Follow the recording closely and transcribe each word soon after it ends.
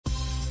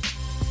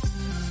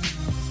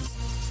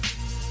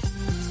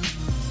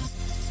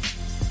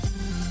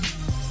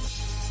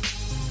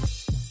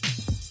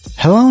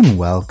Hello and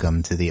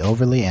welcome to the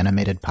Overly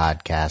Animated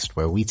Podcast,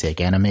 where we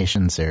take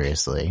animation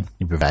seriously.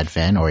 We provide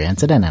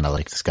fan-oriented and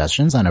analytic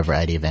discussions on a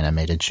variety of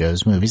animated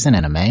shows, movies, and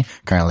anime,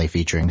 currently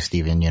featuring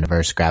Steven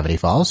Universe, Gravity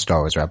Falls, Star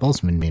Wars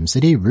Rebels, Moonbeam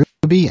City,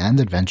 RWBY, and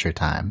Adventure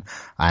Time.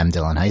 I'm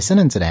Dylan Hysen,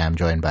 and today I'm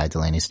joined by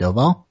Delaney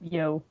Stovall.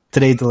 Yo.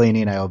 Today,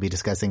 Delaney and I will be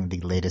discussing the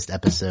latest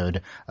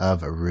episode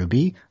of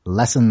RWBY,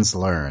 Lessons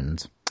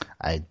Learned.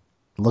 I'm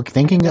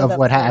thinking of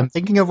what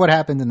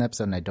happened in the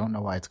episode, and I don't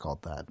know why it's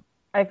called that.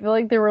 I feel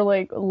like they were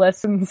like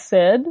lessons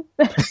said.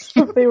 That's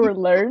what they were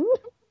learned.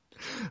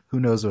 Who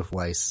knows if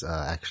Weiss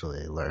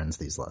actually learns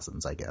these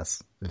lessons, I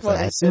guess.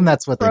 I assume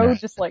that's what Crow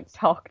just like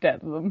talked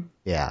at them.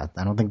 Yeah,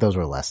 I don't think those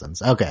were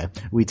lessons. Okay,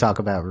 we talk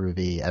about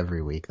RWBY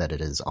every week that it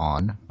is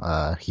on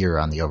here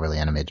on the Overly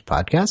Animated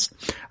Podcast.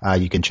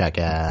 You can check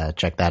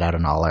that out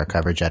on all our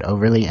coverage at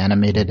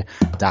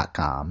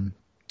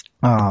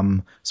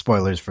overlyanimated.com.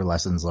 Spoilers for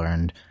Lessons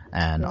Learned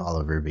and all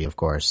of RWBY, of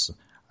course.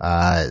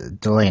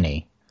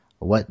 Delaney,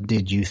 what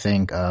did you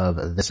think of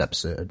this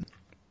episode?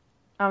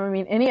 I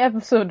mean, any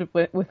episode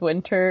with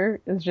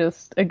Winter is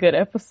just a good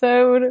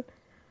episode,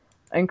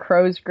 and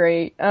Crow's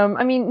great.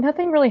 I mean,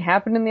 nothing really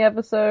happened in the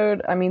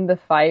episode. I mean, the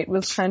fight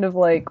was kind of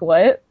like,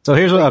 what? So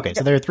so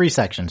there are three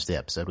sections to the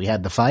episode. We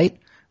had the fight,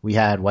 we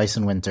had Weiss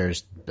and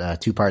Winter's,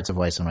 two parts of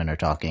Weiss and Winter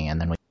talking,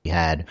 and then we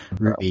had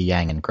RWBY,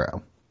 Yang, and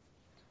Crow.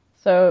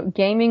 So,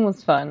 gaming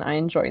was fun. I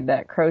enjoyed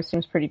that. Crow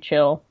seems pretty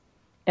chill.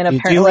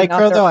 And do you like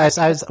Crow, though?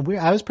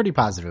 I was pretty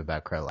positive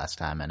about Crow last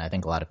time, and I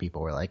think a lot of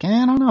people were like, I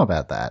don't know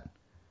about that.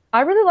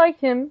 I really like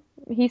him.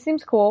 He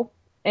seems cool.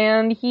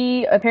 And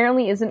he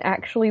apparently isn't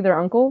actually their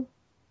uncle.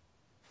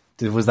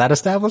 Was that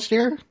established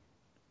here?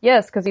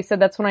 Yes, because he said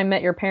that's when I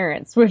met your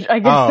parents, which I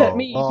guess that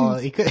means well,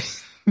 he could,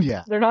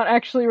 yeah. They're not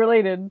actually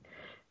related.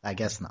 I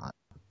guess not.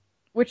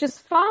 Which is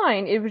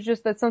fine. It was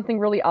just that's something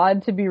really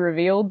odd to be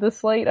revealed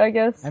this late, I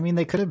guess. I mean,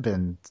 they could have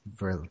been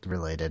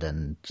related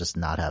and just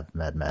not have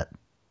met.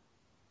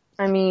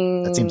 I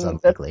mean, that seems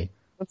unlikely.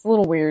 That's a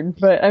little weird,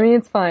 but I mean,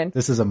 it's fine.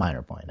 This is a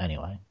minor point,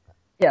 anyway.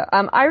 Yeah,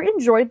 I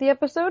enjoyed the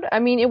episode. I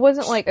mean, it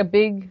wasn't like a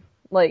big,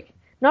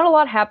 not a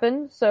lot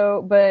happened,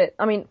 but,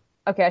 I mean,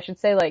 okay, I should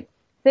say,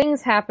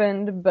 things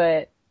happened,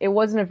 but it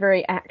wasn't a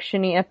very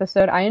action-y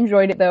episode. I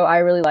enjoyed it, though. I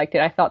really liked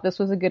it. I thought this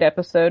was a good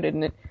episode,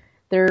 and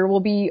there will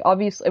be,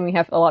 obviously, and we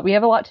have a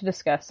lot to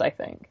discuss, I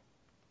think.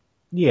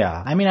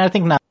 Yeah, I mean, I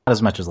think not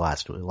as much as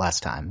last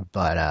time,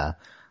 but,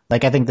 I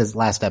think this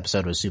last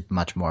episode was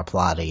much more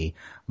plotty,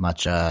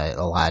 a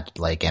lot,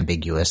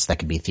 ambiguous that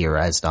could be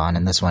theorized on,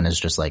 and this one is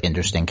just,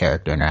 interesting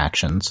character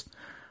interactions.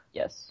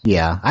 Yes.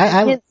 Yeah.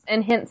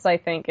 Hints, I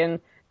think, and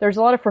there's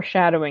a lot of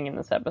foreshadowing in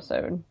this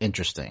episode.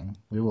 Interesting.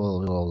 We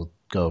will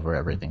go over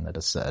everything that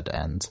is said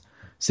and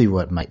see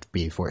what might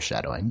be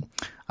foreshadowing.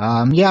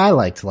 I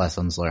liked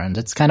Lessons Learned.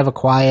 It's kind of a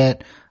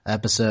quiet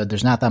episode.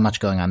 There's not that much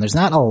going on. There's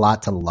not a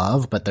lot to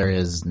love, but there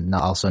is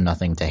also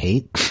nothing to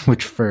hate,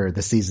 which for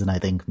the season I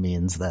think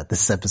means that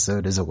this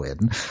episode is a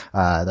win.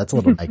 That's a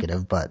little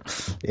negative, but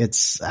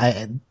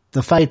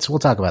the fights, we'll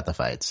talk about the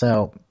fights.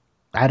 So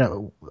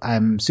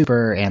I'm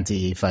super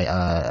anti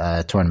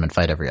tournament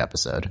fight every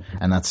episode,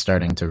 and that's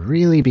starting to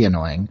really be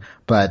annoying,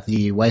 but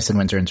the Weiss and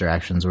Winter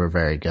interactions were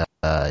very good.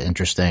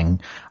 Interesting.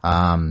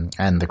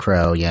 And the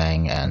Crow,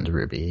 Yang, and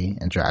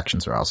RWBY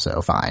interactions are also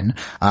fine.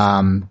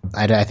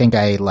 I think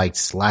I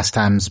liked last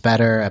time's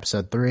better,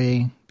 episode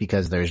 3,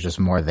 because there's just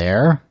more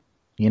there,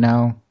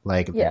 yeah. And we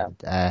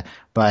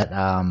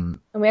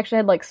actually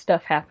had,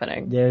 stuff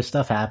happening. There's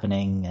stuff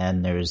happening,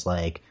 and there's,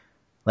 I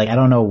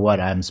don't know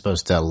what I'm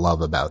supposed to love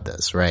about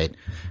this, right?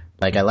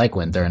 I like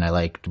Winter, and I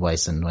liked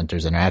Weiss and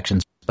Winter's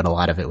interactions, but a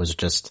lot of it was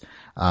just,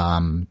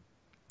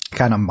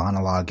 kind of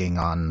monologuing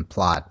on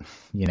plot,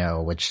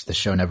 which the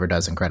show never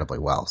does incredibly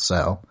well.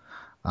 So,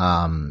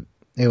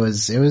 it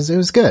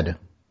was good.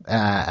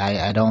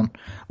 I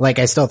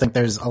still think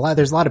there's a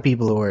lot of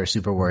people who are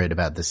super worried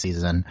about this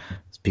season.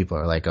 People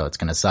are like, oh, it's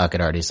gonna suck.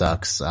 It already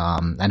sucks.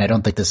 And I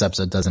don't think this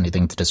episode does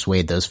anything to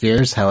dissuade those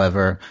fears.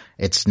 However,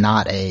 it's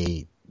not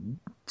a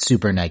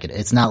super negative.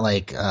 It's not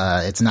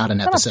it's not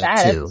an episode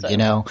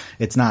 2,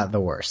 it's not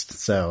the worst.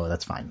 So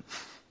that's fine.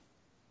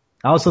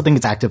 I also think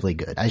it's actively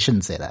good. I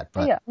shouldn't say that,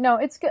 but yeah, no,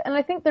 it's good. And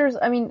I think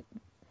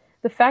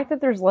the fact that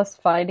there's less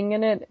fighting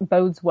in it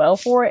bodes well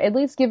for it, at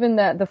least given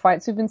that the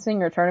fights we've been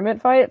seeing are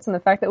tournament fights, and the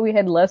fact that we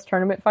had less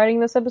tournament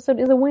fighting this episode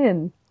is a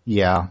win.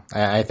 Yeah,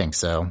 I think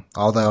so.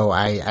 Although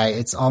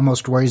it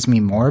almost worries me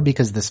more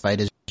because this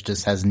fight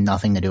just has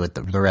nothing to do with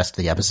the rest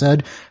of the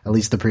episode. At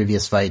least the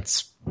previous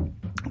fights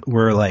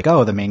were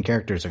the main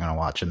characters are going to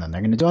watch and then they're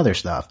going to do other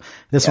stuff.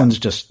 This one's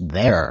just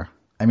there.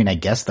 I mean, I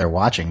guess they're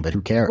watching, but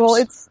who cares?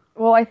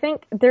 Well, I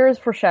think there is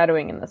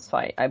foreshadowing in this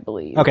fight, I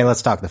believe. Okay,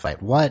 let's talk the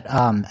fight. What,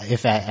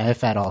 if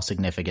at all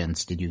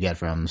significance did you get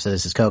so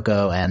this is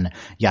Coco and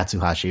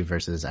Yatsuhashi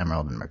versus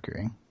Emerald and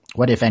Mercury.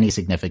 What, if any,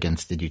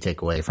 significance did you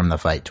take away from the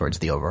fight towards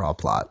the overall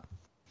plot?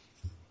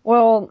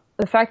 Well,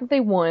 the fact that they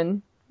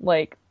won,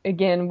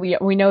 again,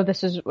 we know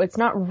it's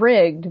not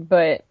rigged,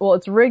 but,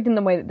 it's rigged in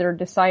the way that they're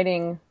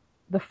deciding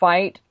the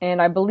fight,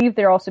 and I believe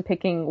they're also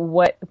picking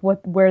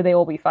where they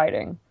will be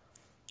fighting.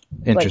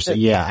 Interesting.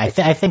 Yeah, I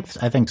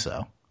think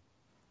so.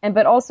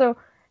 But also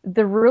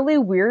the really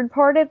weird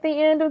part at the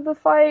end of the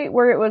fight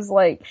where it was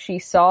like she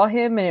saw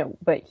him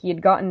but he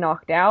had gotten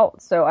knocked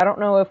out. So I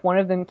don't know if one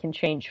of them can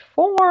change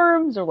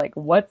forms or like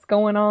what's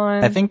going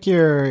on. I think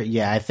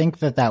I think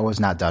that was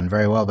not done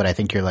very well, but I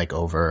think you're like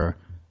not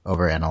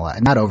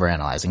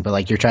overanalyzing, but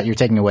like you're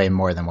taking away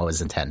more than what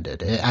was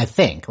intended. I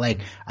think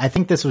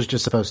this was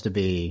just supposed to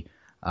be,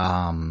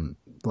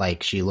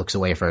 like she looks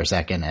away for a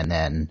second and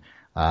then,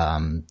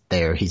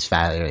 he's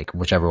fast, like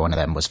whichever one of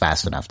them was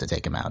fast enough to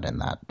take him out in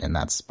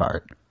that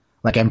part.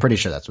 Like I'm pretty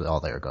sure that's all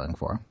they were going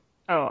for.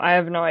 Oh, I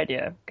have no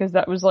idea because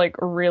that was like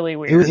really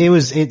weird.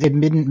 It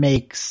didn't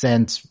make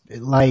sense.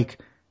 Like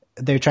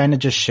they're trying to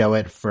just show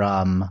it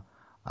from.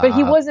 But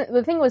he wasn't.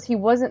 The thing was, he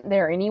wasn't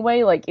there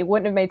anyway. Like it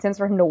wouldn't have made sense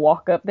for him to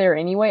walk up there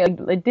anyway.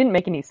 Like, it didn't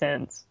make any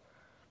sense.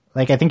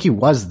 Like I think he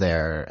was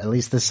there. At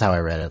least this is how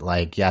I read it.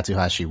 Like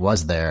Yatsuhashi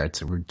was there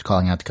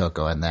calling out to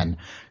Coco, and then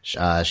she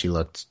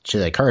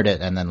like heard it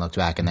and then looked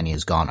back, and then he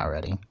was gone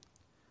already.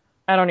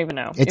 I don't even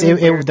know.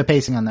 The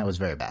pacing on that was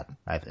very bad.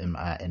 I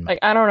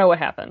don't know what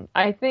happened.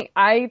 I think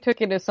I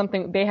took it as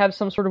something they have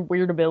some sort of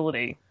weird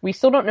ability. We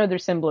still don't know their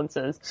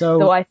semblances. So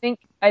though I think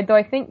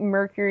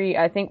Mercury.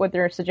 I think what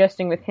they're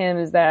suggesting with him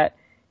is that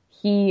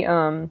he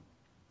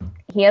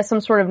has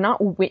some sort of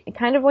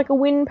kind of like a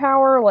wind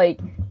power, like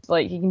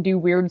he can do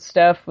weird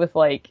stuff with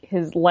like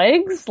his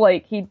legs.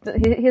 Like he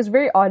has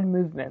very odd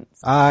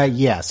movements.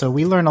 Yeah. So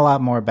we learn a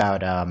lot more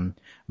about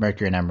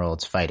Mercury and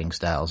Emerald's fighting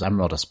styles.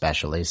 Emerald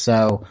especially.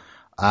 So.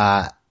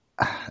 I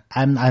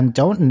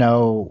don't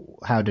know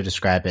how to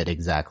describe it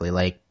exactly.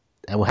 Like,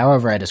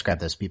 however I describe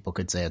this, people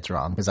could say it's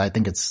wrong because I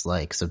think it's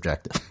like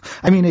subjective.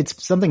 I mean,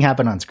 it's something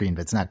happened on screen,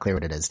 but it's not clear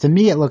what it is. To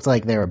me, it looked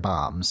like they were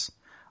bombs.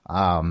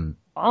 Bombs?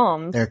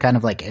 They're kind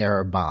of like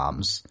air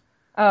bombs.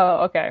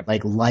 Oh, okay.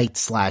 Like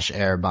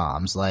light/air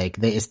bombs. Like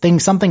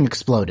something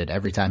exploded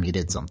every time he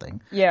did something.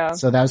 Yeah.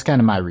 So that was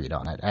kind of my read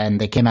on it, and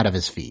they came out of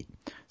his feet.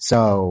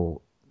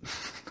 So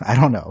I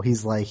don't know. He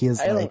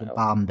has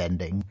bomb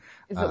bending.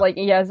 Is it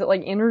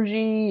like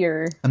energy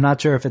or? I'm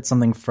not sure if it's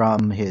something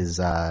from his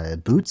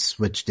boots,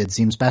 which did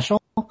seem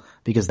special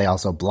because they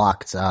also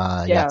blocked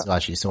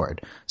Yatsuhashi's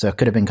sword. So it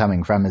could have been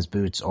coming from his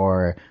boots,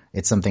 or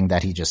it's something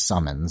that he just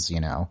summons.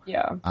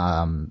 Yeah.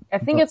 I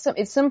think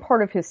it's some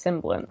part of his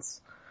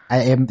semblance.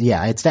 I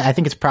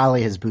think it's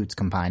probably his boots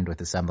combined with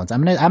the semblance.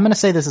 I'm gonna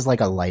say this is like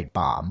a light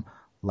bomb.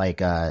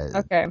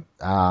 Okay.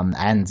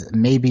 And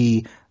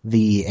maybe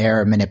the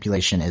air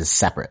manipulation is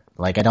separate.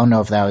 Like, I don't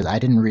know if I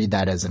didn't read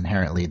that as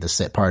inherently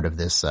the part of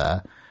this,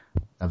 of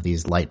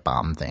these light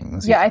bomb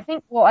things. Yeah,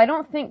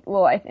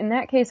 in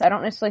that case, I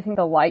don't necessarily think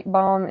the light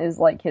bomb is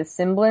like his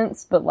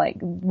semblance, but like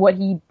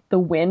the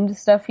wind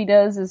stuff he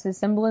does is his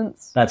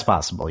semblance. That's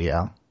possible,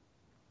 yeah.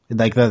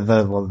 Like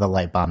the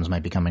light bombs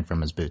might be coming from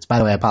his boots. By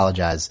the way, I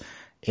apologize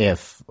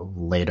if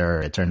later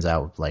it turns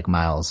out like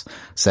Miles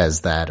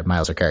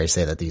or Carrie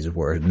say that these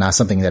were not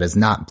something that is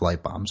not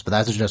light bombs, but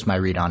that's just my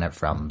read on it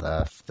from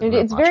the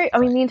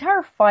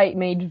entire fight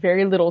made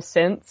very little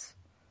sense.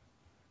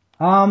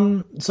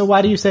 So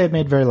why do you say it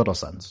made very little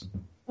sense?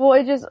 Well,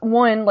 it just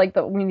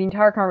the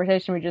entire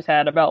conversation we just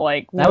had about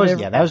like that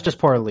was just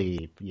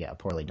poorly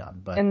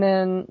done. But and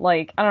then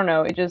like I don't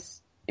know, it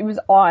was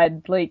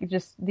odd. Like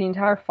just the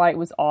entire fight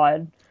was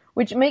odd.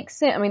 Which makes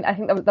sense. I mean, I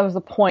think that was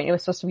the point. It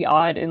was supposed to be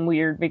odd and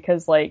weird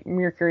because, like,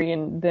 Mercury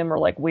and them are,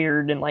 like,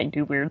 weird and, like,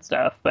 do weird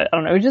stuff. But, I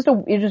don't know. It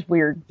was just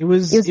weird. It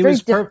was very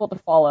difficult to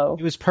follow.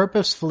 It was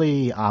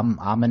purposefully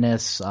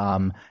ominous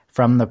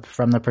from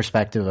the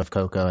perspective of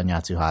Coco and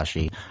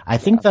Yatsuhashi. I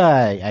think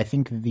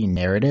the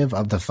narrative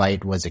of the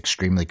fight was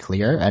extremely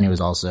clear, and it was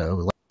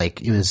also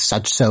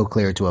so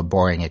clear to a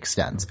boring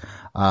extent.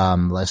 So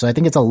I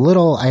think it's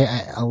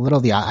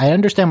I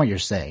understand what you're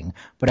saying,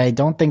 but I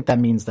don't think that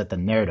means that the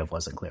narrative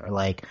wasn't clear.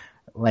 Like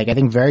I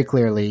think very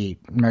clearly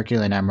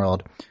Mercury and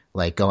Emerald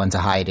like go into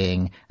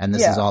hiding, and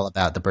this is all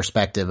about the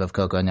perspective of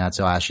Coco and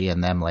Yatsuhashi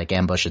and them like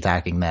ambush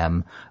attacking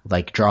them,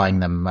 like drawing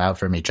them out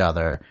from each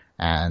other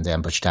and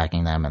ambush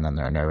attacking them, and then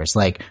they're nervous.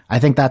 Like I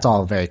think that's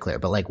all very clear,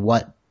 but like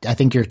I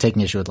think you're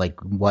taking issue with like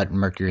what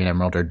Mercury and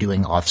Emerald are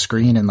doing off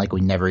screen, and like we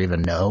never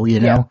even know,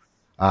 you know.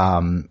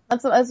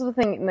 That's the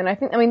thing. And then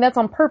I mean that's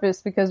on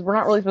purpose because we're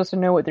not really supposed to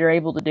know what they're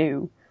able to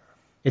do.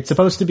 It's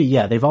supposed to be,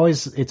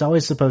 it's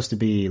always supposed to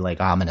be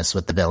like ominous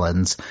with the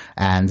villains,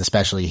 and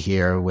especially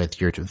here with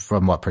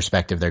from what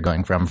perspective they're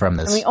going from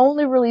this. And we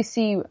only really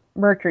see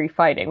Mercury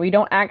fighting. We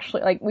don't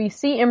actually, we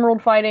see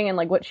Emerald fighting and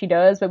like what she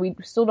does, but we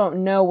still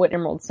don't know what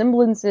Emerald's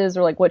semblance is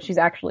or like what she's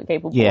actually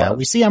capable of. Yeah,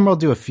 we see Emerald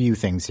do a few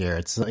things here.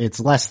 It's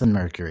less than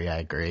Mercury, I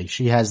agree.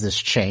 She has this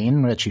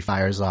chain that she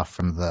fires off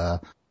from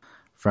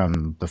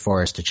the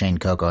forest to chain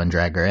Coco and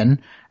drag her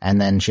in. And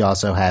then she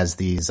also has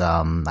these,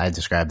 I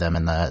described them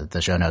in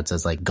the show notes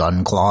as like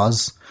gun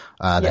claws,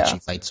 that she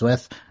fights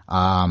with.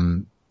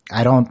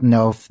 I don't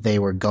know if they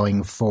were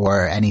going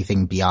for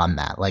anything beyond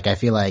that. Like, I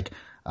feel like,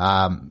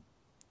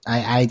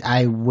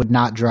 I would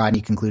not draw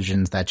any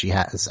conclusions that she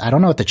has. I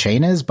don't know what the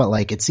chain is, but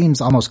like, it seems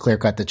almost clear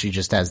cut that she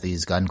just has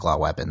these gun claw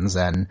weapons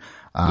and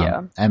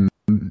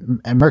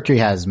Mercury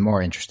has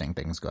more interesting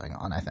things going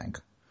on, I think.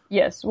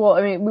 Yes. Well,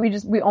 I mean, we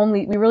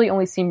really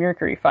only see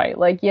Mercury fight.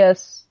 Like,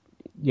 yes.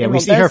 Yeah, we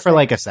see her for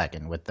like a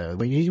second with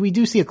we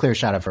do see a clear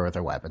shot of her with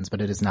her weapons,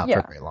 but it is not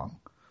for very long.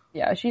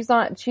 Yeah, she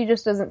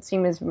just doesn't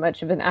seem as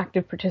much of an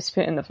active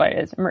participant in the fight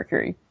as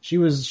Mercury. She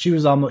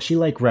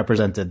like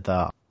represented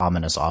the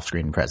ominous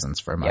off-screen presence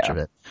for much of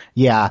it.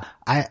 Yeah,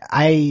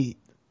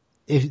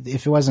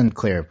 if it wasn't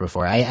clear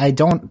before, I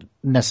don't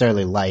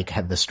necessarily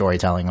like the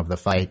storytelling of the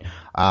fight.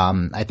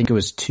 I think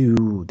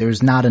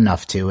there's not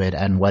enough to it,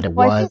 and what it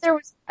was.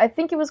 I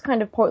think it was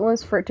kind of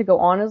pointless for it to go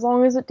on as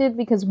long as it did,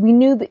 because we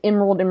knew the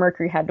Emerald and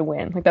Mercury had to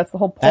win. Like, that's the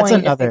whole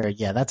point.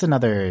 That's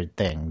another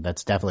thing.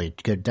 That's definitely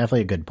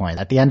a good point.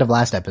 At the end of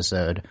last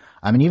episode,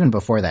 I mean, even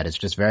before that, it's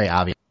just very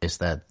obvious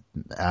that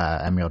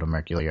Emerald and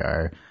Mercury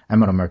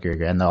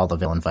and all the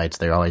villain fights,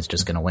 they're always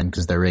just going to win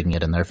because they're rigging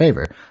it in their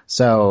favor.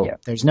 So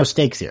there's no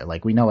stakes here.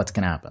 Like, we know what's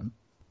going to happen.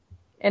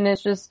 And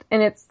it's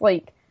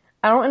like,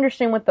 I don't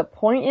understand what the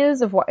point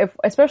is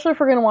especially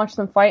if we're going to watch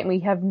them fight and we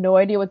have no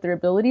idea what their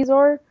abilities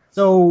are.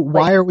 So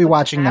why are we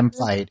watching them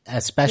fight?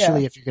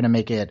 Especially if you're going to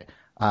make it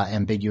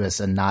ambiguous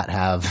and not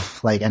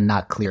have and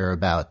not clear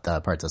about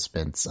the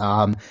participants.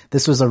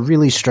 This was a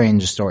really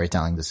strange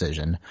storytelling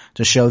decision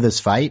to show this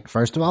fight,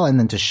 first of all, and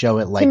then to show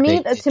it like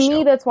to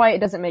me, that's why it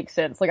doesn't make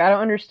sense. Like, I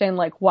don't understand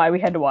why we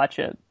had to watch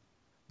it.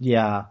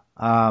 Yeah.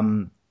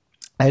 I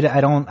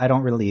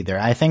don't really either.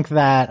 I think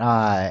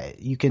that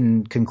you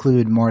can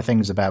conclude more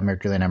things about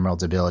Mercury and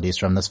Emerald's abilities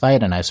from this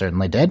fight, and I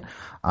certainly did.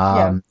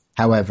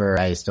 However,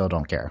 I still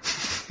don't care.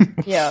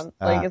 Yeah,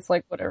 it's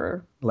like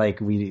whatever. I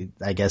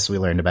guess we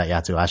learned about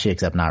Yatsuhashi,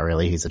 except not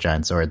really. He's a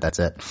giant sword. That's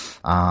it.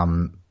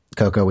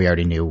 Coco, we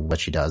already knew what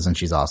she does, and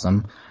she's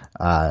awesome.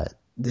 I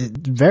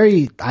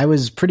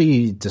was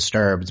pretty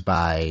disturbed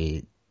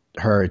by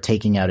her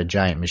taking out a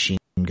giant machine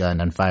gun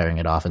and firing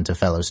it off into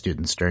fellow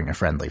students during a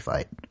friendly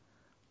fight.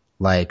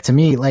 Like, to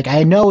me,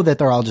 I know that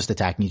they're all just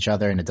attacking each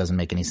other and it doesn't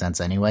make any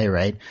sense anyway,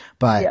 right?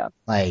 But,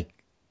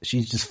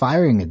 she's just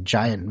firing a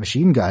giant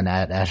machine gun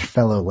at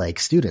fellow,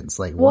 students.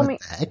 What the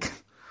heck?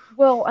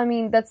 Well, I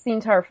mean, that's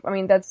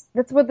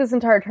what this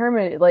entire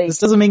tournament, This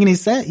doesn't make any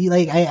sense.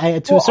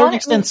 To a certain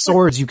extent,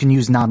 swords you can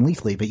use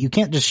non-lethally, but you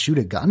can't just shoot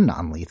a gun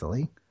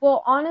non-lethally.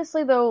 Well,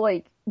 honestly,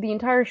 though, the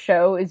entire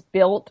show is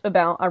built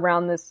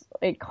around this,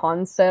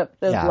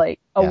 concept of, a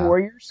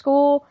warrior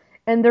school.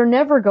 And they're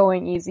never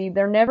going easy.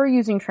 They're never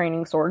using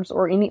training swords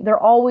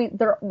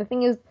the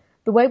thing is,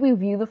 the way we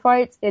view the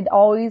fights, it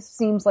always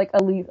seems like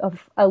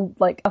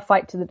a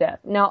fight to the death.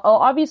 Now,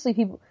 obviously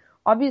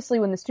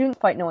when the students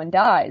fight, no one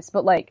dies,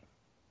 but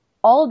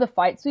all of the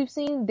fights we've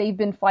seen, they've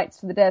been fights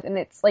to the death, and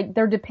it's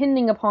they're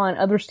depending upon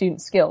other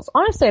students' skills.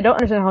 Honestly, I don't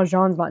understand how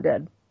Jean's not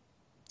dead.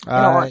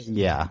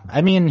 Yeah.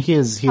 I mean, he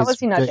has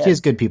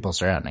good people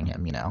surrounding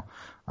him, you know.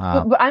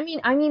 But I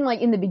mean,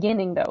 in the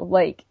beginning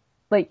though,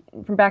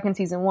 from back in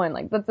season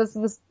 1, this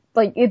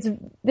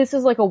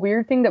is a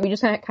weird thing that we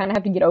just kind of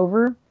have to get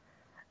over,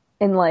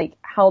 and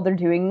how they're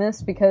doing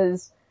this,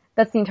 because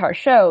that's the entire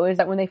show, is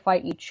that when they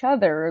fight each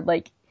other,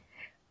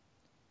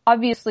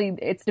 obviously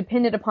it's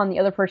dependent upon the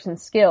other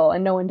person's skill,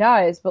 and no one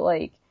dies,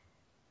 but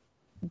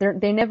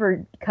they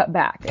never cut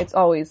back. It's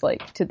always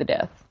to the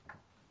death.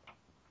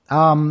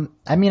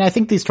 I mean, I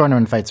think these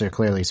tournament fights are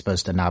clearly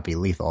supposed to not be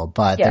lethal,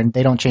 but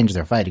they don't change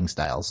their fighting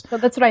styles. So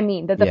that's what I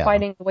mean, that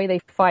the way they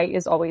fight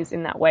is always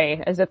in that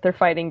way, as if they're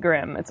fighting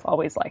Grimm. It's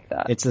always like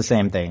that. It's the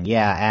same thing,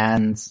 yeah.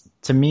 And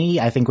to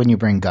me, I think when you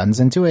bring guns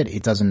into it,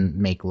 it doesn't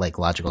make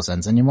logical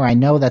sense anymore. I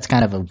know that's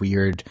kind of a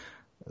weird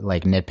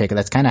nitpick.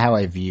 That's kind of how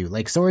I view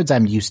swords.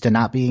 I'm used to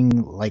not being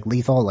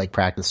lethal,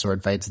 practice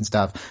sword fights and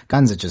stuff.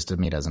 Guns, it just to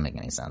me doesn't make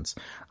any sense.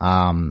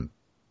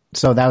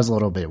 So that was a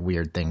little bit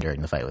weird thing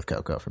during the fight with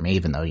Coco for me,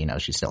 even though,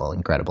 she's still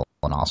incredible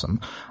and awesome.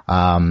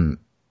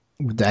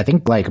 I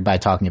think by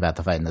talking about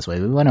the fight in this way,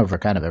 we went over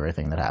kind of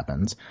everything that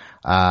happens.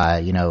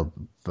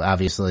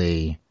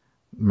 Obviously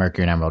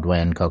Mercury and Emerald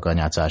win. Coco and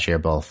Yatsuhashi are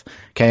both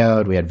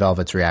KO'd. We had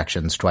Velvet's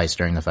reactions twice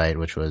during the fight,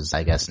 which was,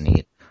 I guess,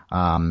 neat.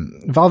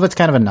 Velvet's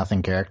kind of a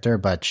nothing character,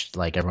 but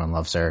everyone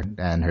loves her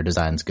and her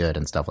design's good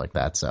and stuff like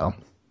that. So,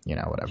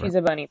 whatever. She's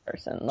a bunny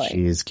person.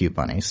 She's cute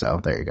bunny, so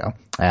there you go.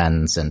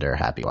 And Cinder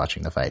happy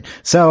watching the fight.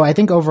 So I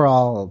think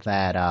overall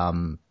that,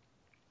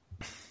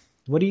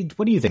 what do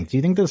you think? Do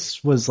you think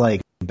this was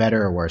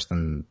better or worse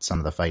than some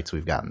of the fights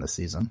we've gotten this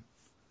season?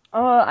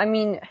 I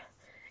mean,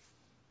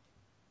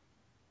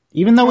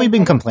 even though we've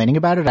been complaining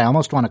about it, I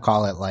almost want to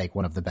call it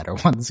one of the better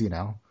ones,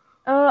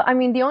 I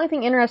mean, the only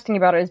thing interesting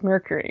about it is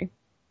Mercury.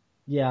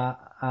 Yeah.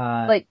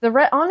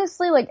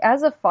 Honestly,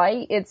 as a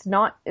fight, it's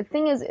not, the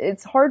thing is,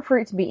 it's hard for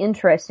it to be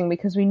interesting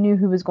because we knew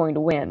who was going to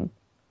win.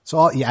 So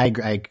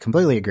I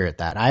completely agree with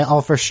that.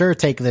 I'll for sure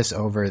take this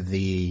over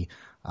the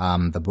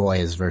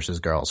boys versus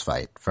girls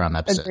fight from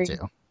episode 2.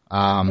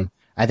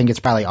 I think it's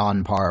probably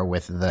on par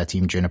with the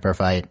Team Juniper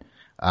fight.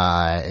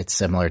 It's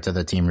similar to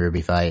the Team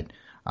RWBY fight.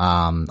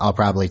 I'll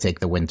probably take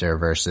the Winter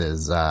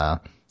versus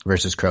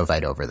Crow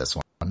fight over this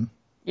one.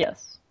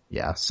 Yes.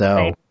 Yeah.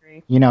 So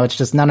agree. You know, it's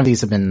just none of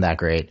these have been that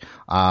great.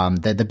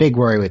 The big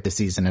worry with the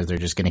season is they're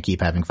just going to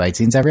keep having fight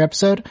scenes every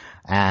episode,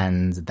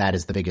 and that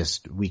is the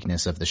biggest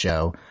weakness of the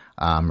show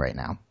right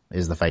now.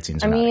 Is the fight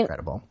scenes are not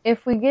incredible.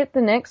 If we get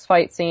the next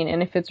fight scene,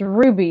 and if it's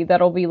RWBY,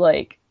 that'll be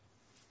like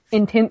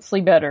intensely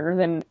better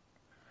than.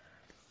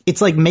 It's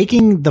like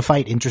making the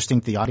fight interesting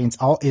to the audience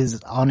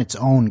is on its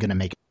own going to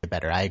make it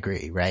better. I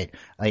agree, right?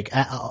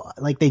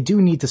 Like they do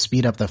need to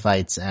speed up the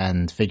fights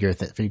and figure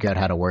out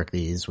how to work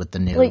these with the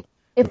new. Like,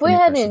 if we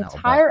had an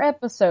entire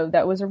episode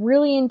that was a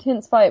really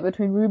intense fight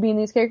between RWBY and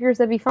these characters,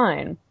 that'd be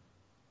fine.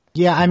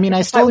 Yeah, I mean,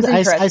 I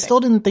still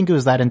didn't think it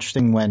was that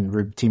interesting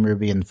when Team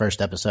RWBY in the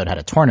first episode had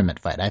a tournament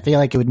fight. I feel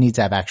like it would need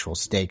to have actual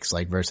stakes,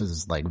 like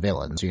versus like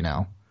villains, you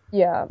know?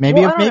 Yeah.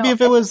 Maybe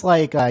if it was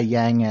like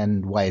Yang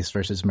and Weiss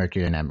versus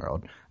Mercury and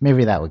Emerald,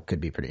 maybe that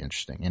could be pretty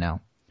interesting, you know?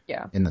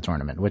 Yeah. In the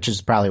tournament, which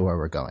is probably where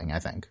we're going, I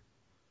think.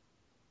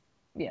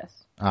 Yes.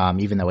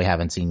 Even though we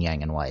haven't seen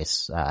Yang and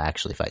Weiss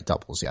actually fight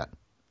doubles yet.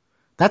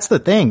 That's the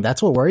thing.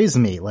 That's what worries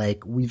me.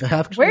 Like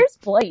Where's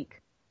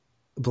Blake?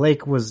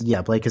 Blake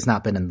has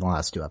not been in the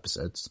last 2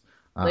 episodes.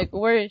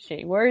 Where is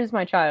she? Where is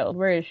my child?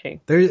 Where is she?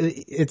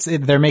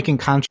 They're making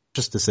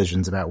conscious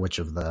decisions about which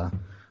of the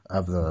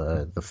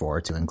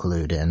 4 to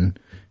include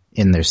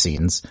in their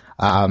scenes.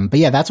 But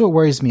yeah, that's what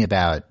worries me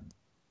about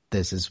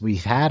this is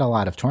we've had a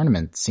lot of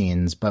tournament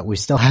scenes, but we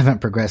still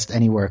haven't progressed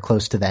anywhere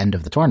close to the end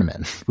of the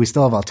tournament. We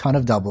still have a ton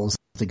of doubles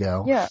to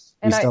go. Yeah.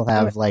 We still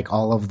have like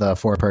all of the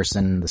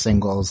 4-person, the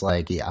singles,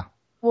 like, yeah.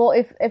 Well,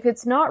 if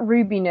it's not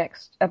RWBY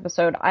next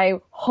episode, I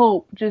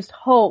hope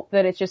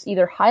that it's just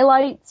either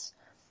highlights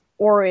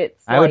or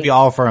it's I would be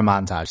all for a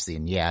montage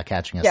scene,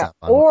 catching us up.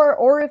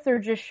 Or if they're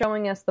just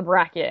showing us the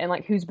bracket and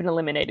like who's been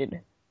eliminated.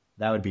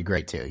 That would be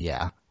great too,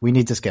 yeah. We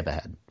need to skip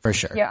ahead, for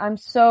sure. Yeah, I'm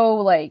so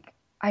like,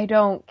 I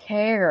don't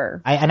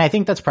care. I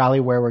think that's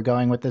probably where we're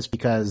going with this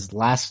because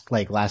last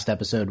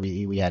episode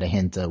we had a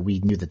hint.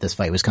 We knew that this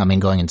fight was coming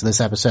going into this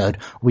episode.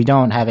 We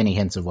don't have any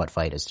hints of what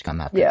fight is to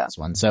come after this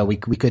one, so we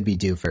could be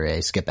due for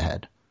a skip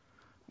ahead.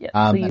 Yeah,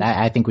 and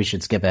I think we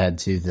should skip ahead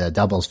to the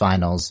doubles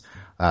finals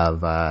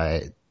of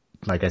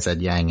like I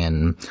said, Yang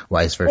and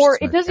Weiss versus. Or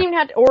it doesn't even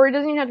have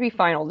to be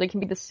finals. It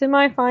can be the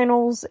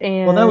semifinals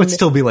and. Well, that would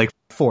still be like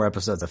 4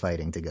 episodes of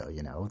fighting to go.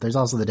 You know, there's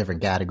also the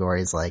different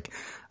categories. Like,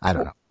 I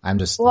don't know. I'm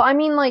just. Well, I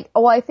mean, like,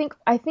 I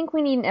think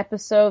we need an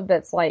episode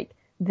that's like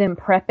them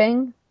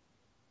prepping.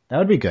 That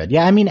would be good.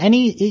 Yeah, I mean,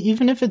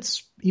 even if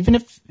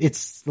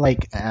it's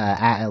like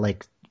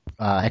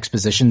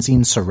exposition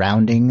scenes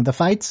surrounding the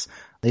fights.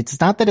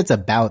 It's not that it's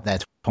about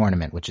that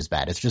tournament, which is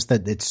bad. It's just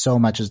that it's so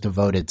much is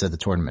devoted to the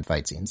tournament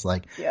fight scenes.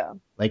 Like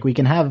we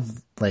can have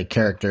like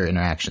character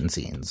interaction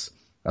scenes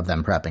of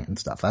them prepping and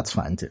stuff. That's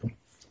fine too.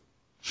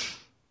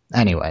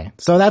 Anyway,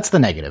 so that's the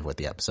negative with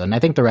the episode, and I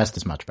think the rest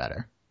is much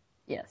better.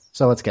 Yes.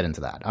 So let's get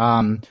into that.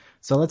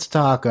 So let's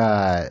talk.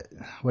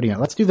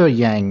 Let's do the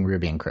Yang,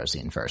 RWBY, and Crow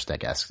scene first, I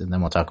guess, and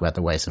then we'll talk about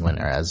the Weiss and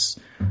Winner as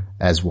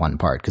one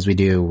part because we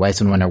do Weiss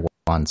and Winner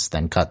once,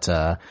 then cut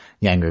to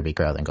Yang, RWBY,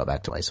 Crow, then go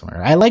back to Weiss and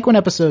Winner. I like when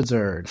episodes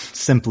are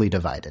simply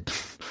divided.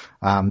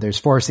 There's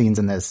 4 scenes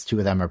in this. 2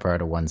 of them are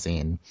part of one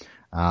scene.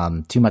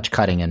 Too much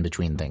cutting in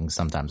between things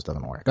sometimes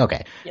doesn't work.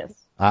 Okay. Yes.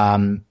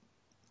 Yang,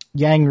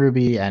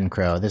 RWBY, and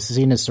Crow. This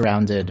scene is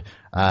surrounded.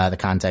 The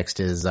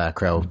context is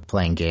Crow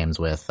playing games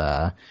with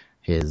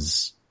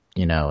his,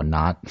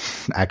 not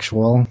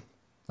actual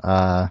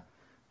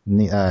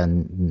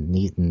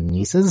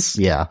nieces.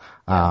 Yeah.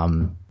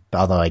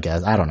 Although I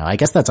don't know. I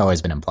guess that's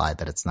always been implied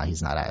that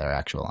he's not their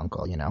actual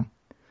uncle,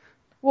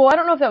 Well, I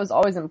don't know if that was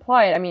always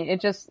implied. I mean,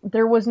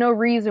 there was no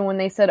reason when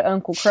they said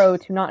Uncle Crow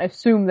to not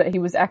assume that he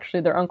was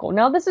actually their uncle.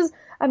 Now this is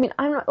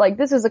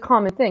a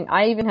common thing.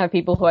 I even have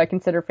people who I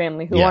consider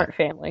family who aren't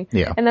family.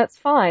 Yeah. And that's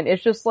fine.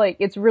 It's just like,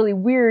 it's really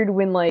weird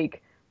when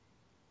like,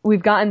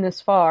 we've gotten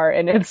this far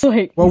and it's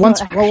like.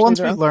 Once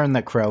we learn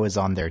that Crow is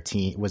on their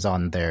team, was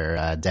on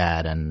their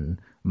dad and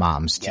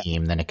mom's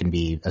team, then it can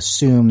be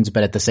assumed,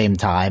 but at the same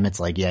time, it's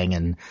like Yang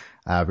and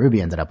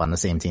RWBY ended up on the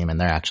same team and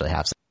they're actually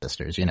half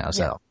sisters,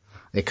 so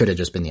it could have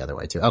just been the other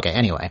way too. Okay,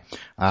 anyway.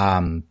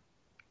 What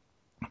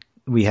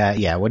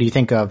do you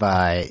think of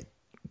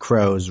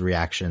Crow's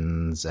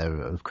reactions,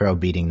 of Crow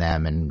beating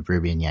them and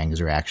RWBY and Yang's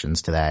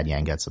reactions to that?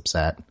 Yang gets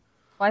upset.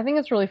 Well, I think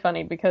it's really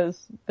funny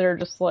because they're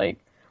just like,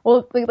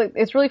 well, like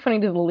it's really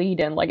funny to the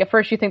lead in. Like at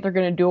first you think they're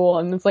going to duel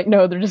and it's like,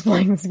 no, they're just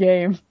playing this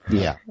game.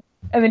 Yeah.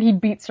 And then he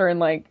beats her in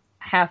like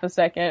half a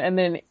second, and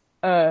then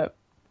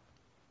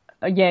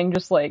Yang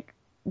just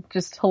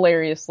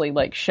hilariously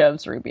like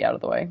shoves RWBY out of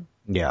the way.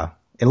 Yeah,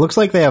 it looks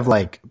like they have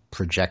like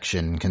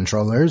projection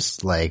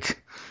controllers.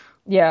 Like,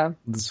 yeah,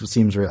 this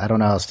seems. I don't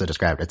know how else to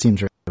describe it. It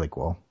seems really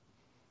cool.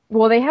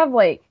 Well, they have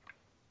like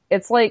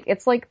it's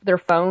like their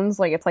phones.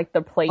 Like it's like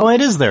the plate. Oh,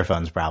 it is their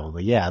phones,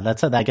 probably. Yeah,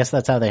 I guess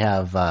that's how they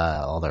have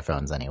all their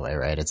phones anyway,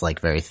 right? It's like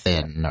very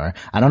thin, or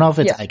I don't know if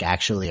it's like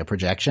actually a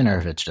projection or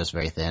if it's just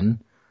very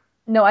thin.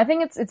 No, I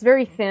think it's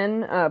very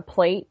thin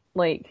plate.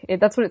 Like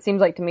that's what it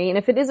seems like to me. And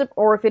if it is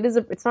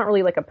it's not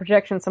really like a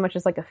projection so much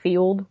as like a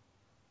field.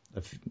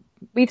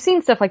 We've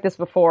seen stuff like this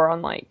before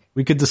on like.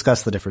 We could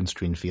discuss the difference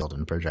between field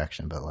and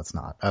projection, but let's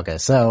not. Okay,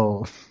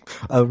 so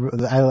I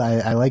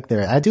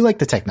do like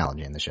the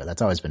technology in the show.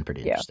 That's always been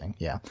pretty interesting.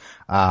 Yeah.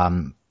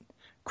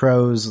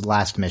 Crow's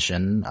last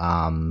mission,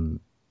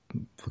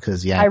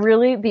 because the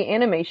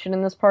animation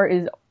in this part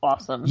is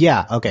awesome.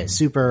 Yeah. Okay.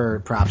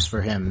 Super props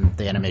for him.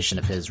 The animation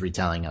of his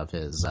retelling of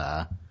his,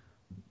 of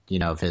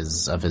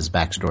his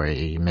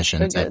backstory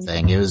mission type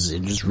thing. It was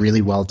just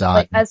really well done.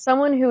 Like, as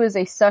someone who is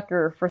a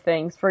sucker for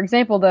things, for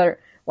example, the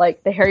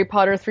Harry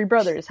Potter Three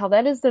Brothers, how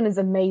that is done is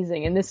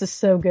amazing, and this is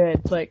so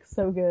good. Like,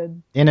 so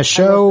good. In a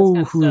show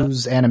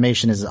whose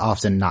animation is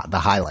often not the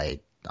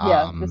highlight.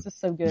 Yeah, this is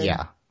so good.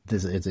 Yeah,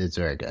 it's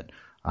very good.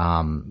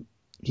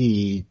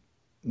 He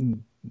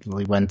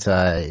went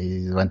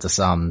to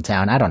some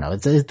town. I don't know.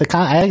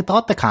 I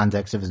thought the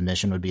context of his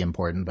mission would be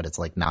important, but it's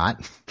like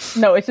not.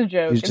 No, it's a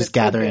joke. He was just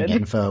gathering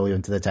info. We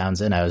went to the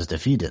town's inn. I was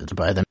defeated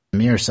by the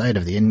mere sight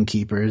of the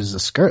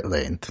innkeeper's skirt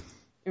length.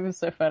 It was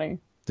so funny.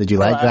 Did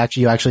you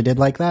you actually did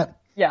like that?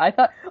 Yeah,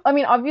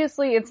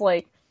 obviously it's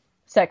like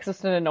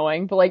sexist and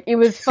annoying, but like it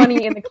was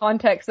funny in the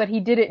context that he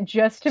did it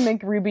just to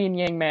make Ruby and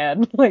Yang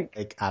mad.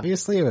 Like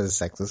obviously it was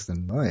sexist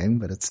and annoying,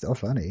 but it's still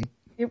funny.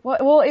 It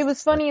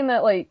was funny in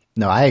that like.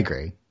 No, I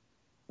agree.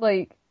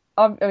 Like,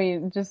 I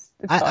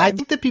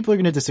think that people are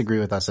going to disagree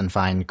with us and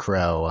find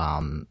Crow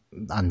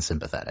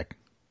unsympathetic.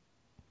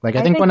 Like,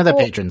 I think one of the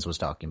patrons was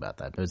talking about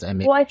that.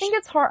 I think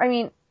it's hard. I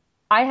mean,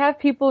 I have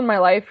people in my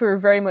life who are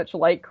very much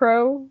like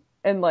Crow,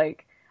 and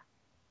like,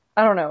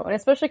 I don't know, and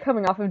especially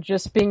coming off of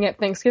just being at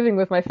Thanksgiving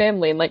with my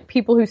family, and like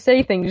people who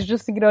say things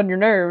just to get on your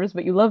nerves,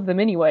 but you love them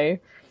anyway.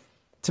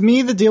 To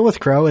me, the deal with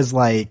Crow is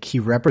like he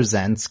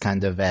represents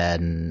kind of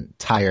an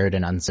tired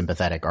and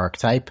unsympathetic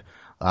archetype.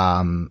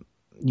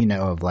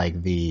 Of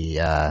like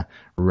the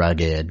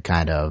rugged,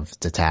 kind of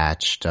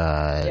detached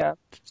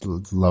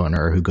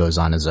loner who goes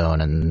on his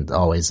own and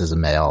always is a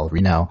male,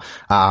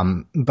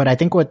 But I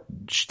think what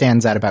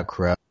stands out about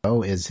Crow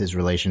is his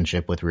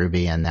relationship with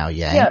Ruby and now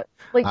Yang. Yeah,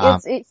 like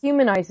it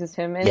humanizes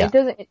him, and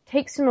it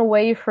takes him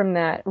away from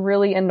that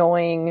really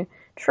annoying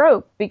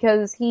trope,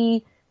 because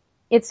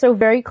it's so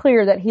very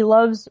clear that he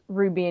loves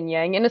Ruby and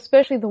Yang, and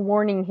especially the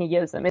warning he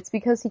gives them. It's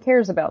because he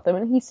cares about them,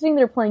 and he's sitting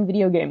there playing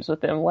video games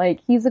with them. Like,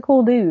 he's a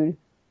cool dude.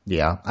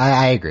 Yeah,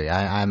 I agree.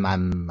 I'm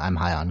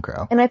high on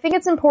Crow. And I think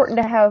it's important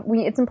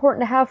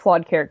to have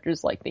flawed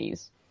characters like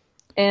these.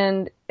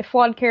 And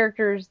flawed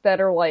characters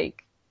that are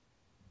like,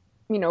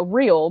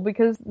 real,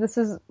 because this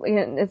is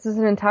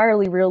an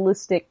entirely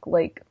realistic,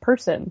 like,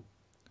 person.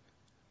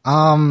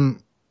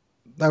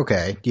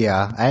 Okay,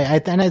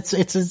 yeah. And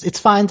it's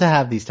fine to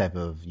have these type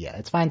of,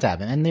 it's fine to have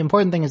him. And the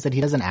important thing is that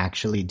he doesn't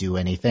actually do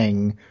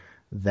anything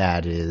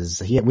that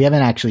is, we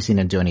haven't actually seen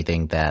him do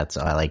anything that's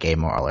like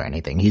amoral or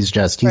anything. He's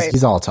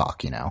all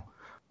talk,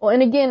 Well,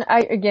 and again,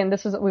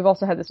 we've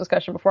also had this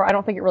discussion before. I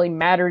don't think it really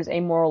matters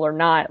amoral or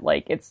not.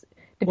 Like, it's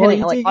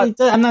depending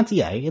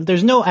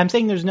I'm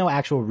saying there's no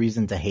actual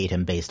reason to hate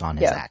him based on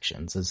his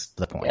actions is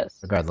the point. Yes.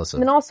 Regardless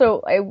of. And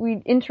also,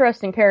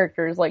 interesting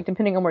characters, like,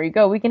 depending on where you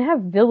go, we can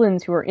have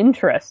villains who are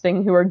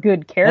interesting, who are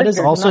good characters.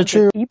 That is also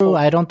true.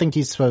 I don't think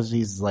he's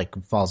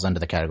like falls under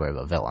the category of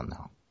a villain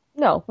though.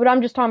 No, but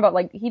I'm just talking about,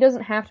 like, he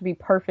doesn't have to be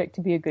perfect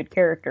to be a good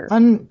character.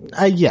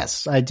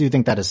 Yes, I do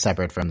think that is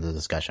separate from the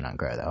discussion on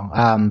Crow,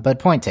 though. But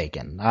point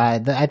taken. I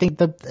think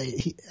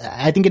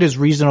it is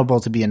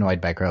reasonable to be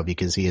annoyed by Crow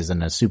because he is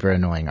a super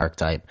annoying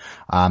archetype.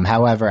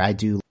 However, I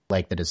do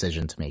like the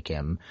decision to make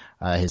him,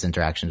 his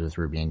interactions with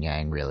Ruby and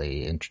Yang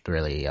really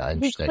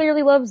interesting. He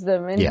clearly loves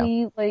them, and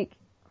he, like,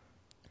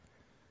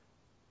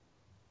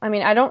 I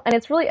mean, I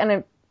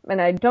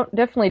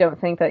definitely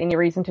don't think that any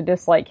reason to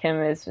dislike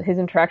him is his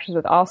interactions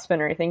with Ospen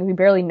or anything. We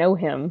barely know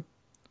him.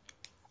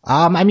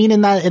 I mean,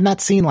 in that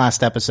scene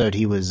last episode,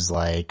 he was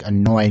like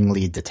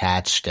annoyingly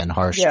detached and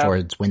harsh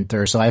towards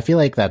Winter, so I feel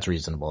like that's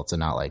reasonable to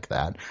not like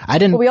that. I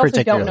didn't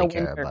particularly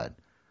care, but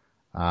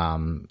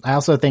I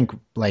also think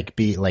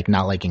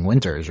not liking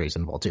Winter is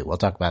reasonable too. We'll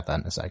talk about that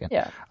in a second.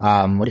 Yeah.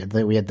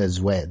 We had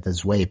the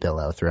Zwei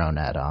pillow thrown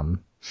at was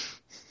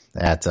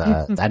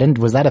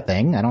that a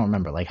thing? I don't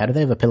remember. Like, how do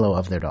they have a pillow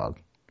of their dog?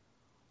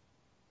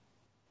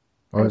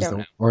 Or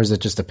is it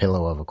just a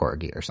pillow of a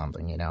corgi or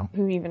something,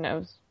 Who even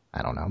knows?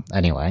 I don't know.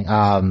 Anyway,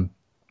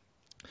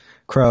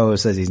 Crow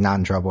says he's not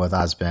in trouble with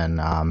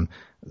Ospen.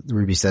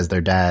 Ruby says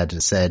their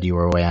dad said you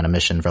were away on a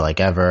mission for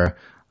like ever.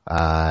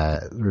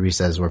 Ruby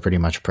says we're pretty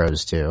much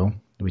pros too.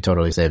 We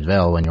totally saved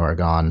Vale when you were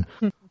gone.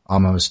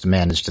 Almost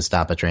managed to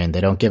stop a train.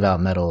 They don't give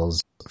out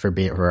medals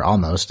for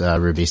almost.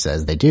 Ruby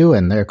says they do,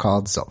 and they're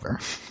called silver.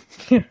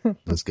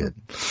 That's good.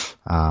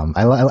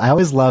 I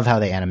always love how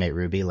they animate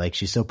Ruby. Like,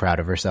 she's so proud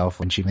of herself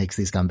when she makes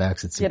these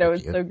comebacks. It's super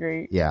it's cute. So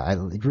great. Yeah,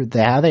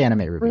 how they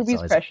animate Ruby.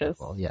 Ruby's precious.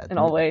 Cool. Yeah, in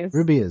all ways.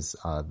 Ruby is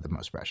the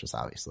most precious,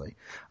 obviously.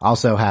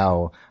 Also,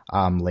 how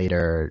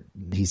later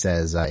he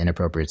says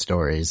inappropriate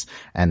stories,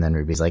 and then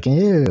Ruby's like,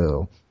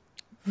 ew.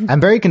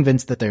 I'm very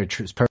convinced that they're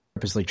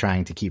purposely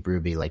trying to keep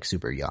Ruby like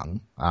super young.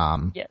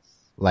 Yes.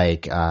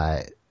 Like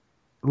a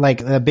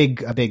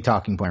big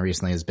talking point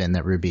recently has been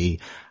that Ruby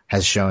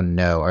has shown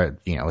or,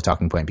 a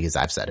talking point because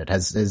I've said it,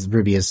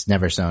 RWBY has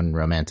never shown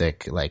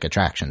romantic, like,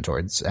 attraction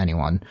towards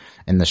anyone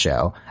in the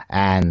show.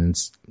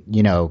 And,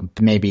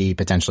 maybe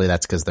potentially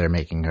that's because they're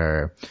making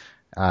her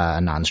a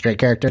non-straight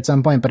character at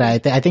some point, but I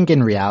think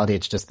in reality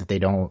it's just that they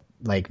don't,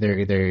 like,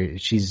 they're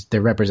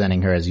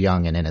representing her as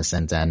young and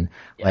innocent, and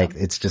like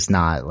it's just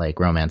not like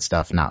romance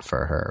stuff, not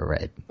for her,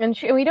 right? And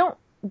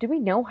do we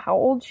know how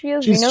old she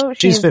is? She's 15.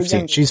 She's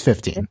 15. She's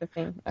 15.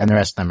 Okay. And the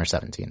rest of them are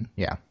 17.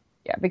 Yeah.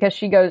 Yeah, because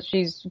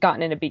she's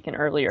gotten into Beacon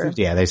earlier.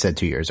 Yeah, they said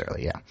 2 years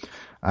early. Yeah.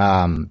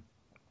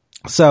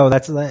 So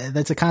that's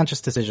a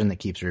conscious decision that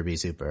keeps RWBY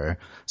super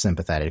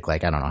sympathetic.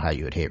 Like, I don't know how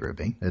you would hate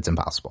RWBY. It's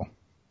impossible.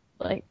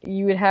 Like,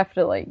 you would have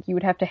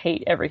to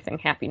hate everything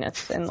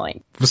happiness, and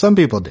like, some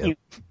people do.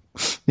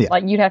 Yeah.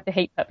 Like, you'd have to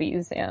hate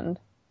puppies, and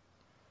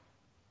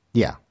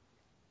yeah,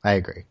 I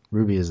agree.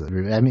 RWBY is.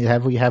 I mean,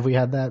 have we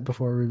had that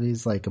before?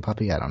 RWBY's like a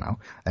puppy. I don't know.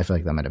 I feel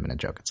like that might have been a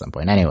joke at some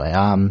point. Anyway,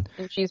 and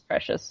she's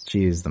precious.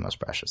 She's the most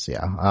precious.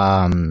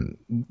 Yeah.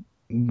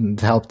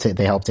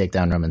 They help take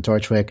down Roman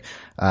Torchwick.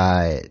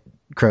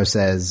 Crow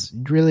says,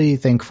 "Really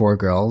think 4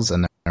 girls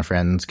and their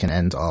friends can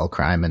end all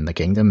crime in the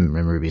kingdom?" And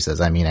RWBY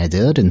says, "I mean, I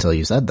did until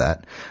you said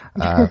that."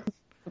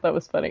 That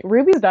was funny.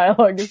 RWBY's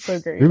dialogue is so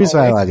great. RWBY's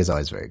dialogue is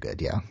always very good.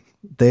 Yeah.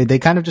 They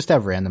kind of just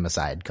have random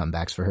aside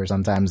comebacks for her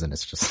sometimes, and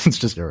it's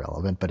just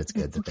irrelevant, but it's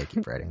good that they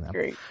keep writing them.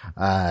 Great.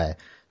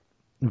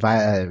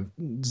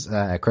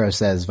 Crow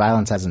says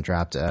violence hasn't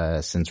dropped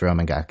since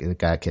Roman got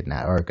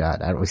kidnapped, or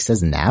he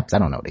says napped. I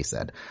don't know what he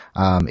said.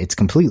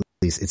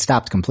 It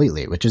stopped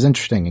completely, which is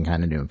interesting and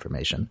kind of new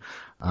information.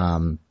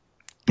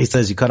 He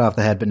says you cut off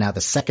the head, but now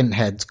the second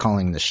head's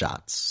calling the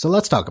shots. So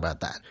let's talk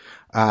about that.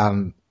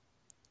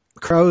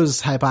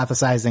 Crow's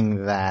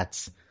hypothesizing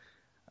that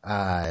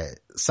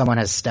someone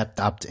has stepped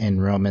up in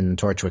Roman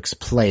Torchwick's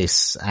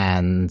place,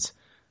 and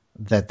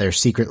that they're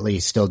secretly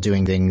still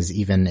doing things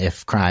even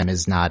if crime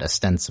is not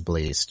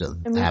ostensibly still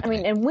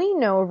happening. And we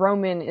know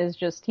Roman is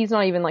he's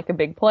not even like a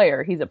big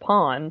player. He's a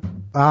pawn.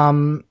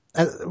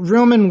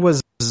 Roman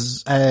was,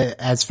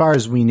 as far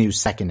as we knew,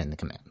 second in the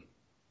command.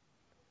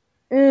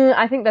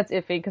 I think that's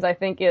iffy, because I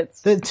think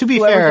it's... To be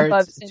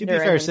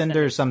fair,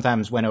 Cinder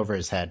sometimes went over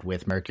his head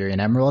with Mercury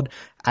and Emerald,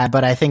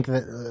 but I think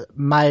that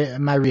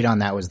my read on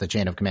that was the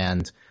chain of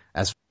command,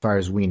 as far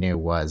as we knew,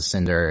 was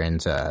Cinder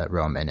into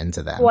Roman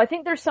into them. Well, I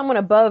think there's someone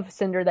above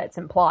Cinder that's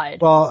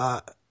implied.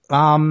 Well,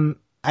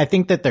 I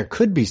think that there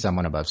could be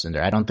someone above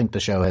Cinder. I don't think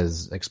the show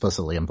has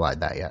explicitly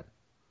implied that yet.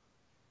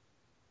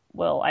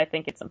 Well, I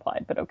think it's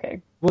implied, but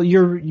okay. Well,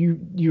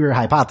 you're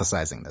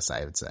hypothesizing this,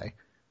 I would say.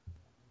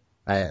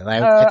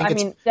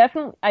 Definitely.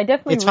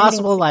 It's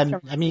possible. What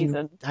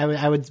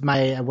I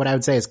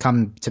would say is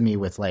come to me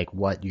with like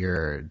what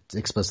you're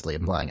explicitly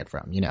implying it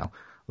from.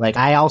 Like,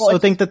 I also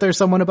think that there's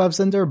someone above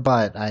Cinder,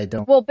 but I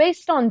don't. Well,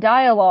 based on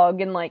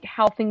dialogue and like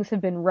how things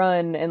have been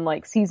run, and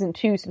like season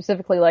 2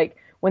 specifically, like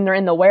when they're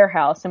in the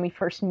warehouse and we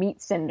first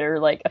meet Cinder,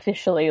 like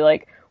officially,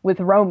 like with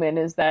Roman,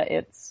 is that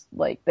it's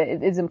like that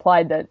it is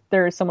implied that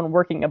there is someone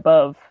working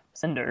above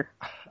Cinder.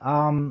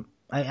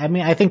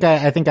 I think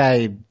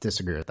I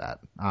disagree with that.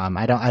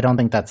 I don't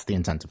think that's the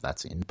intent of that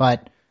scene,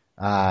 but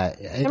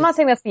I'm not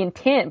saying that's the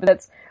intent,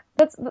 but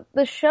that's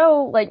the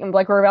show, like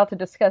we're about to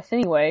discuss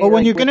anyway. Well,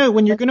 when you're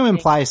gonna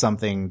imply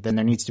something, then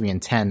there needs to be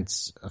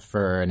intent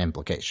for an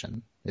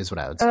implication, is what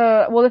I would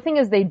say. Well, the thing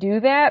is, they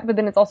do that, but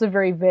then it's also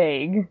very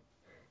vague.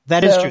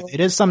 That is true.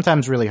 It is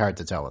sometimes really hard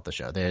to tell with the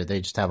show.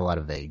 They just have a lot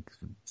of vague.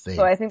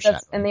 So I think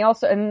that's, and they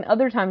also, and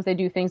other times they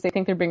do things they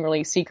think they're being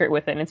really secret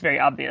with it, and it's very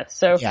obvious.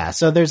 So yeah,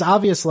 so there's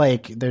obvious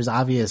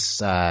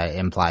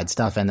implied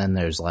stuff, and then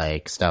there's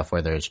like stuff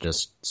where there's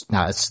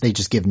they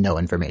just give no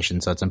information,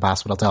 so it's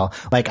impossible to tell.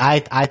 Like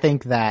I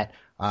think that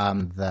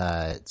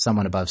the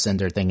someone above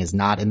Cinder thing is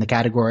not in the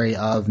category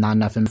of not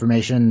enough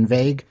information,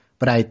 vague,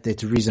 but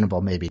it's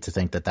reasonable maybe to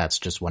think that that's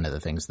just one of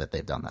the things that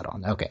they've done that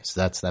on. Okay, so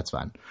that's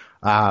fine.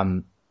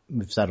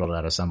 We've settled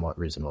at a somewhat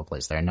reasonable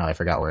place there. Now I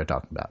forgot what we were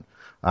talking about.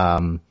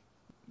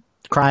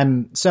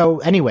 Crime. So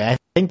anyway, I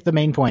think the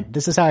main point,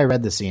 this is how I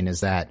read the scene, is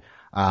that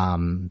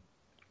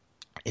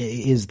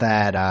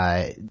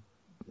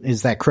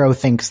Crow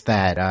thinks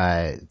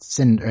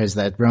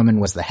that Roman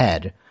was the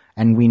head,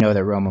 and we know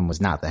that Roman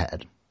was not the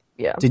head.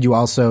 Yeah. Did you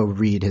also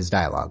read his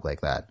dialogue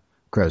like that?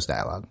 Crow's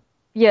dialogue?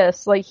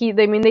 Yes, like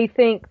they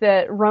think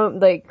that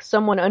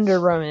someone under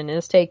Roman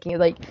is taking,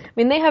 they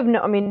have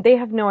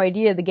no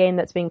idea the game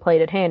that's being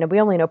played at hand, and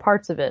we only know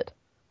parts of it.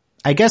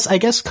 I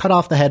guess cut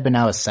off the head, but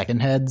now his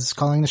second head's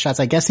calling the shots.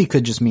 I guess he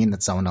could just mean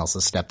that someone else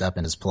has stepped up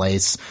in his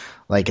place.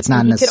 Like, it's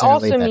not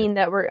necessarily. He could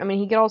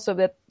also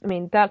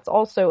mean that that's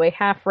also a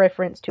half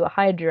reference to a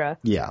Hydra.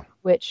 Yeah.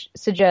 Which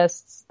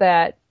suggests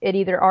that it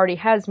either already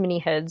has many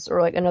heads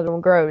or like another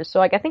one grows. So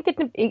like I think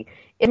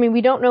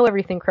we don't know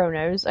everything Crow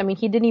knows. I mean,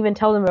 he didn't even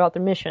tell them about the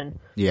mission.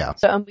 Yeah.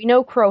 So we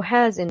know Crow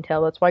has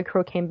intel. That's why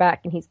Crow came back,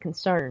 and he's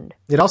concerned.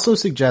 It also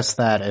suggests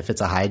that if it's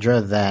a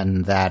Hydra,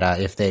 then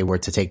that if they were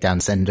to take down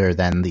Cinder,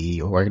 then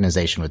the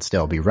organization would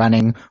still be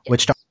running,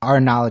 which to our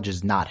knowledge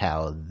is not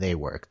how they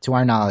work. To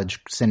our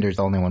knowledge, Cinder's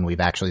the only one we've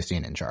actually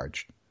seen in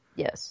charge.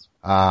 Yes.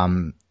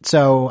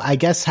 So I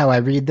guess how I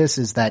read this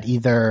is that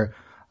either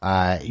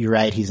you're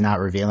right, he's not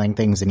revealing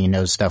things and he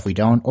knows stuff we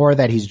don't, or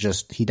that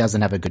he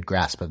doesn't have a good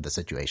grasp of the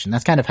situation.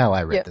 That's kind of how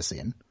I read the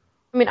scene.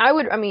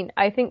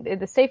 I think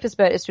the safest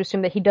bet is to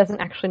assume that he doesn't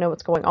actually know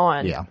what's going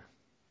on. Yeah.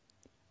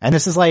 And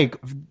this is like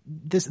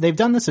they've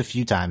done this a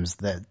few times,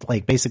 that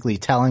like basically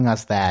telling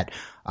us that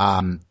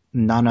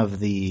none of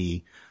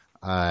the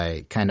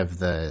kind of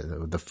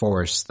the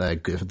force,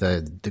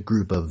 the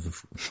group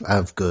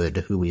of good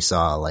who we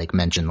saw like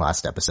mentioned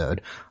last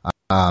episode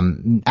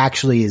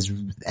actually is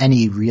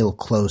any real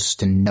close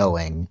to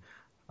knowing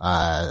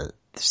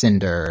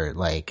Cinder,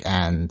 like,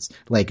 and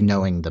like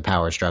knowing the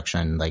power structure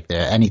and like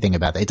anything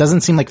about that. It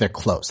doesn't seem like they're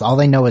close. All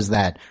they know is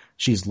that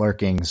she's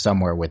lurking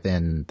somewhere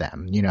within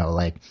them,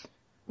 like.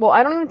 Well,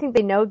 I don't even think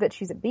they know that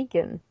she's a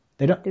beacon.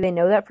 They don't. Do they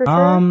know that for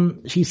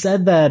sure? She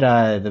said that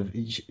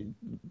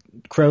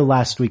Crow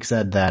last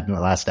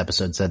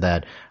episode said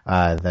that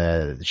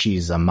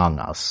she's among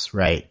us,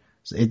 right?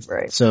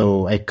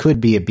 So it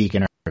could be a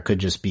beacon, or it could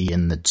just be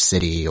in the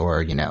city,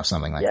 or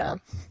something like that.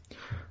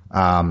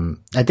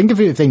 I think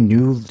if they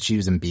knew she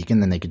was in Beacon,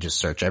 then they could just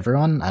search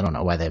everyone. I don't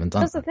know why they haven't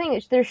done that. That's the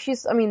thing.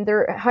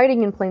 They're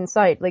hiding in plain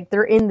sight. Like,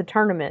 they're in the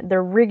tournament.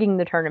 They're rigging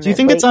the tournament. Do you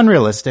think it's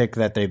unrealistic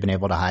that they've been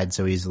able to hide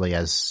so easily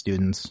as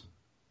students?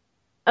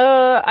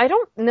 I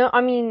don't know.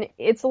 I mean,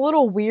 it's a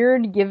little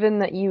weird given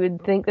that you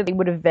would think that they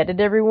would have vetted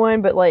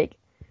everyone, but like,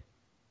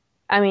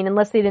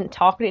 unless they didn't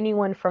talk to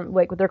anyone from,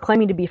 like, they're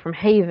claiming to be from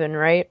Haven,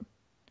 right?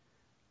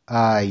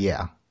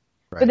 Yeah.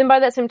 Right. But then by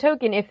that same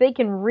token, if they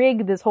can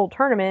rig this whole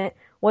tournament,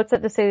 what's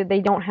that to say that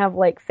they don't have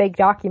like fake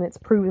documents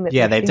proving that?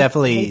 Yeah, they've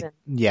definitely.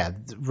 Yeah,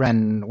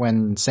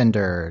 when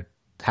Cinder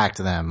hacked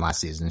them last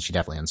season, she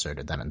definitely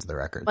inserted them into the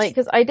records. Like,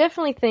 because I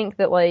definitely think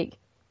that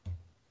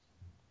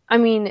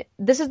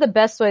this is the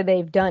best way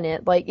they've done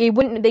it. Like,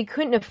 they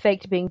couldn't have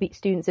faked being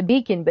students at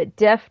Beacon, but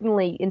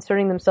definitely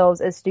inserting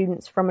themselves as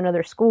students from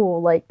another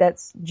school, like,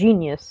 that's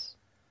genius.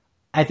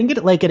 I think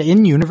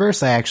in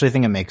universe, I actually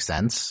think it makes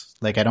sense.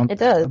 Like, I don't. It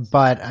does,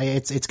 but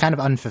it's kind of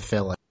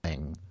unfulfilling.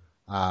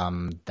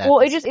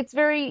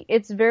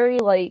 It's very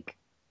like,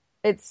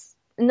 it's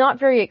not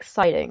very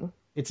exciting.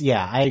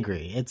 I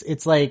agree.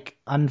 It's like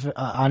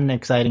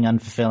unexciting,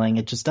 unfulfilling.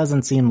 It just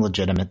doesn't seem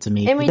legitimate to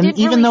me.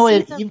 Even though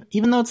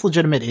it's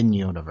legitimate in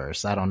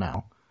universe, I don't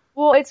know.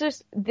 Well, it's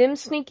just them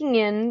sneaking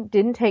in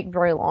didn't take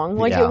very long.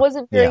 Like, it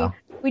wasn't very. Yeah.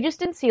 We just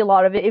didn't see a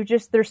lot of it. It was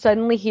just they're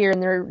suddenly here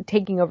and they're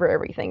taking over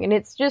everything, and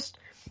it's just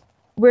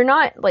we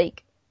don't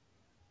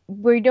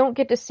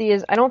get to see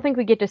I don't think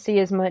we get to see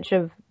as much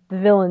of the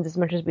villains as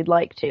much as we'd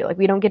like to. Like,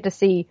 we don't get to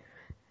see.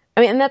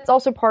 And that's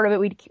also part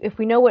of it. If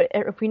we know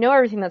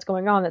everything that's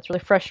going on, that's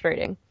really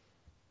frustrating.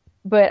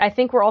 But I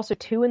think we're also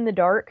too in the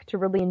dark to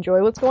really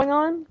enjoy what's going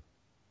on.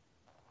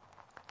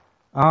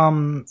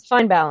 It's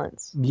fine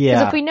balance. Yeah.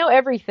 Because if we know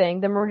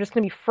everything, then we're just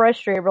going to be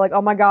frustrated. We're like,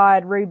 oh my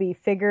god, RWBY,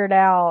 figure it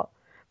out.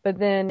 But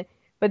then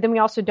we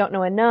also don't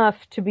know enough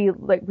to be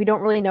like, we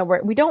don't really know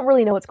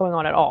what's going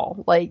on at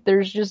all. Like,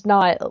 there's just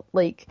not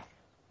like.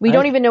 We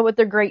don't even know what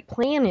their great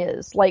plan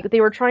is. Like,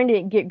 they were trying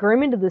to get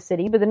Grimm into the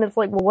city, but then it's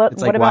like, well, what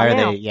about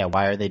now?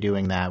 Why are they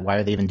doing that? Why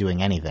are they even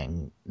doing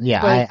anything?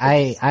 Yeah,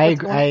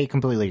 I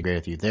completely agree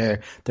with you.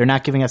 They're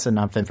not giving us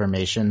enough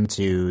information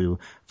to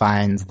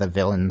find the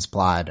villain's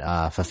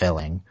plot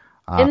fulfilling.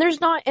 And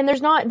there's no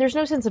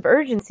sense of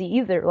urgency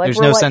either. Like, there's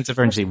no sense of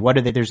urgency.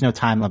 There's no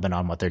time limit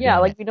on what they're doing. Yeah,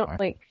 like, we don't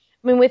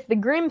with the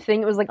Grimm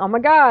thing, it was like, oh my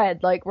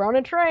god, like, we're on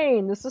a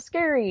train. This is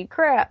scary.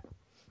 Crap.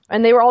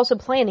 And they were also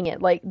planning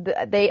it. Like,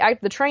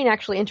 the train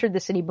actually entered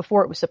the city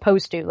before it was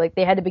supposed to. Like,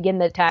 they had to begin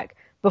the attack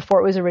before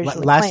it was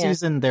originally planned. Last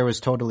season, there was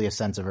totally a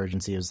sense of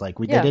urgency. It was like,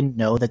 they didn't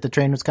know that the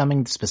train was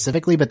coming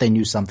specifically, but they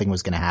knew something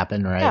was going to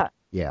happen, right?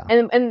 Yeah.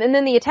 And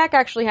then the attack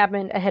actually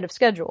happened ahead of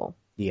schedule.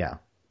 Yeah.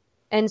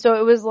 And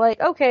so it was like,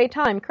 okay,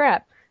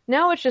 crap.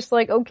 Now it's just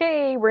like,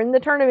 okay, we're in the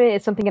tournament.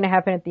 Is something going to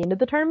happen at the end of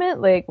the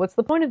tournament? Like, what's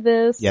the point of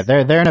this? Yeah,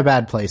 they're in a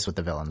bad place with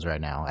the villains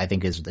right now, I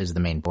think is the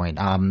main point.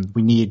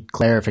 We need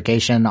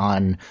clarification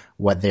on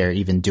what they're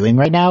even doing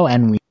right now,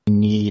 and we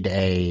need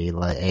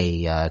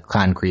a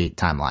concrete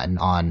timeline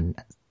on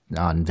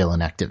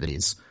villain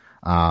activities.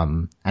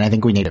 And I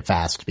think we need it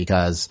fast,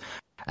 because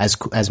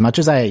as much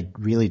as I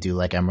really do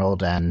like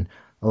Emerald and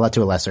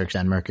to a lesser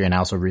extent Mercury, and I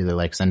also really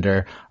like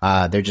Cinder,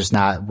 they're just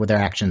not, their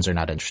actions are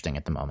not interesting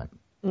at the moment.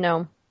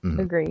 No. Mm-hmm.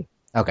 Agree.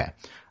 Okay.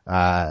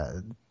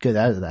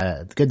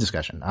 Good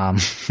discussion.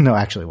 No,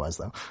 actually was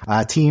though.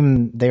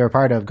 Team, they were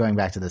part of going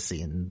back to the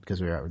scene because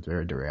we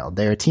were derailed.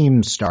 They're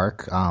Team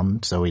Stark.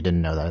 So we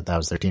didn't know that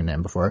was their team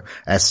name before.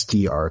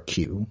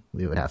 STRQ,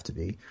 we would have to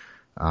be.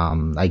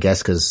 I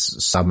guess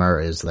because Summer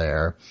is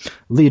their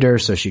leader,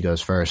 so she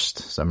goes first.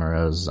 Summer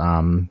Rose.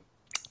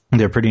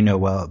 They're pretty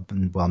well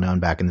known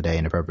back in the day.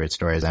 Inappropriate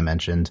Story, as I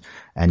mentioned,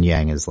 and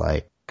Yang is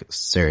like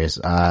serious.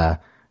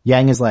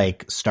 Yang is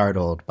like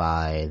startled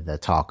by the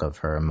talk of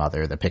her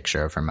mother, the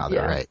picture of her mother,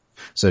 right?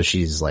 So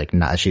she's like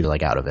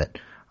out of it.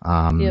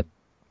 Yep.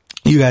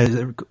 You guys,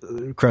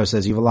 Crow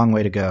says, you have a long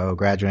way to go.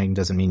 Graduating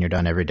doesn't mean you're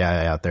done. Every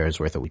day out there is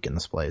worth a week in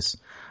this place.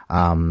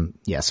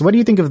 Yeah. So what do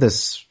you think of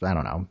this? I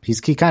don't know.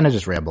 He kind of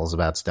just rambles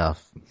about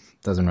stuff.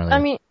 Doesn't really.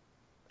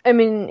 I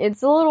mean,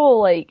 it's a little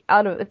like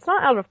it's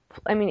not out of.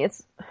 I mean,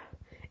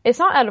 it's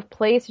not out of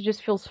place. It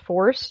just feels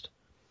forced.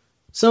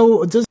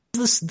 So does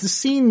the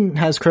scene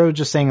has Crow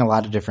just saying a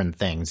lot of different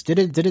things? Did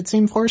it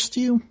seem forced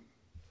to you?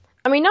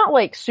 I mean, not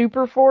like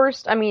super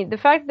forced. I mean, the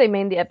fact that they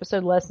made the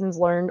episode lessons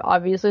learned,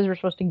 obviously, we're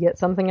supposed to get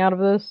something out of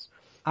this.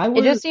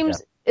 It just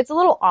seems, it's a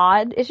little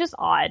odd. It's just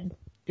odd.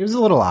 It was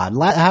a little odd.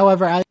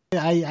 However,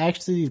 I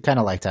actually kind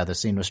of liked how the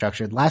scene was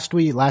structured.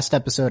 Last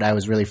episode, I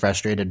was really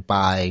frustrated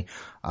by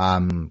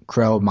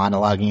Crow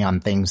monologuing on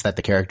things that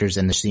the characters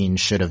in the scene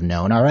should have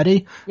known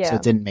already. Yeah. So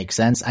it didn't make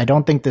sense. I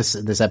don't think this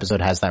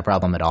episode has that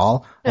problem at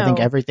all. No. I think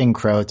everything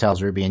Crow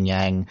tells Ruby and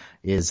Yang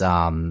is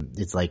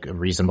it's like a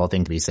reasonable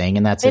thing to be saying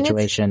in that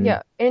situation.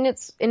 And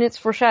it's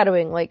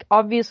foreshadowing. Like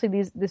obviously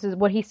this is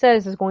what he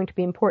says is going to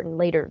be important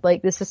later.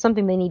 Like this is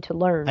something they need to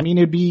learn. I mean,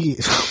 it'd be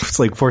it's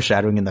like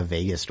foreshadowing in the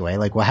vaguest way.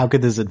 Like, well, how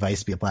could this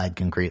advice be applied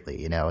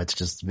concretely? You know, it's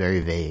just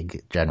very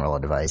vague general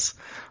advice.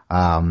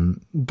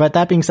 But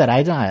that being said,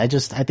 I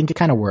think it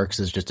kind of works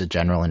as just a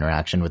general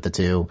interaction with the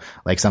two.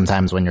 Like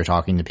sometimes when you're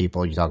talking to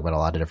people, you talk about a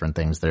lot of different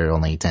things that are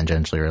only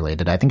tangentially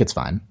related. I think it's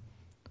fine.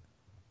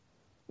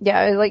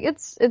 Yeah, like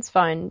it's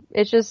fine.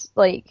 It's just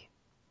like,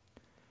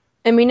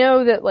 and we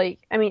know that like,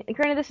 I mean,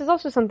 granted, this is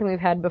also something we've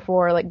had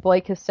before. Like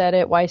Blake has said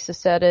it, Weiss has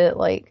said it.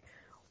 Like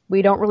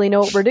we don't really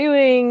know what we're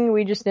doing.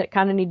 We just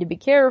kind of need to be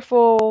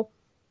careful.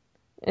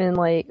 And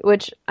like,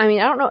 which I mean,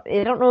 I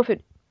don't know if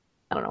it.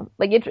 I don't know.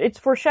 Like it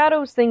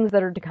foreshadows things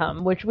that are to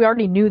come, which we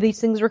already knew these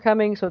things were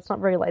coming, so it's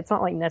not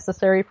like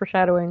necessary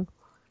foreshadowing.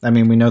 I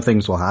mean, we know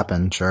things will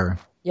happen, sure.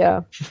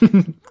 Yeah.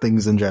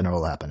 Things in general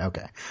will happen.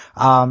 Okay.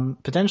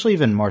 Potentially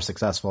even more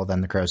successful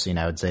than the Crow scene,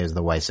 I would say, is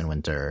the Weiss and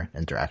Winter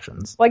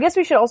interactions. Well, I guess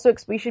we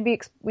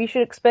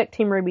should expect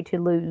Team RWBY to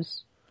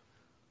lose.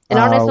 And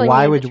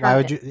why would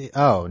you?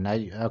 Oh, now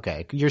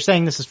okay. You're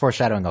saying this is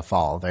foreshadowing a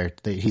fall.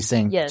 He's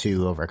saying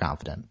too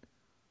overconfident.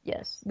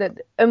 Yes,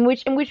 in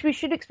which we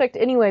should expect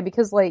anyway,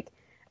 because like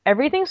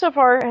everything so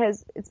far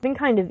it's been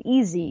kind of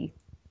easy,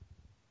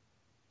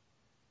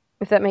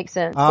 if that makes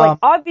sense. Like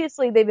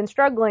obviously they've been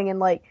struggling and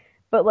like,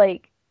 but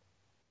like,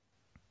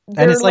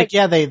 and it's like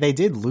yeah, they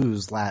did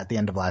lose at the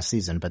end of last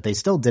season, but they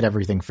still did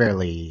everything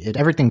fairly.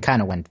 Everything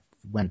kind of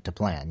went to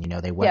plan. You know,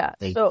 they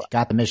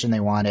got the mission they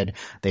wanted.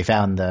 They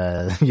found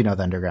the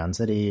the underground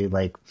city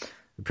like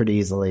pretty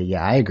easily.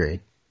 Yeah, I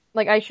agree.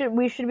 Like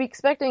we should be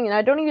expecting, and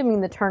I don't even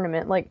mean the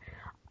tournament. Like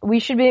we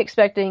should be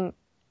expecting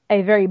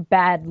a very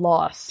bad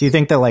loss. Do you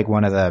think that like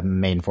one of the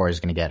main four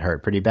is going to get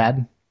hurt pretty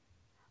bad?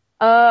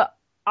 I'm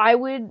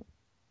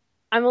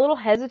a little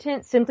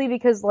hesitant simply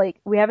because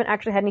like we haven't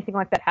actually had anything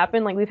like that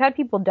happen. Like we've had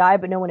people die,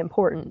 but no one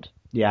important.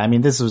 Yeah, I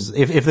mean, this was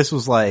if this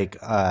was like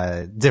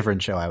a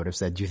different show, I would have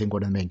said, do you think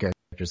one of the main characters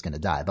is going to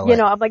die? But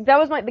like that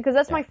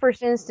was my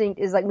first instinct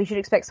is like we should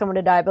expect someone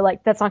to die, but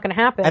like that's not going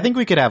to happen. I think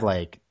we could have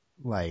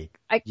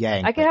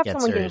Yang I could have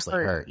someone getting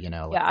hurt.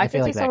 Yeah, I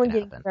could see someone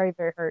getting very,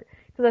 very hurt.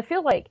 Because I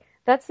feel like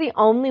that's the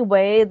only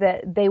way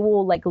that they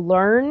will like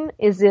learn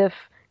is if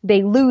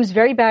they lose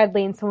very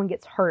badly and someone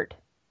gets hurt.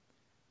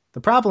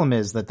 The problem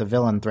is that the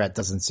villain threat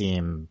doesn't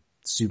seem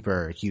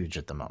super huge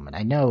at the moment.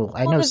 I know.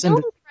 The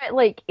villain threat,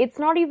 like it's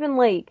not even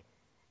like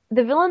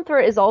the villain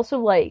threat is also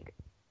like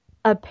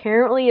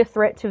apparently a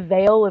threat to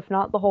Vale, if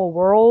not the whole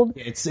world.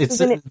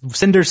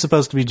 Cinder's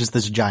supposed to be just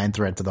this giant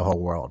threat to the whole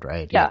world,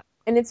 right? Yeah.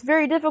 And it's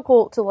very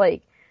difficult to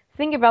like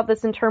think about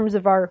this in terms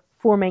of our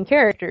four main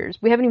characters.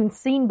 We haven't even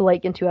seen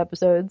Blake in 2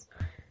 episodes.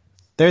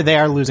 They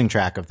are losing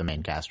track of the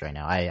main cast right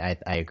now. I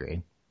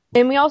agree.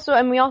 And we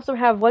also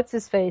have what's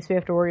his face we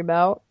have to worry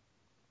about.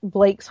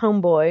 Blake's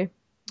homeboy.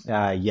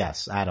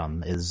 Yes,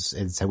 Adam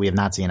is we have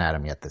not seen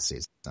Adam yet this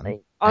season.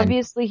 Like,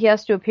 obviously he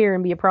has to appear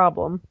and be a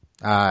problem.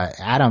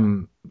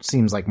 Adam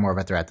seems like more of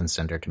a threat than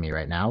Cinder to me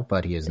right now,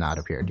 but he has not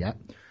appeared yet.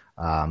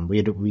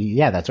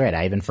 Yeah, that's right.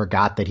 I even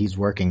forgot that he's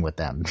working with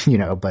them,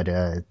 but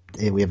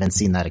we haven't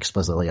seen that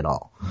explicitly at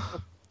all.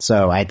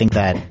 So I think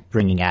that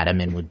bringing Adam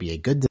in would be a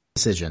good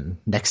decision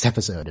next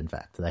episode, in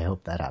fact. I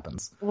hope that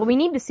happens. Well, we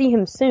need to see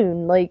him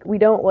soon. Like, we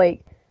don't,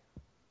 like...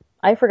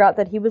 I forgot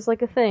that he was,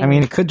 like, a thing. I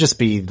mean, it could just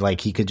be,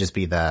 like, he could just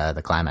be the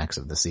climax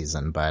of the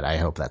season, but I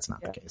hope that's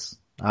not the case.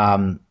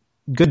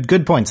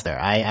 Good points there.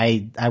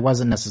 I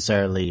wasn't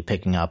necessarily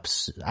picking up...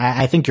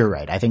 I think you're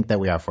right. I think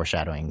that we are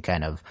foreshadowing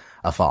kind of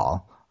a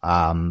fall.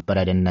 But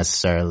I didn't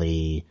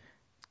necessarily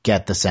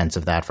get the sense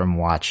of that from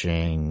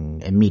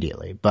watching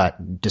immediately,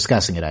 but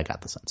discussing it, I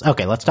got the sense.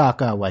 Okay, let's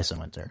talk Weiss and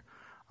Winter.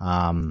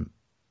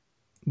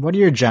 What are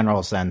your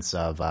general sense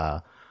of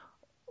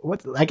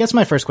I guess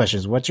my first question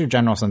is, what's your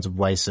general sense of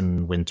Weiss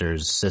and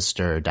Winter's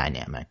sister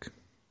dynamic?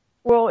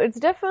 Well, it's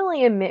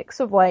definitely a mix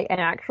of like an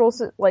actual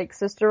like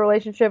sister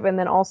relationship, and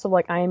then also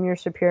like I am your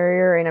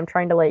superior and I'm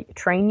trying to like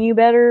train you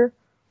better.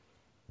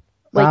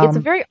 Like it's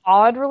a very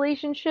odd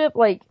relationship.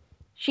 Like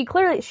she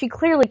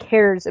clearly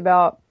cares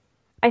about.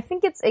 I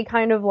think it's a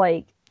kind of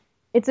like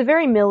it's a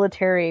very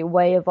military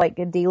way of like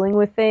dealing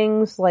with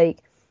things. Like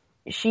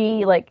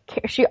she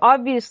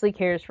obviously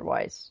cares for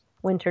Weiss.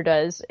 Winter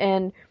does,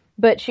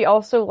 but she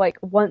also like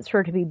wants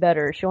her to be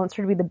better. She wants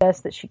her to be the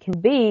best that she can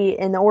be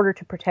in order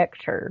to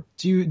protect her.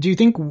 Do you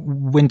think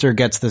Winter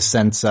gets the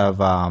sense of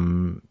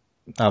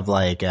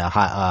like a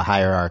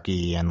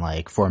hierarchy and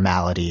like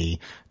formality?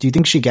 Do you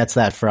think she gets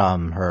that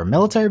from her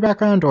military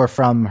background or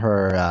from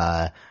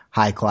her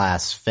high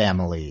class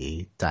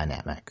family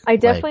dynamic? I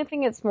definitely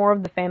think it's more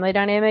of the family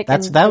dynamic.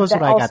 That was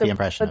what I got the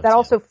impression of. But that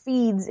also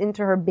feeds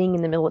into her being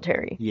in the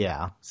military.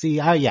 Yeah.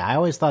 See, I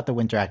always thought that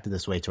Winter acted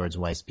this way towards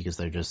Weiss because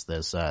they're just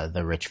this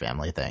the rich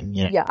family thing.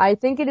 You know? Yeah, I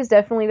think it is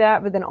definitely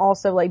that, but then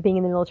also like being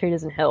in the military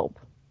doesn't help.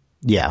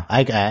 Yeah,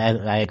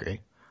 I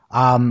agree.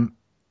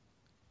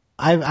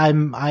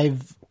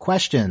 I've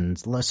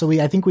questioned. So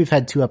I think we've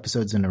had 2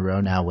 episodes in a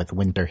row now with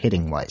Winter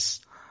hitting Weiss.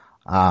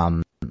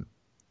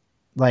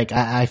 Like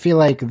I feel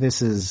like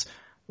this is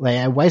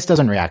like Weiss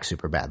doesn't react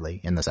super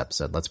badly in this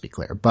episode. Let's be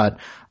clear, but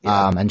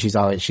and she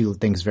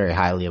thinks very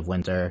highly of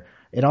Winter.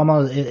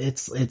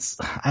 It's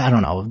I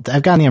don't know.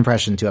 I've gotten the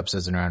impression 2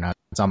 episodes in a row now.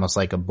 It's almost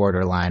like a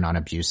borderline on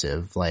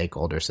abusive, like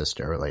older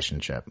sister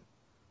relationship.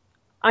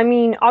 I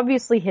mean,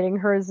 obviously hitting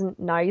her isn't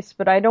nice,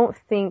 but I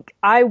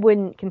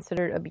wouldn't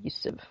consider it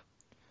abusive.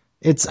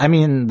 I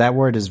mean, that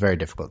word is very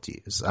difficult to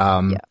use.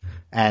 And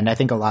I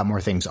think a lot more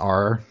things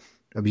are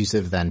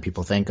abusive than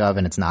people think of,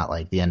 and it's not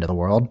like the end of the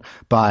world.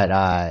 But,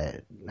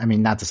 I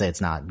mean, not to say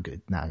it's not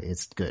good. No,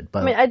 it's good.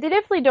 But I mean, they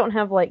definitely don't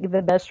have like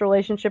the best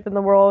relationship in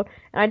the world,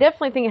 and I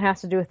definitely think it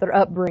has to do with their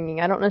upbringing.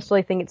 I don't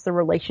necessarily think it's the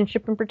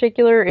relationship in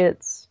particular.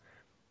 It's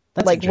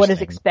like what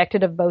is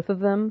expected of both of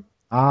them.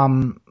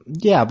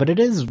 Yeah, but it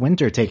is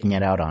Winter taking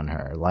it out on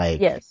her.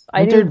 Like, yes,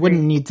 Winter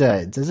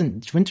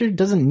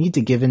doesn't need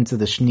to give into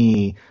the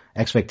Schnee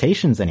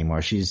expectations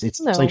anymore.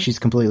 It's like she's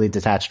completely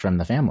detached from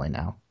the family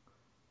now.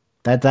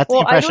 That's the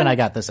impression I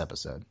got this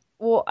episode.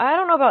 Well, I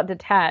don't know about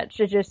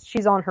detached. It's just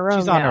she's on her own.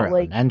 She's on her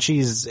own, and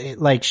she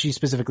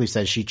specifically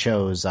says she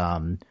chose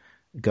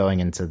going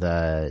into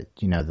the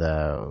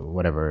the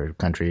whatever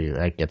country,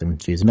 I get them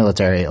confused,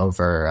 military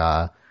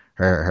over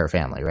her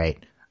family,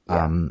 right?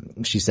 Yeah.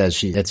 She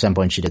says at some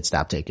point she did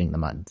stop taking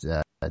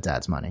the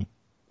dad's money.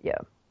 Yeah.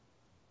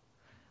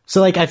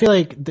 So like I feel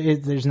like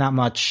there's not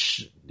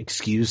much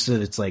excuse.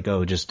 It's like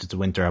it's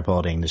Winter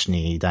upholding the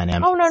Schnee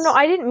dynamic. Oh no,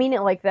 I didn't mean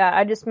it like that.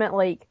 I just meant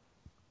like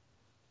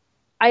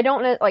I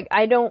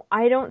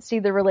don't see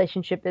the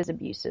relationship as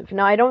abusive.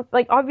 No, I don't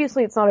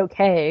obviously it's not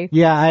okay.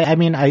 Yeah, I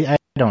mean I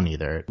don't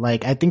either.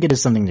 Like I think it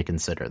is something to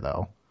consider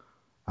though.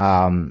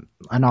 And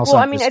also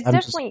I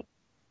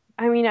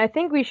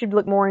think we should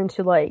look more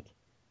into like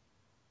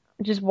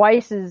just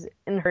Weiss's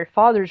and her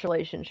father's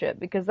relationship,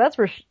 because that's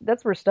where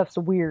stuff's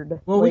weird.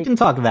 Well, we can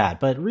talk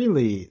that, but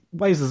really,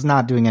 Weiss is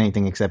not doing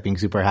anything except being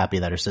super happy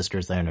that her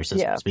sister's there and her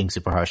sister's being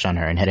super harsh on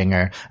her and hitting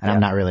her, and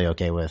I'm not really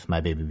okay with my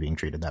baby being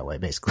treated that way,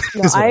 basically.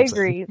 No, I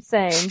agree,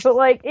 same.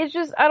 But it's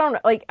just, I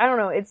don't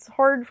know, it's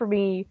hard for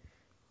me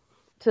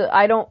to,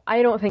 I don't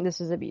think this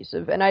is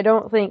abusive, and I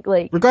don't think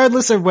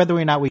regardless of whether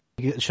or not we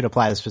should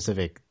apply that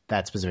specific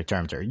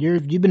term to her,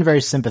 you've been very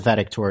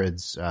sympathetic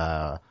towards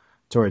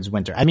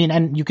Winter. I mean,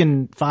 and you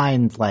can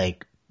find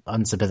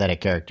unsympathetic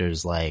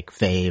characters like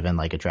Fave and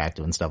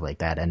attractive and stuff like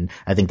that, and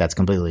I think that's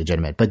completely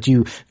legitimate. But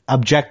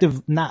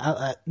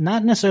not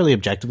necessarily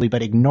objectively,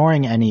 but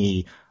ignoring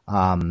any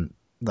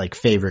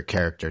favorite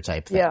character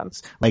type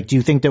things. Yeah. Do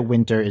you think that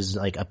Winter is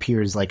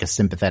appears like a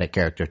sympathetic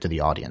character to the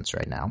audience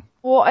right now?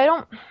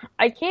 Well,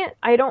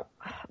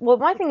 well,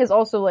 my thing is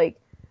also I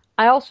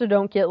also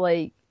don't get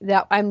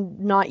that.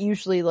 I'm not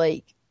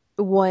usually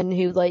one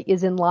who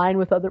is in line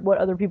with what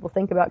other people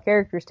think about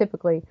characters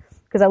typically,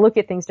 because I look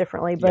at things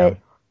differently. But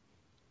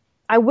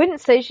I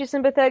wouldn't say she's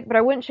sympathetic, but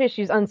I wouldn't say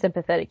she's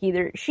unsympathetic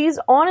either. She's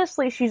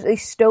a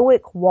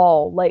stoic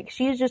wall.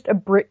 She's just a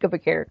brick of a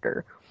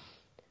character.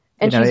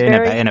 And she's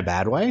in a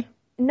bad way?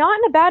 Not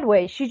in a bad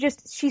way. She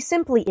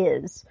simply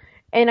is.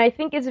 And I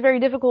think it's very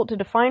difficult to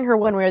define her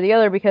one way or the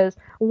other, because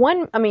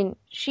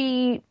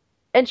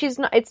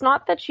it's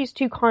not that she's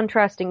two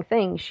contrasting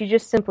things. She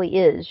just simply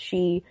is.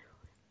 She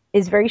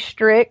is very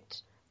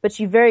strict, but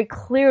she very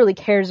clearly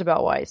cares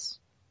about Weiss.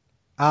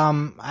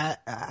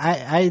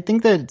 I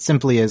think that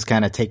simply is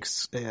kind of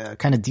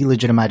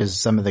delegitimizes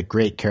some of the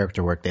great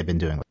character work they've been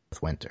doing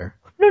with Winter.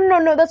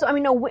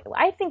 No.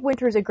 I think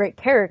Winter is a great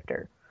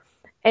character,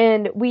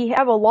 and we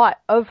have a lot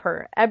of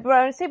her. But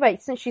I would say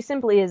since she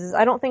simply is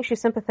I don't think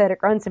she's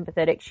sympathetic or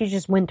unsympathetic. She's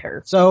just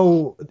Winter.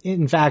 So,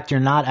 in fact, you're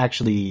not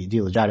actually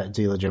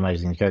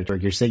delegitimizing the character.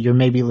 You're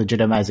maybe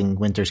legitimizing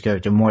Winter's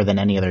character more than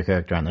any other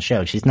character on the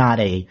show. She's not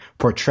a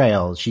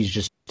portrayal. She's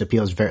just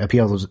appears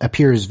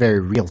very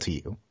real to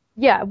you.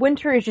 Yeah,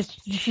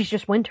 she's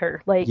just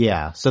Winter.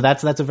 Yeah, so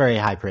that's a very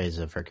high praise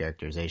of her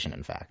characterization,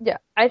 in fact. Yeah,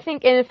 I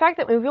think, and in fact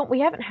that we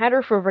haven't had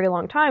her for a very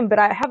long time, but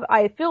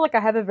I feel like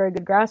I have a very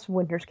good grasp of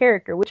Winter's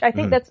character, which I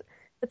think that's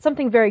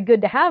something very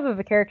good to have of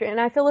a character, and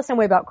I feel the same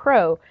way about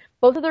Crow.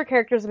 Both of their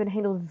characters have been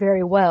handled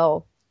very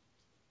well.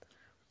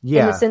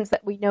 in the sense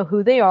that we know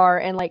who they are,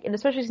 and like, and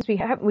especially since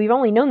we've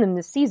only known them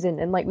this season,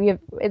 and like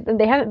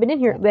they haven't been in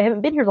here. They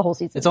haven't been here the whole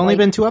season. It's only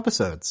been 2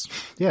 episodes.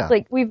 Yeah,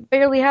 like we've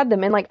barely had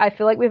them, and like I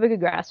feel like we have a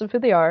good grasp of who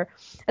they are.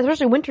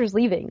 Especially Winter's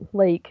leaving.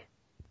 Like,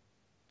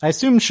 I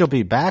assume she'll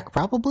be back,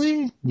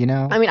 probably. You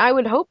know, I mean, I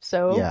would hope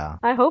so. Yeah,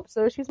 I hope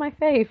so. She's my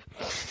fave,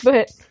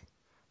 but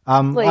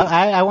like,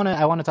 I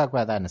want to talk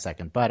about that in a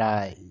second, but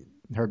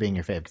her being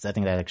your fave, because I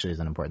think that actually is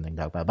an important thing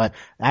to talk about.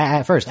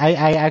 But first,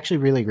 I actually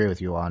really agree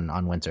with you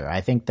on Winter.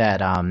 I think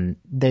that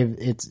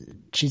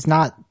she's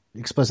not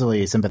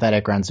explicitly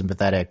sympathetic or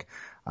unsympathetic.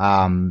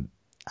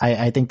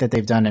 I think that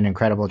they've done an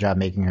incredible job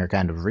making her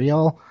kind of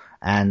real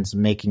and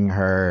making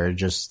her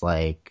just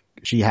like,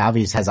 she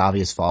has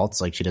obvious faults,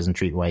 like she doesn't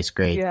treat Weiss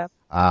great. Yeah.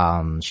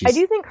 I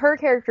do think her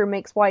character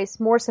makes Weiss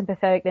more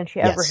sympathetic than she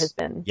ever has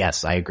been.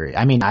 Yes, I agree.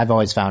 I mean, I've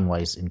always found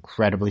Weiss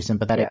incredibly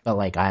sympathetic, but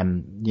like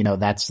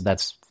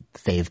that's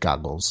fave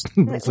goggles.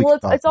 Well,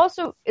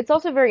 it's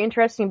also very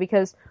interesting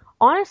because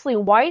honestly,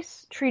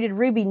 Weiss treated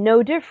Ruby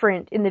no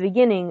different in the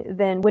beginning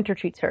than Winter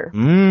treats her.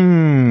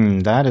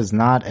 That is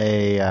not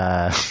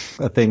a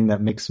thing that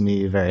makes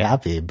me very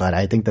happy, but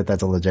I think that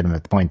that's a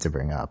legitimate point to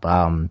bring up.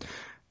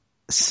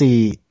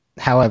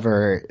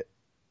 However,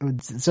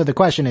 so the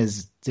question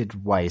is,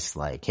 did Weiss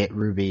like hit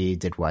Ruby?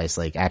 Did Weiss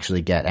like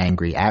actually get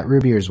angry at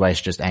Ruby, or is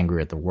Weiss just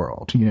angry at the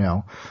world? You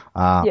know?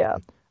 Yeah.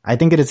 I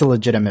think it is a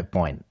legitimate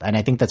point, and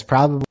I think that's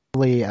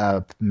probably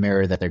a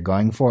mirror that they're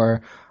going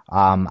for.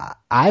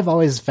 I've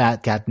always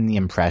gotten the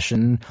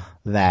impression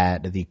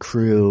that the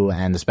crew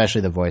and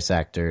especially the voice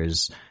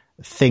actors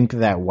think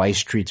that Weiss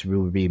treats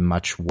Ruby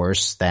much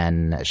worse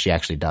than she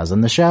actually does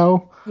in the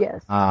show.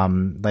 Yes.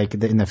 Like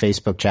in the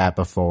Facebook chat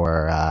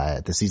before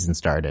the season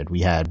started,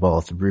 we had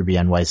both Ruby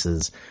and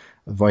Weiss's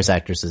voice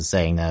actresses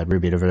saying that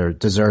Ruby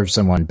deserves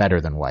someone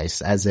better than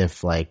Weiss, as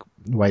if like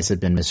Weiss had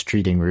been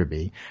mistreating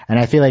Ruby. And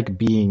I feel like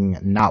being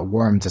not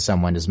warm to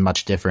someone is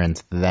much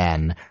different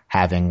than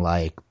having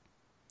like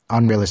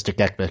unrealistic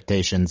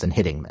expectations and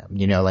hitting them.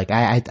 You know, like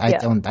I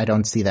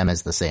don't see them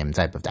as the same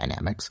type of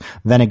dynamics.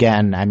 Then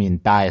again, I mean,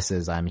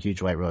 biases. I'm a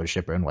huge White Rose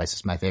shipper, and Weiss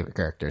is my favorite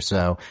character,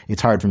 so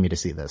it's hard for me to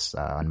see this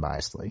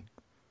unbiasedly.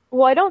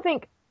 Well, I don't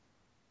think.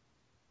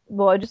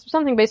 Well, just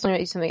something based on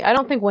what you said. I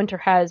don't think Winter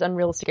has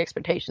unrealistic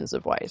expectations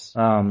of Weiss.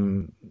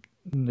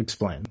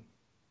 Explain.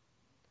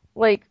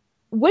 Like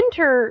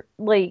Winter,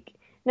 like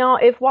now,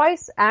 if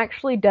Weiss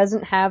actually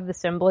doesn't have the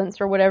semblance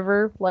or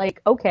whatever,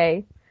 like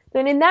okay.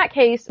 Then in that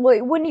case, well,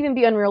 it wouldn't even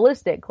be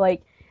unrealistic.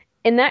 Like,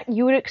 in that,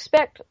 you would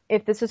expect,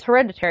 if this is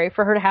hereditary,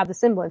 for her to have the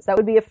semblance. That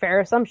would be a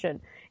fair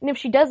assumption. And if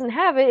she doesn't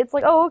have it, it's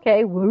like, oh,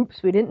 okay,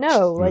 whoops, we didn't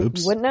know. Like,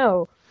 you wouldn't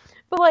know.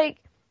 But, like,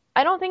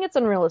 I don't think it's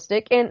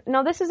unrealistic. And,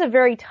 now, this is a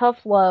very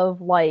tough love,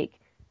 like,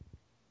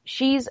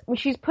 she's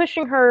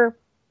pushing her.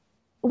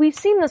 We've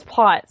seen this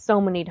plot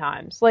so many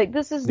times. Like,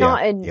 this is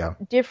not a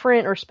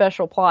different or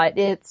special plot.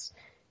 It's,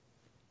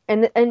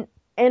 and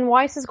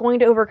Weiss is going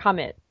to overcome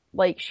it.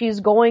 Like,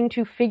 she's going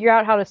to figure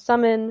out how to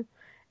summon,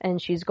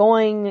 and she's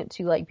going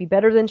to, like, be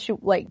better than she's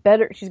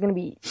going to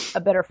be a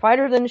better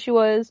fighter than she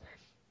was.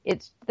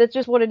 That's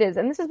just what it is.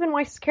 And this has been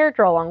Weiss's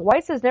character all along.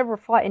 Weiss has never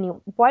fought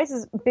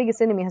Weiss's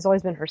biggest enemy has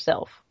always been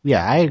herself.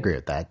 Yeah, I agree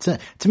with that.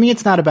 To me,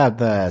 it's not about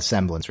the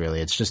semblance,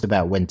 really. It's just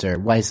about Winter.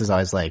 Weiss is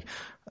always like,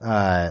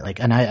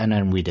 and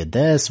then we did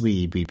this,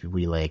 we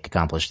like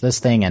accomplished this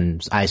thing,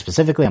 and I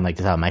specifically, I'm like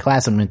to tell my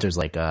class, and Winter's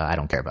like, I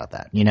don't care about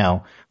that, you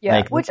know? Yeah,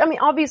 like, which, I mean,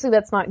 obviously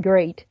that's not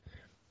great.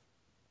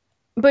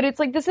 But it's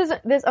like, this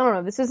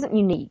isn't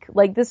unique.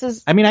 Like, this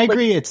is... I mean, I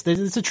agree, it's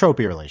a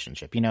tropey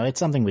relationship, you know, it's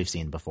something we've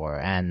seen before,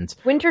 and...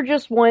 Winter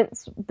just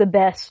wants the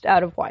best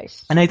out of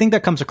Weiss. And I think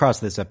that comes across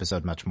this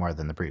episode much more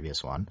than the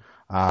previous one.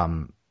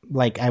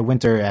 Like,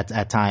 Winter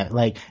at time,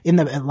 like, in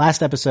the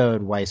last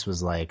episode, Weiss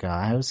was like,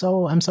 I'm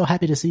so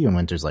happy to see you, and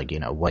Winter's like, you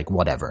know, like,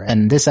 whatever.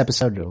 And this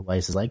episode,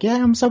 Weiss is like, yeah,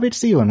 I'm so happy to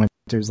see you, and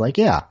Winter's like,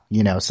 yeah,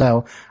 you know,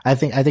 so I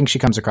think she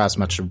comes across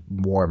much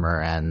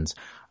warmer, and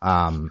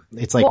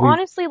it's like, well,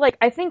 honestly, like,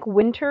 I think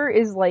Winter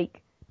is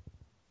like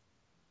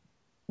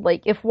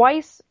if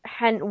Weiss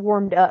hadn't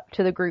warmed up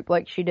to the group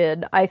like she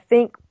did, I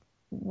think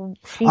she would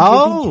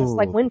be just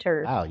like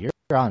Winter. Wow,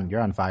 you're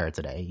on fire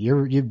today.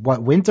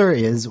 What Winter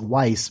is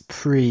Weiss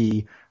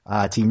pre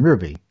Team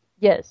RWBY.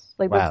 Yes,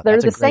 like wow, they're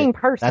the same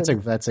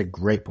person. That's a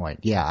great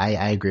point. Yeah,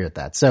 I agree with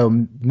that. So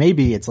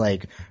maybe it's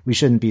like we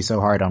shouldn't be so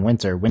hard on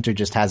Winter. Winter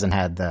just hasn't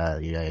had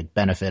the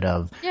benefit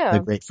of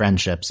the great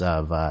friendships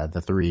of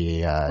the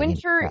three.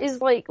 Winter is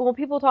like, well,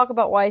 people talk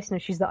about Weiss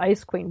and she's the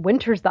Ice Queen.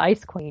 Winter's the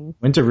Ice Queen.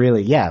 Winter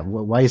really, yeah.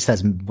 Weiss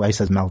has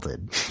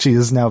melted. She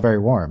is now very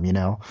warm. You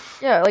know.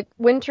 Yeah, like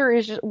Winter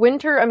is just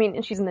Winter. I mean,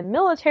 and she's in the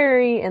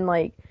military and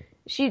like.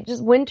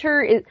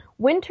 Winter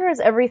is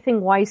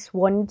everything Weiss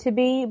wanted to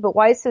be, but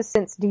Weiss has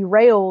since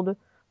derailed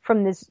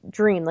from this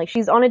dream. Like,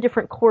 she's on a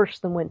different course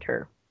than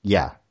Winter.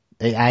 Yeah.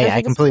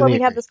 I completely agree.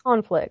 We have this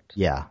conflict.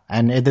 Yeah.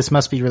 And this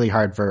must be really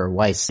hard for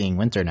Weiss seeing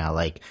Winter now.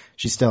 Like,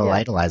 she still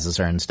idolizes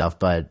her and stuff,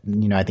 but,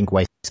 you know, I think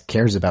Weiss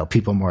cares about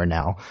people more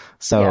now.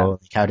 So,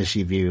 how is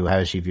she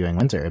viewing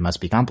Winter? It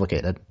must be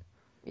complicated.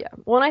 Yeah.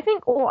 Well, and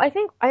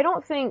I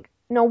don't think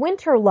no,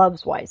 Winter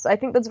loves Weiss. I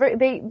think that's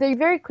they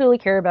very clearly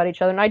care about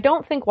each other, and I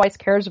don't think Weiss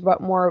cares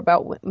more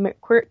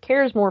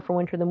for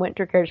Winter than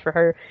Winter cares for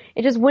her.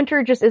 It just,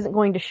 Winter just isn't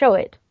going to show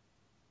it.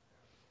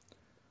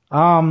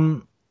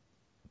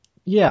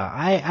 Yeah,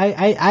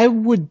 I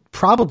would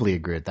probably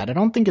agree with that. I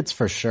don't think it's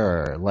for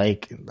sure.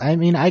 Like, I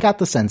mean, I got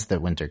the sense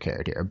that Winter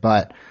cared here,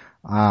 but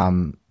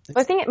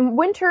I think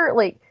Winter,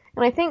 like,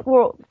 and I think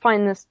we'll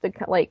find this,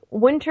 like,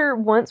 Winter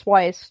wants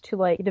Weiss to,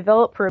 like,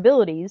 develop her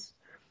abilities,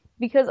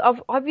 because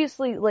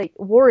obviously, like,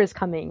 war is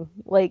coming.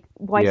 Like,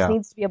 Weiss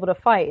needs to be able to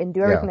fight and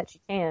do everything that she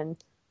can.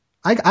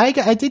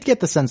 I did get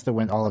the sense that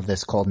when all of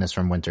this coldness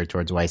from Winter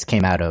towards Weiss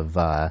came out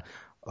of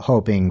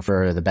hoping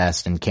for the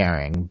best and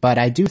caring, but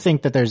I do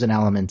think that there's an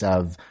element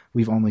of,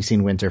 we've only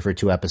seen Winter for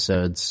 2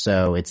 episodes,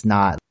 so it's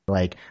not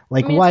like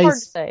I mean,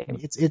 Weiss.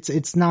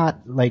 It's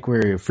not like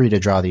we're free to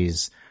draw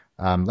these.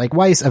 Like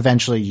Weiss,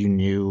 eventually you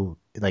knew,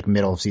 like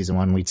middle of season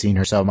 1, we'd seen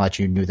her so much,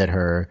 you knew that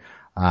her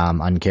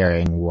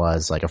uncaring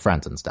was like a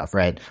friend and stuff,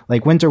 right?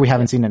 Like Winter, we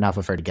haven't seen enough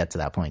of her to get to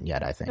that point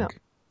yet, I think. No.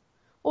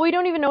 Well, we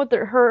don't even know what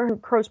her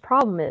and Crow's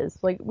problem is.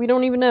 Like, we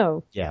don't even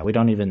know. Yeah, we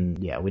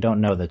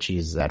don't know that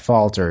she's at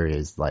fault, or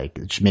is like,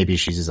 maybe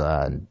she's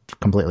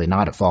completely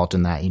not at fault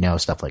in that,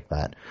 stuff like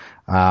that.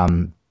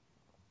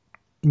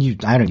 You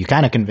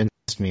kind of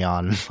convinced me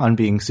on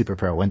being super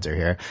pro Winter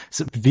here.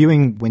 So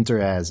viewing Winter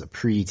as a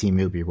pre-Team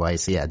Ruby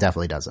Weiss, yeah,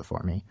 definitely does it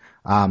for me.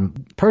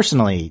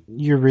 Personally,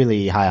 you're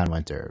really high on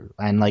Winter,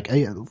 and like,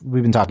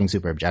 we've been talking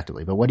super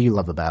objectively, but what do you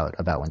love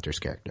about Winter's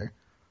character?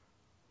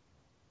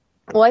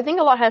 Well, I think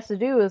a lot has to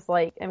do with,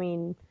 like, I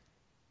mean,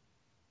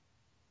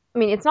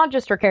 it's not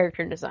just her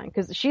character design,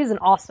 because she's an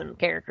awesome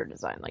character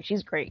design. Like,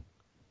 she's great.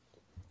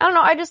 I don't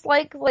know, I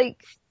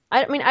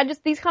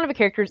just these kind of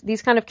characters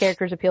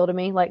appeal to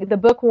me. Like, the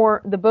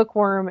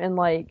bookworm and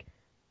like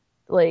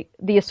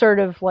the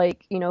assertive,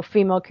 like,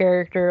 female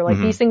character, like,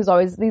 these things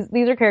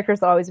these are characters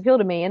that always appeal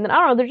to me. And then, I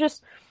don't know, they're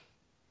just,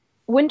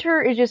 Winter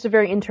is just a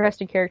very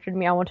interesting character to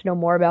me. I want to know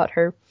more about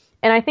her.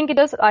 And I think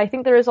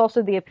there is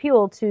also the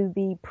appeal to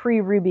the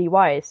pre-RWBY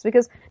Weiss,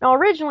 because now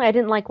originally I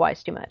didn't like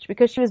Weiss too much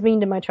because she was mean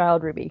to my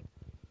child RWBY.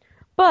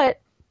 But,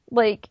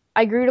 like,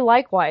 I grew to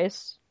like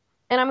Weiss,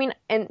 and I mean,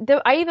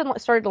 I even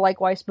started to like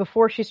Weiss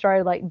before she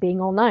started, like, being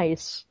all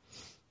nice.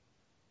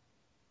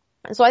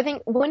 So I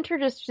think Winter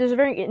just is a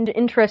very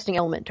interesting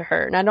element to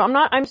her. Now,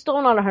 I'm still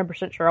not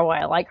 100% sure why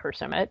I like her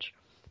so much.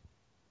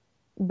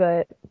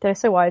 But did I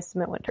say Weiss? I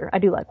meant Winter. I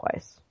do like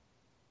Weiss.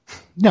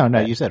 No,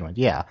 you said one.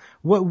 Yeah.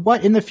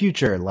 What in the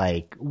future,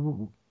 like,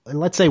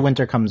 let's say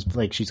Winter comes,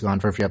 like, she's gone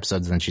for a few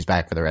episodes and then she's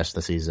back for the rest of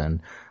the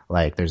season.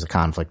 Like, there's a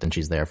conflict and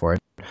she's there for it.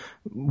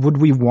 Would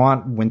we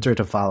want Winter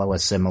to follow a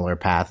similar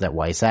path that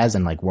Weiss has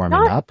and, like,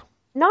 warming up?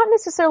 Not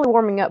necessarily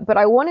warming up, but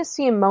I want to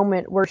see a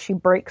moment where she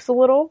breaks a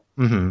little.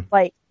 Mm-hmm.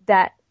 Like,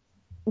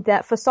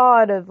 that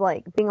facade of,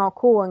 like, being all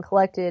cool and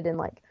collected and,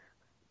 like,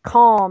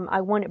 calm,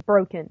 I want it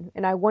broken.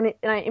 And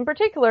in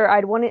particular,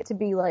 I'd want it to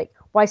be, like,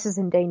 Weiss is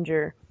in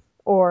danger.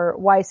 Or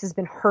Weiss has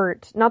been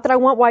hurt. Not that I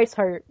want Weiss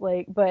hurt,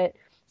 like, but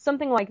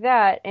something like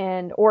that,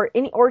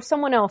 or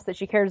someone else that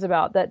she cares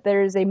about. That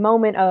there's a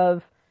moment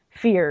of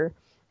fear,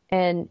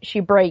 and she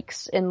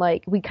breaks, and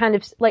like we kind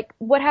of like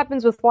what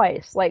happens with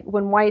Weiss, like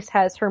when Weiss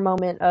has her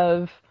moment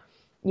of,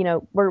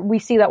 where we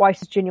see that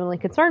Weiss is genuinely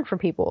concerned for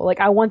people. Like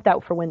I want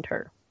that for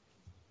Winter.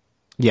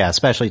 Yeah,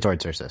 especially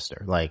towards her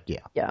sister. Like,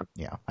 yeah.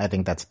 I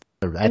think that's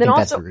the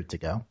route to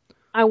go.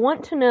 I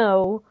want to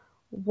know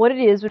what it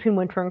is between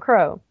Winter and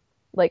Crow.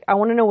 Like, I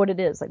want to know what it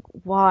is. Like,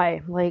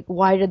 why? Like,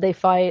 why did they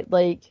fight?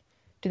 Like,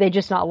 do they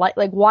just not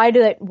like, why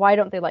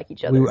don't they like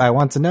each other? I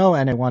want to know,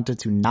 and I want it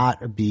to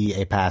not be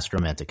a past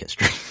romantic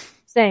history.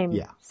 Same.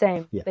 Yeah.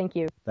 Same. Yeah. Thank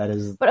you. That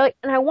is. But, like,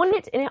 and I want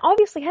it, and it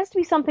obviously has to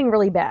be something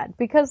really bad,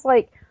 because,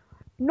 like,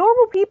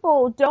 normal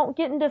people don't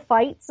get into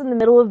fights in the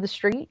middle of the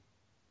street.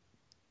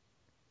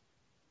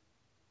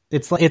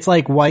 It's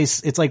like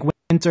Weiss, it's like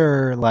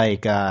Winter,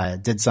 like,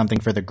 did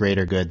something for the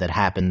greater good that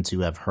happened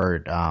to have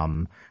hurt,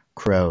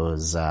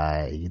 Crow's,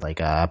 like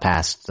a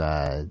past,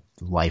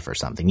 life or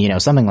something,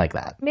 something like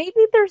that. Maybe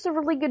there's a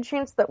really good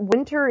chance that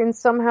Winter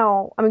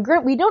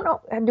we don't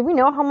know, do we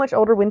know how much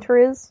older Winter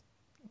is?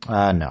 No,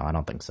 I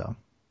don't think so.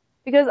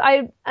 Because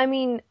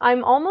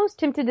I'm almost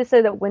tempted to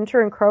say that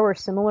Winter and Crow are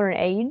similar in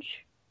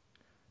age.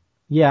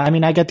 Yeah,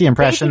 I get the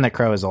impression that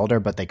Crow is older,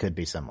 but they could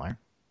be similar.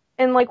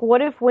 And, like,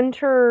 what if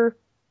Winter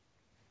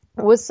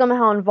was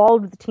somehow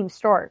involved with Team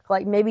Stark?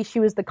 Like, maybe she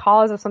was the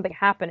cause of something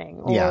happening.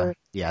 Or,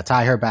 yeah,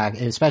 tie her back,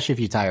 especially if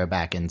you tie her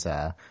back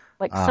into...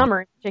 Like,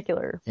 Summer in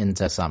particular.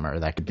 Into Summer,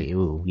 that could be,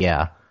 ooh,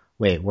 yeah.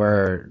 Wait,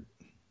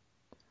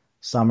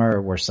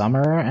 Summer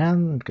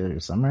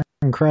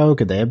and Crow,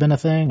 could they have been a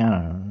thing? I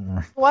don't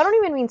know. Well, I don't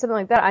even mean something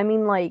like that. I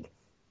mean, like,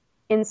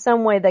 in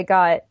some way they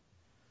got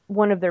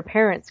one of their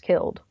parents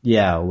killed.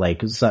 Yeah,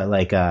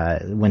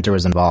 Winter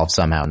was involved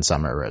somehow in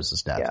Summer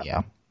Rose's death,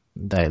 yeah.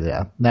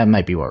 That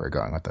might be where we're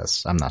going with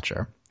this. I'm not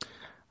sure.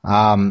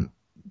 But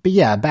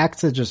yeah, back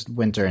to just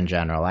Winter in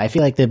general. I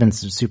feel like they've been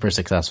super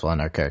successful in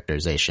their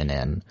characterization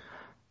in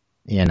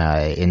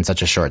in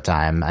such a short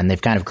time, and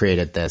they've kind of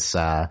created this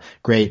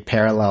great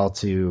parallel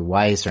to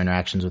Weiss. Their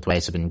interactions with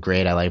Weiss have been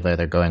great. I like where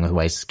they're going with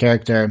Weiss's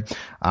character.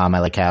 I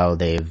like how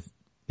they've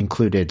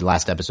included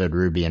last episode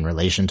RWBY in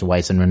relation to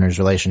Weiss and Winter's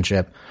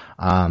relationship.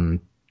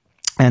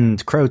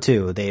 And Crow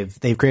too.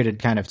 They've created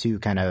kind of two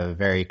kind of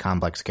very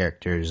complex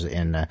characters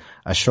in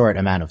a short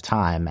amount of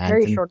time. And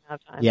very short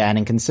amount of time. Yeah, and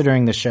in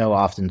considering the show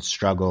often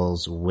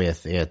struggles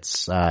with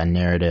its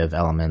narrative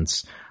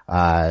elements,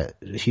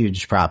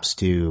 huge props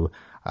to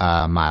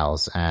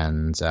Miles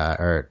and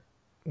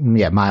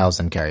Miles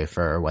and Carrie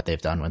for what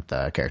they've done with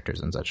the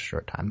characters in such a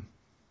short time.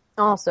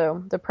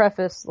 Also, the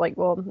preface,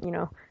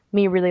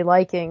 me really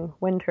liking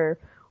Winter.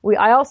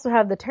 I also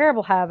have the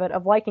terrible habit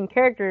of liking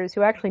characters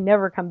who actually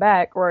never come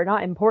back or are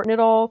not important at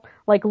all.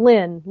 Like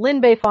Lin.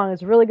 Lin Beifong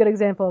is a really good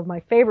example of my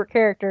favorite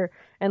character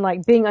and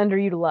being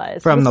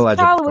underutilized. From the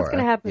Legend of probably Korra. What's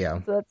going to happen. Yeah.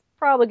 So that's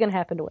probably going to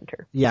happen to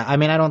Winter. Yeah, I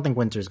mean, I don't think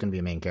Winter's going to be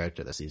a main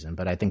character this season,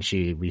 but I think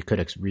we could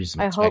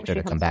reasonably expect her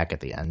to come back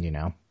at the end,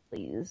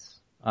 Please.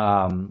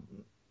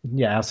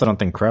 Yeah, I also don't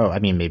think Crow. I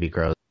mean, maybe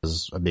Crow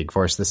is a big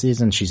force this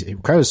season.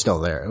 Crow's still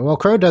there. Well,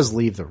 Crow does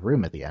leave the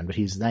room at the end, but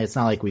it's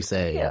not like we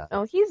say. Yeah,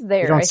 no, he's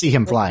there. You don't see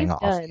him flying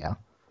off. Done. Yeah,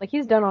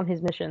 he's done on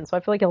his mission, so I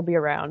feel like he'll be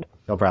around.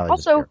 He'll probably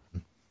also.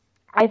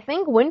 I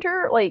think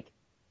Winter,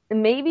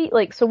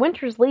 so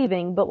Winter's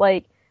leaving, but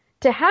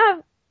to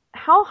have,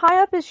 how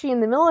high up is she in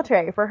the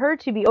military for her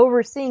to be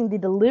overseeing the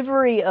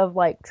delivery of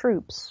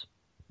troops?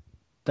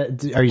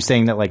 Are you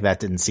saying that that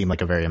didn't seem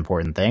like a very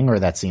important thing, or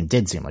that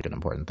did seem like an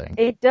important thing?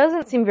 It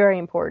doesn't seem very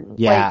important.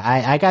 Yeah,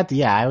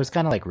 I was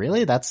kind of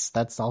really?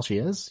 That's all she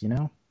is,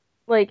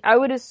 I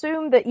would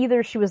assume that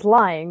either she was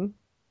lying,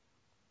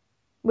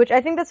 which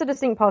I think that's a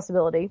distinct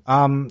possibility.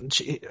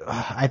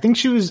 I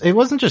think it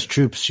wasn't just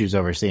troops she was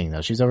overseeing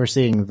though. She's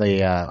overseeing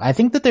I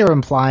think that they were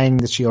implying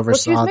that she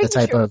oversaw the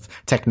type of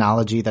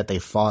technology that they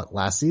fought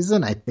last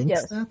season. I think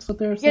that's what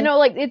they were saying.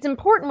 It's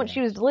important what she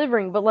was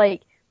delivering, but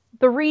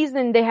the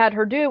reason they had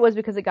her do it was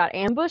because it got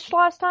ambushed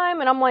last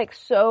time, and I'm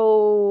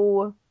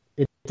so...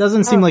 It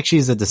doesn't seem like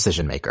she's a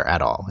decision maker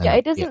at all. Yeah,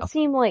 it doesn't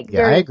seem very...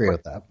 Yeah, I agree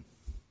with that.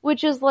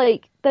 Which is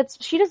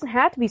she doesn't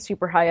have to be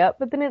super high up,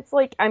 but then it's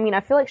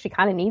I feel like she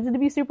kind of needs it to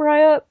be super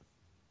high up.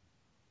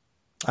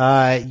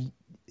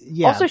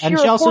 Yeah, also, she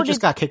also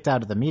just got kicked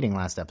out of the meeting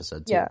last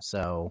episode too,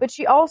 so... But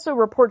she also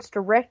reports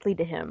directly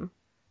to him.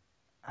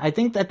 I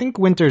think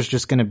Winter's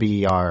just going to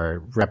be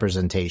our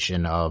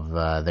representation of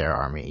their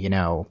army,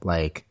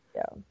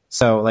 Yeah.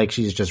 So,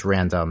 she's just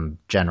random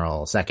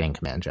general, second in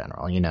command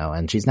general,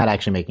 and she's not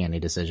actually making any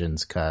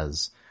decisions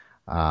because,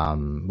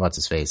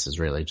 what's-his-face is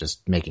really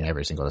just making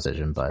every single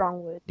decision, but...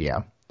 Strongwood.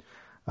 Yeah.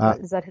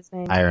 Is that his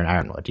name?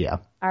 Ironwood, yeah.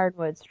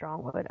 Ironwood,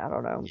 Strongwood, I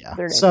don't know.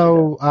 Yeah.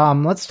 So,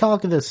 let's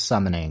talk this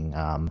summoning.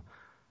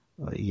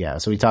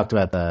 So we talked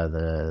about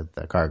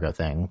the cargo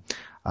thing.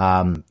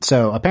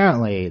 So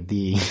apparently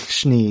the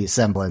Schnee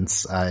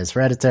semblance is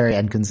hereditary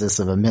and consists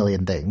of a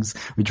million things,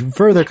 which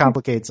further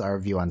complicates our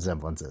view on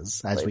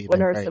semblances, as we've been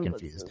very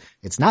confused.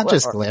 It's not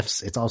just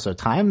glyphs, it's also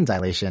time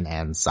dilation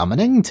and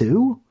summoning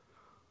too.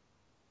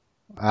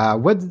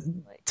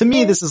 To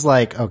me, this is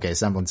okay,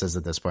 semblances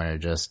at this point are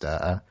just,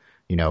 bull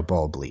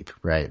bleep,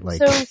 right?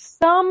 So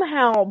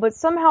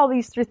somehow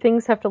these three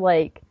things have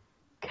to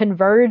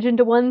converge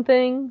into one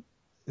thing.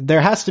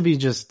 There has to be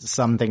just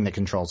something that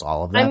controls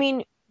all of that. I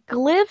mean,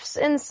 glyphs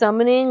and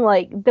summoning,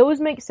 those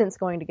make sense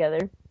going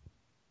together.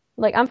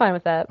 I'm fine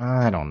with that.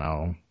 I don't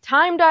know.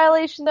 Time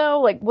dilation,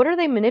 though, what are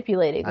they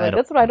manipulating?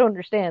 That's what I don't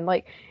understand.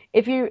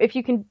 If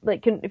you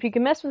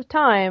can mess with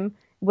time,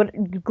 what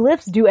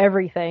glyphs do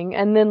everything,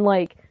 and then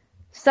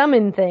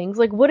summon things.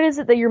 What is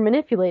it that you're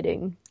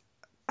manipulating?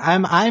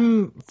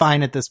 I'm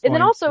fine at this point. And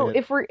then also,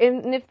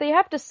 if they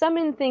have to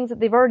summon things that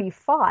they've already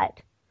fought,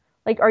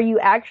 are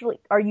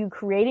you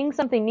creating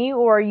something new,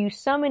 or are you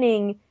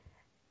summoning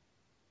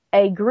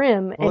a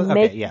Grimm and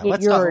making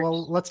it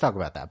yours? Let's talk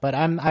about that. But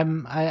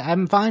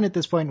I'm fine at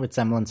this point with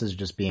semblances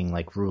just being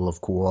rule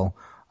of cool.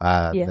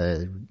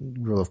 The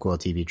rule of cool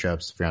TV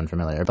tropes, if you're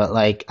unfamiliar. But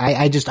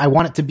I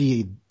want it to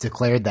be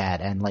declared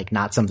that, and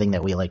not something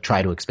that we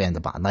try to expand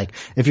upon.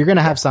 If you're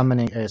gonna have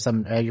summoning,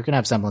 you're gonna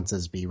have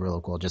semblances be rule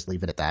of cool, just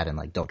leave it at that,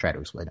 and don't try to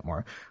explain it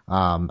more.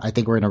 I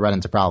think we're gonna run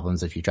into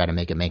problems if you try to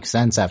make it make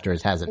sense after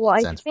it hasn't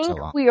made sense for so long.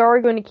 I think we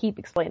are going to keep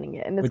explaining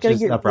it, and it's going to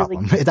get a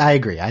problem. I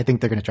agree. I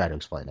think they're gonna try to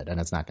explain it, and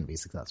it's not gonna be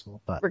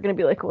successful. But we're gonna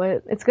be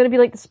what? It's gonna be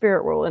like the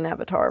spirit world in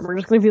Avatar. We're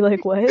just gonna be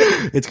what?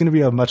 It's gonna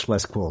be a much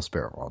less cool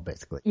spirit world,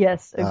 basically.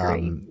 Yes.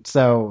 Agree.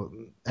 So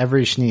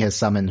every Schnee has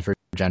summoned for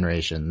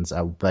generations,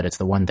 but it's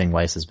the one thing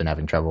Weiss has been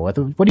having trouble with.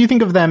 What do you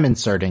think of them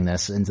inserting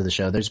this into the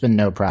show? There's been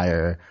no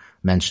prior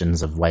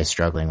mentions of Weiss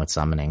struggling with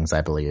summonings, I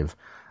believe.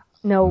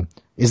 No.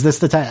 Is this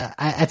the time?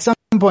 At some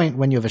point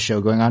when you have a show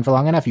going on for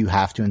long enough, you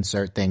have to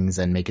insert things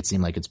and make it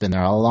seem like it's been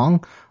there all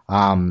along.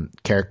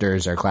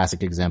 Characters are a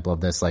classic example of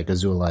this, like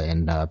Azula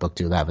in Book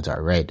 2 of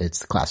Avatar, right? It's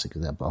the classic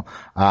example.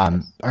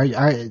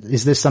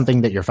 Is this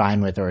something that you're fine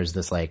with, or is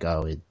this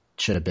it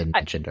should have been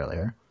mentioned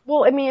earlier?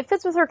 Well, it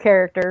fits with her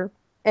character,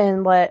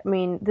 and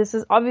this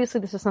is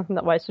something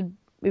that Weiss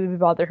would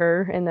bother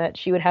her, and that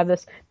she would have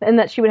this, and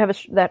that she would have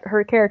that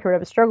her character would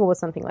have a struggle with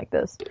something like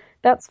this.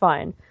 That's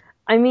fine.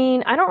 I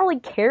mean, I don't really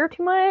care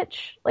too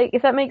much, like,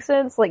 if that makes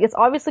sense. Like, it's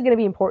obviously going to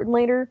be important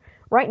later.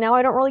 Right now,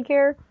 I don't really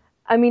care.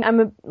 I mean,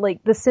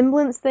 the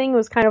semblance thing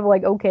was kind of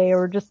like, okay,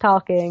 we're just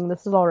talking,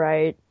 this is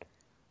alright.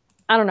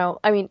 I don't know.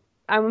 I mean,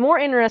 I'm more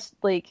interested,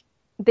 like,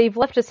 they've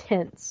left us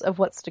hints of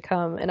what's to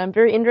come, and I'm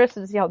very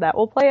interested to see how that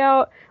will play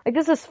out. Like,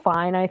 this is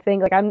fine, I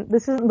think. Like,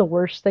 this isn't the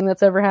worst thing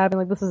that's ever happened.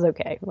 Like, this is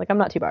okay. Like, I'm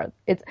not too bothered.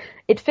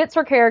 It fits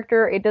her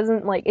character. It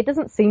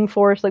doesn't seem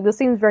forced. Like, this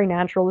seems very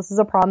natural. This is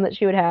a problem that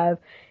she would have.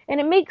 And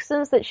it makes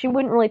sense that she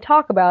wouldn't really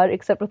talk about it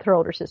except with her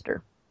older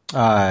sister.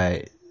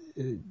 I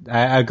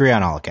agree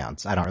on all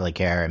accounts. I don't really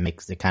care.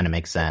 It kind of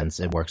makes sense.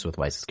 It works with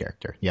Weiss's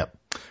character. Yep.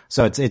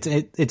 So it's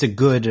a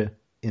good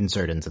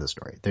insert into the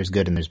story. There's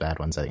good and there's bad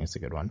ones. I think it's a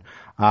good one.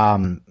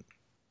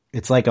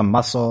 It's like a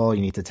muscle.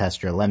 You need to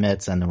test your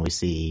limits. And then we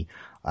see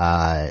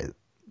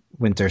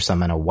Winter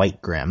summon a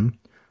White Grim.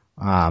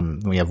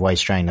 We have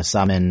Weiss trying to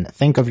summon,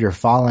 think of your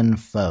fallen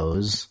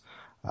foes.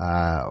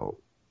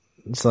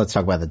 So let's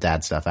talk about the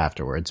dad stuff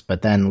afterwards.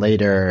 But then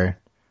later,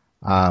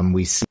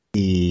 we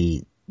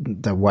see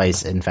the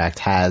Weiss, in fact,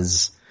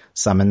 has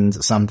summoned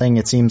something,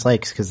 it seems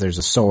like, because there's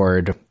a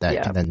sword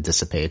that then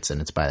dissipates,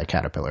 and it's by the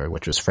caterpillar,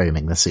 which was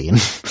framing the scene.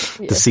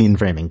 The scene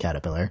framing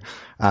caterpillar.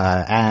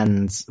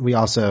 And we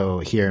also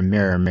hear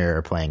Mirror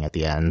Mirror playing at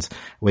the end,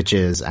 which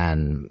is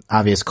an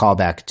obvious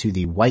callback to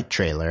the White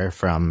trailer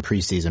from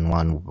pre-season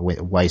 1,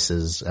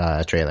 Weiss's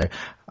trailer.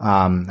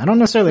 I don't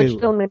necessarily...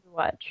 Which Dylan made me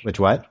watch. Which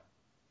what?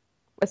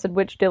 I said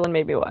which Dylan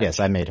made me watch. Yes,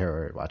 I made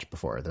her watch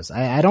before this.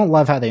 I don't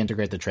love how they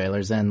integrate the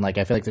trailers in. Like,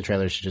 I feel like the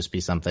trailers should just be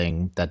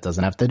something that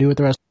doesn't have to do with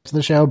the rest of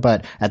the show,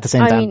 but at the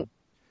same time,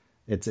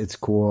 it's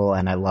cool,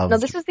 and I love... No,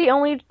 this is the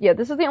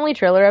only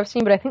trailer I've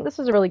seen, but I think this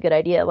is a really good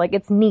idea. Like,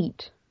 it's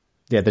neat.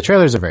 Yeah, the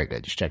trailers are very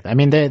good. You should check that. I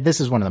mean, this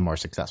is one of the more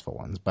successful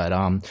ones, but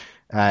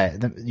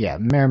Mirror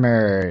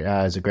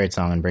Mirror is a great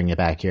song, and bringing it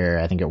back here,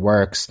 I think it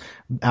works.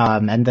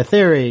 And the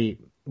theory,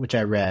 which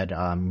I read,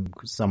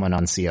 someone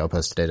on CO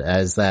posted it,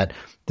 is that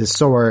the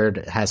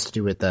sword has to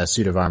do with the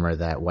suit of armor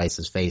that Weiss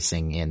is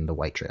facing in the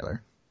White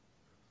trailer.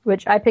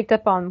 Which I picked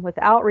up on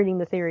without reading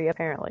the theory,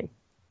 apparently.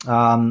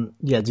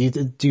 Yeah, do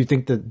you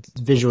think that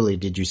visually,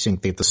 did you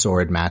think that the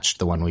sword matched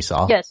the one we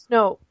saw? Yes,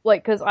 no,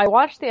 like, cause I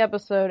watched the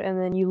episode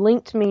and then you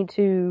linked me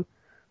to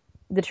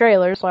the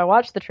trailer, so I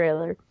watched the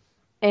trailer.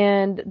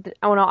 And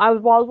while I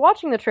was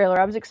watching the trailer,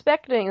 I was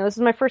expecting, and this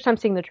is my first time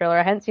seeing the trailer.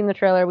 I hadn't seen the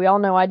trailer. We all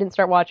know I didn't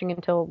start watching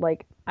until,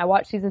 like, I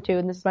watched season 2,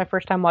 and this is my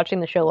first time watching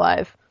the show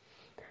live.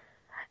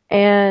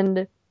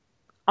 And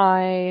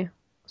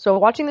so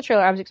watching the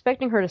trailer, I was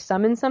expecting her to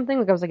summon something.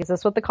 Like, I was like, is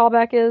this what the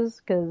callback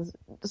is?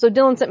 So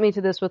Dylan sent me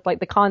to this with, like,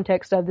 the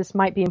context of this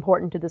might be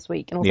important to this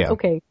week. And I was like,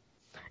 okay.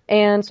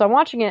 And so I'm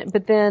watching it,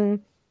 but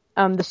then,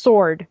 the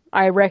sword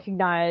I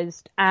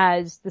recognized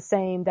as the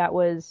same that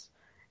was,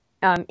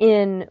 I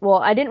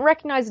didn't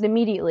recognize it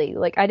immediately.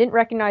 Like, I didn't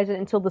recognize it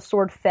until the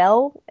sword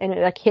fell and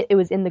it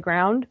was in the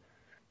ground.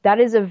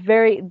 That is a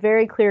very,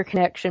 very clear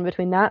connection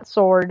between that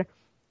sword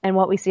and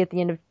what we see at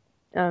the end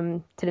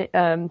of,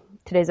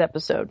 today's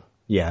episode.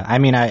 Yeah, I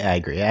mean, I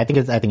agree. I think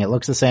it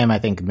looks the same. I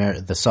think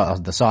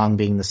the song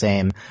being the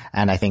same,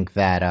 and I think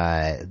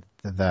that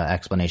the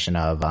explanation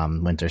of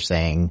Winter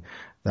saying,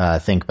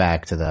 "Think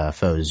back to the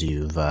foes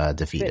you've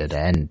defeated,"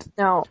 and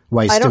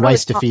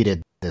Weiss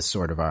defeated this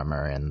sort of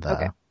armor in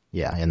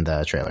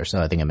the trailer. So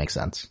I think it makes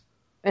sense.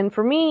 And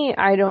for me,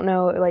 I don't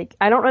know. Like,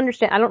 I don't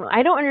understand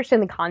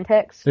the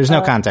context. There's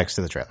no context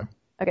to the trailer.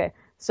 Okay,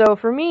 so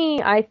for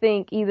me, I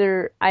think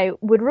either I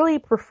would really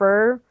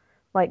prefer.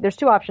 Like, there's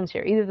two options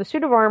here. Either the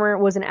suit of armor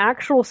was an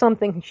actual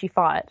something she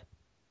fought,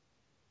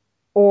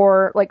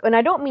 or, like, and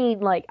I don't mean,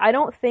 like, I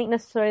don't think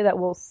necessarily that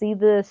we'll see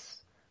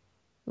this,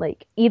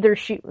 like,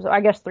 so I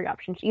guess three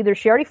options. Either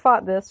she already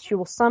fought this, she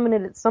will summon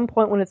it at some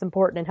point when it's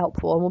important and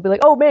helpful, and we'll be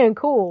like, oh man,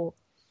 cool.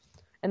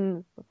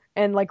 And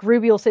like,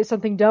 Ruby will say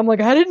something dumb, like,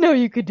 I didn't know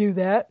you could do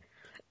that.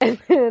 And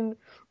then,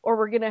 or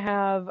we're gonna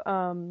have,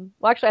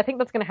 actually, I think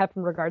that's gonna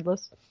happen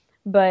regardless,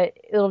 but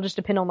it'll just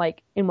depend on,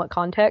 like, in what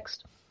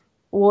context.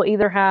 We'll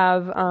either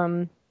have,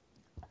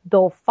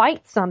 they'll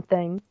fight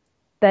something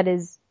that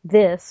is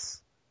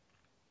this,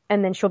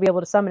 and then she'll be able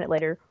to summon it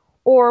later.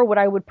 Or what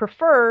I would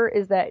prefer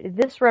is that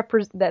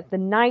that the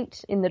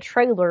knight in the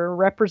trailer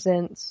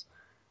represents,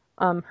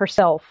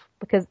 herself.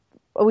 Because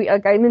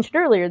like I mentioned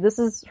earlier, this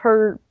is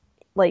her,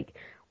 like,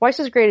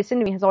 Weiss's greatest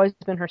enemy has always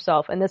been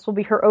herself, and this will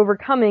be her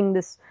overcoming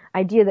this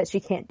idea that she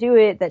can't do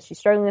it, that she's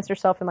struggling with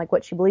herself and, like,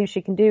 what she believes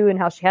she can do and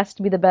how she has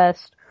to be the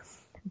best.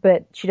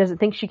 But she doesn't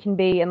think she can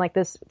be, and, like,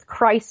 this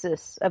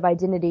crisis of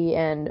identity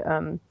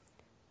and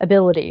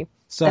ability.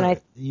 So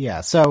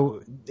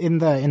so in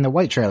the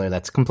White trailer,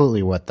 that's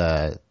completely what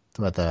the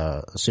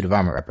suit of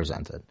armor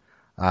represented.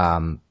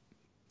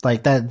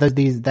 Like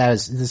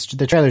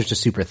the trailer is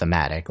just super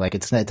thematic. Like,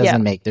 it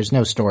doesn't make, there's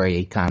no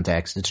story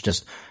context. It's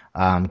just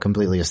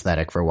completely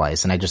aesthetic for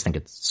Weiss, and I just think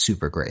it's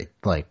super great.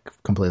 Like,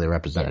 completely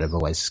representative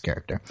of Weiss's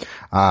character.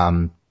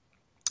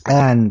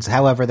 And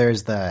however,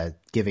 there's the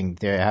giving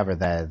there. However,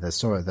 the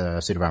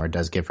suit of armor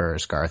does give her a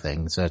scar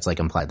thing, so it's like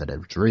implied that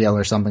it's real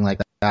or something like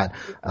that.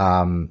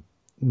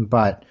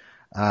 But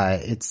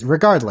it's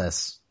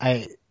regardless.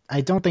 I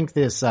don't think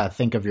this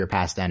think of your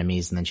past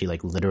enemies and then she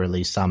like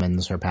literally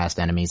summons her past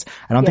enemies.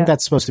 I don't think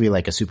that's supposed to be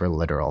like a super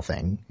literal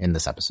thing in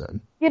this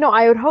episode.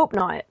 I would hope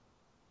not.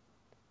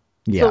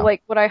 Yeah. So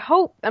like what I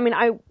hope,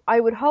 I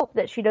would hope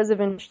that she does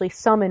eventually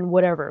summon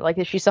whatever, like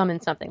if she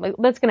summons something. Like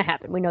that's going to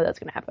happen. We know that's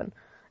going to happen.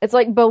 It's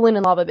like Bolin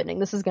and lava bending.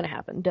 This is going to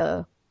happen.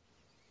 Duh.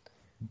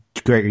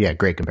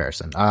 Great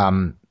comparison.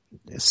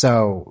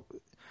 So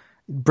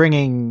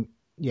bringing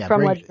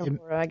from Legend of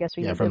Korra, I guess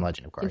we from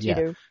Legend of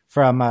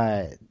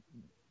Korra.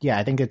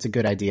 I think it's a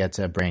good idea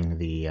to bring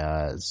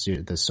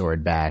the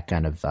sword back,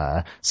 kind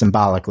of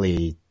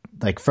symbolically,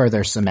 like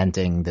further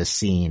cementing the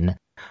scene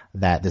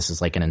that this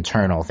is like an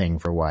internal thing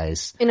for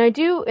Weiss. And I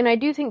do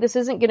think this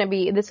isn't going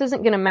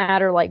to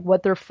matter like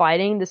what they're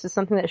fighting. This is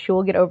something that she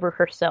will get over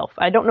herself.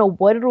 I don't know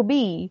what it'll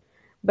be,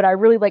 but I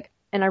really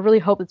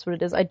hope that's what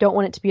it is. I don't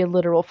want it to be a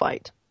literal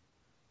fight.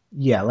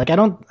 Yeah, like I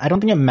don't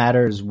think it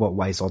matters what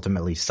Weiss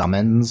ultimately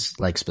summons,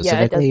 like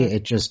specifically. Yeah,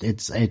 it's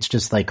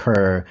just like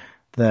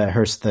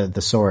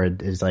the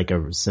sword is like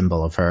a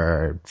symbol of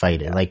her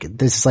fighting. Yeah. Like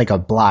this is like a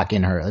block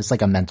in her. It's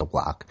like a mental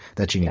block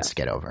that she needs to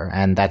get over,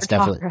 and that's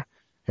definitely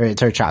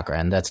it's her chakra,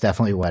 and that's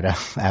definitely what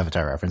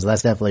Avatar reference.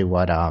 That's definitely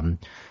what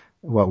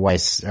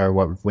Weiss or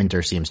what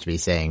Winter seems to be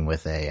saying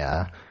with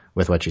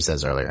what she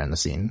says earlier in the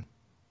scene.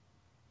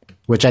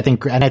 Which I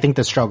think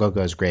the struggle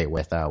goes great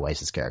with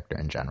Weiss's character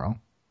in general.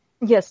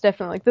 Yes,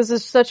 definitely. Like, this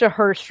is such a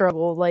her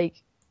struggle. Like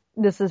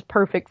this is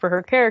perfect for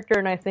her character,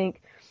 and I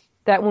think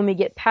that when we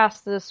get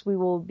past this, we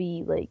will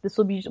be like,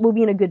 we'll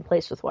be in a good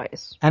place with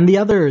Weiss. And the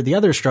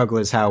other struggle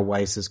is how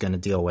Weiss is going to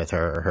deal with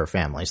her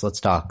family. So let's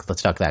talk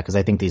that, because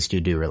I think these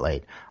two do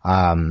relate.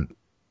 Why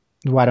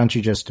don't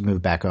you just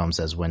move back home,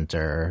 says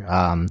Winter.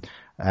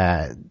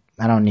 I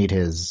don't need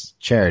his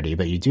charity,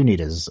 but you do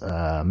need his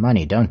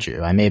money, don't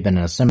you? I may have been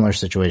in a similar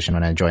situation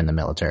when I joined the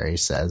military,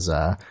 says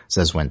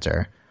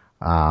Winter.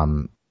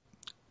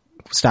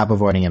 Stop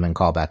avoiding him and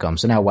call back home.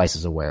 So now Weiss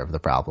is aware of the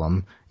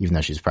problem, even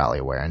though she's probably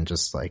aware and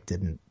just like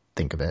didn't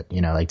think of it,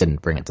 like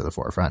didn't bring it to the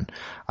forefront.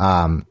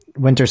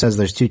 Winter says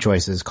there's two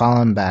choices: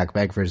 call him back,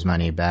 beg for his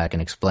money back,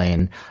 and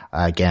explain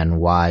again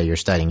why you're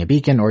studying a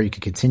beacon, or you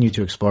could continue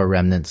to explore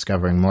Remnant,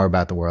 discovering more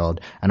about the world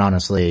and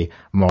honestly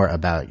more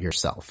about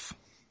yourself.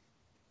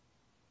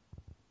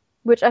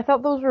 Which I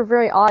thought those were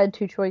very odd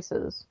two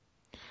choices.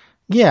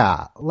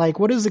 Yeah, like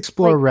what does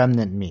explore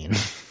Remnant mean?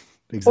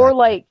 Exactly. Or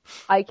like,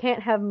 I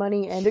can't have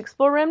money and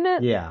explore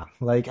Remnant? Yeah,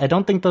 like I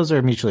don't think those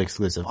are mutually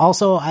exclusive.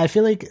 Also, I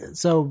feel like,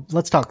 so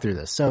let's talk through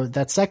this. So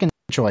that second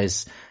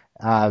choice,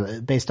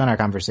 based on our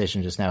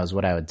conversation just now, is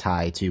what I would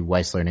tie to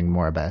Weiss learning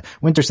more about.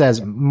 Winter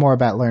says learn more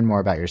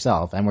about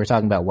yourself, and we're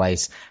talking about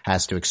Weiss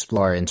has to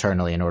explore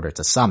internally in order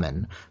to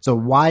summon. So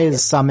why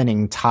is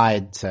summoning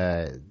tied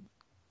to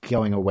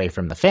going away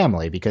from the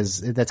family? Because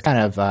that's kind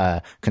of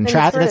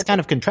that's kind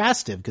of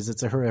contrastive, because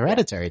it's a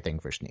hereditary thing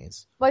for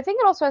Shnees. Well, I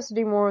think it also has to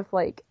do more with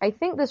like, I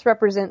think this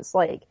represents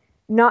like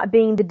not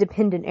being the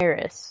dependent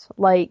heiress,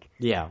 like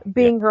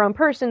being her own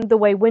person the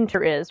way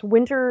Winter is.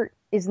 Winter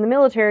is in the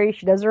military,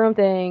 she does her own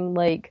thing,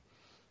 like.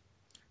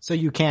 So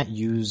you can't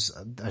use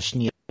a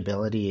Shnee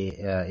ability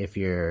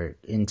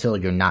until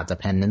you're not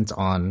dependent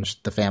on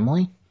the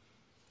family?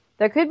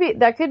 That could be,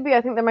 I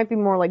think that might be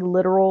more like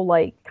literal,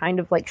 like kind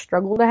of like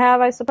struggle to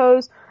have, I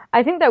suppose.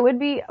 I think that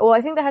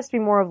has to be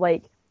more of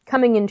like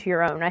coming into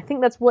your own. I think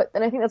that's what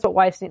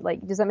Weiss,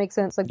 like, does that make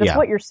sense? Like, that's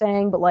what you're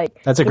saying, but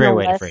like. That's a great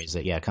way to phrase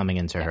it. Yeah, coming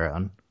into her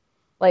own.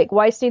 Like,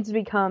 Weiss needs to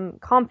become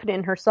confident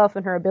in herself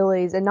and her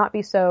abilities and not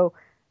be so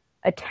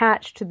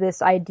attached to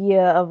this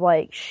idea of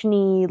like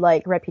Shnee,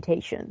 like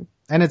reputation.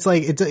 And it's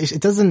like, it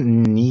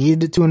doesn't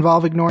need to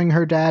involve ignoring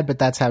her dad, but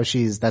that's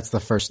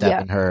the first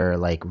step in her,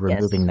 like,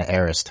 removing the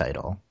heiress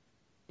title.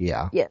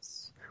 Yeah.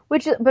 Yes.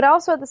 But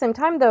also at the same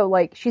time, though,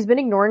 like, she's been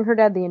ignoring her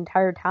dad the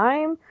entire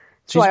time.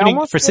 So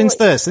since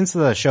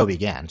the show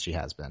began, she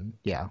has been.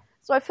 Yeah.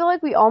 So I feel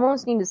like we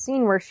almost need a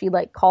scene where she,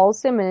 like,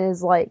 calls him and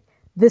is like,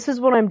 this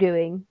is what I'm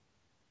doing.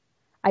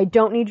 I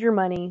don't need your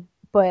money.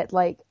 But,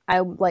 like, we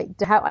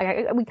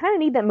kind of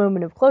need that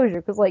moment of closure,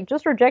 because, like,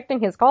 just rejecting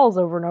his calls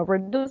over and over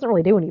doesn't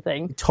really do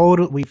anything.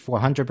 Totally, we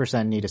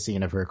 100% need a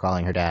scene of her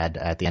calling her dad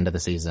at the end of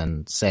the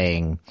season,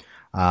 saying,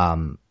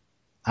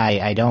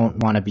 I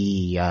don't want to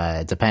be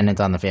dependent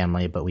on the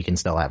family, but we can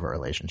still have a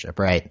relationship,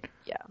 right?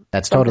 Yeah.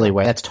 That's totally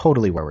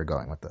where we're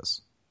going with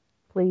this.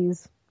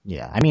 Please.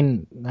 Yeah, I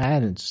mean,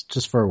 it's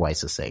just for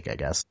Weiss's sake, I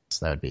guess.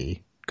 That would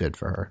be good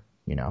for her,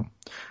 Yeah.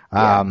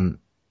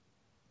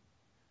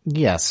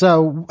 Yeah,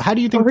 so how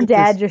do you think her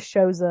dad just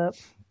shows up?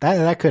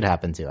 That could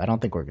happen too. I don't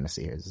think we're going to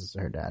see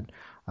her dad.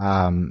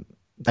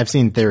 I've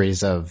seen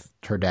theories of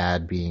her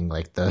dad being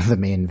like the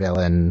main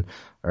villain,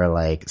 or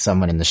like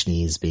someone in the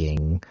Shnees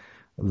being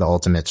the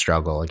ultimate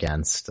struggle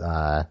against.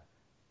 I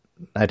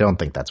don't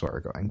think that's where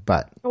we're going,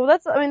 but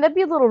that'd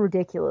be a little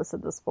ridiculous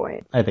at this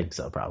point. I think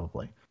so,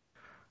 probably.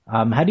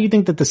 How do you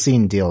think that the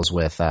scene deals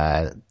with,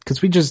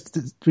 cause we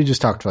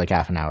just talked for like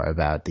half an hour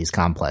about these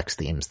complex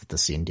themes that the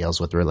scene deals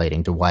with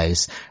relating to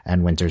Weiss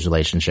and Winter's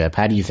relationship.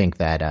 How do you think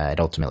that, it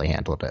ultimately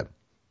handled it?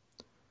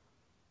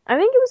 I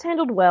think it was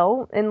handled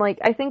well, and like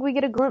I think we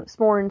get a glimpse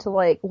more into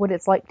like what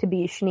it's like to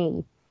be a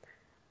Schnee.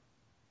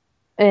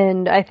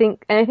 And I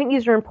think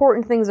these are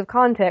important things of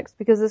context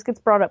because this gets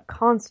brought up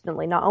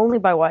constantly, not only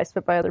by Weiss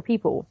but by other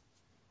people.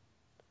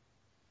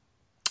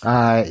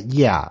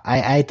 Yeah,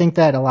 I think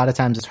that a lot of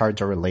times it's hard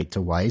to relate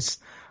to Weiss.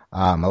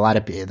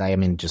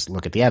 Just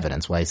look at the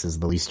evidence. Weiss is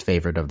the least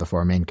favorite of the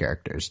four main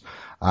characters,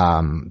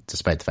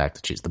 despite the fact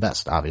that she's the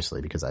best,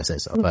 obviously, because I say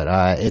so.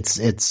 But,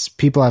 it's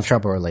people have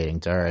trouble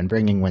relating to her, and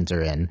bringing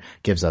Winter in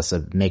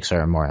makes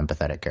her a more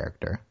empathetic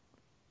character.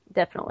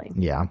 Definitely.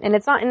 Yeah. And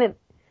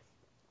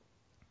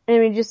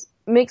it just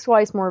makes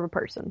Weiss more of a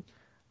person.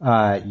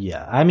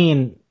 Yeah. I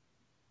mean,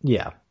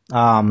 yeah.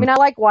 I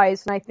like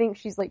Weiss, and I think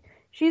this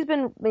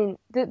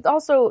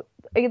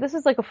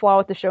is like a flaw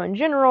with the show in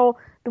general.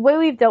 The way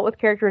we've dealt with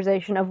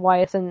characterization of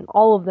Weiss and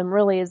all of them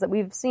really is that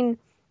we've seen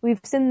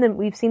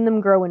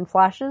them grow in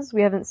flashes.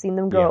 We haven't seen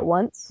them grow at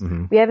once.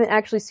 Mm-hmm. We haven't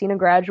actually seen a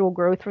gradual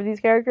growth for these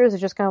characters.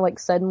 It's just kind of like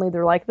suddenly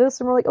they're like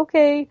this, and we're like,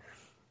 okay.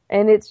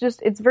 And it's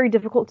very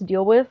difficult to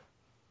deal with.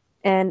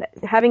 And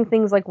having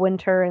things like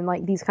Winter and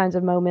like these kinds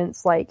of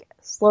moments like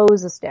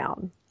slows us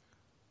down.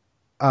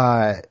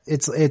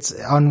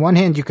 It's on one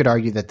hand you could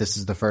argue that this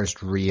is the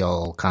first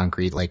real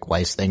concrete like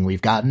Weiss thing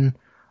we've gotten,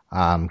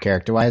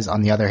 character wise.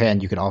 On the other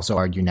hand, you could also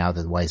argue now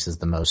that Weiss is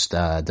the most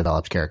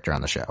developed character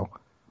on the show,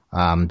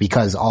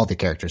 because all the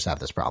characters have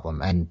this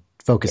problem, and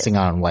focusing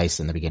on Weiss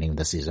in the beginning of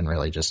the season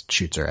really just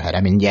shoots her ahead.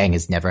 I mean, Yang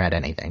has never had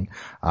anything,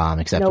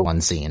 except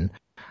one scene.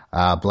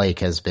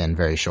 Blake has been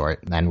very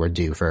short, and we're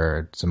due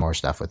for some more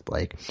stuff with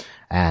Blake.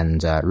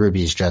 And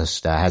Ruby's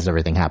just has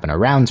everything happen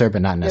around her,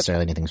 but not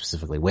necessarily anything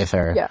specifically with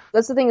her. Yeah,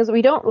 that's the thing is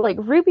we don't like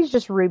Ruby's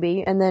just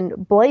Ruby, and then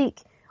Blake.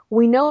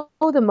 We know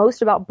the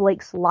most about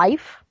Blake's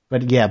life,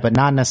 but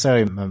not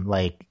necessarily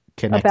like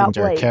connecting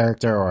to her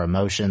character or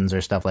emotions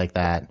or stuff like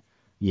that.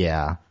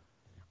 Yeah,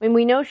 I mean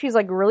we know she's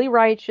like really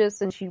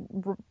righteous, and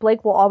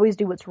Blake will always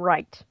do what's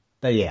right.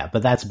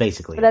 But that's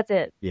basically that's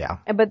it. Yeah.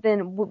 But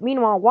then,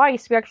 meanwhile,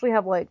 Weiss, we actually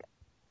have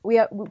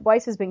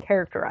Weiss has been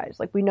characterized.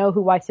 Like, we know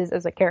who Weiss is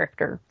as a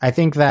character. I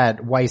think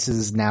that Weiss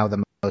is now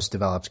the most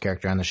developed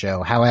character on the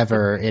show.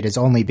 However, it has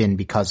only been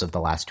because of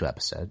the last two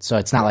episodes. So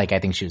it's not like I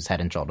think she was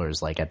head and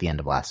shoulders like at the end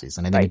of last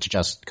season. I think it's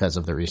just because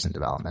of the recent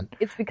development.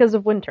 It's because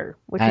of Winter,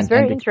 which is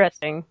very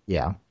interesting.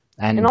 Yeah.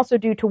 And also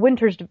due to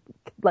Winter's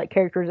like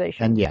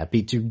characterization. And yeah,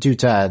 due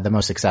to the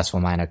most successful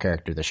minor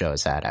character the show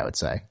has had, I would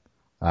say.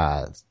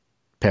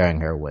 Pairing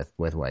her with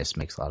Weiss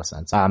makes a lot of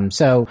sense. I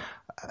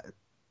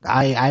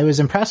was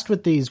impressed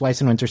with these Weiss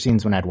and Winter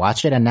scenes when I'd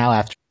watched it, and now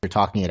after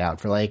talking it out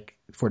for like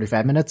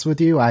 45 minutes with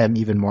you, I am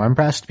even more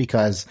impressed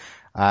because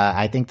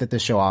I think that the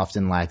show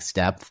often lacks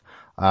depth.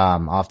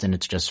 Often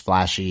it's just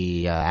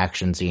flashy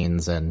action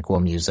scenes and cool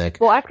music.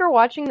 Well, after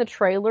watching the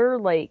trailer,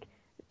 like,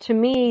 to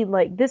me,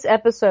 like, this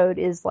episode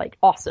is like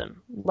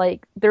awesome.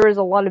 Like, there is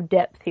a lot of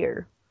depth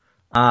here.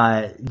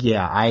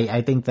 Yeah,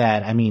 I think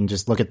that, I mean,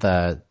 just look at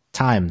the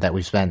time that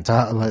we've spent,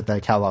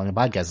 like how long the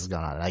podcast has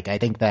gone on. Like, I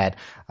think that,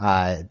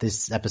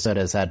 this episode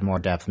has had more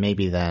depth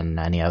maybe than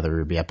any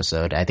other RWBY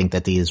episode. I think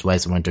that these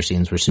Weiss and Winter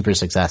scenes were super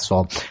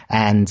successful.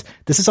 And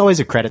this is always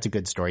a credit to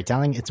good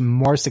storytelling. It's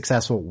more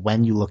successful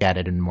when you look at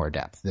it in more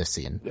depth, this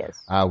scene.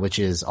 Yes. Which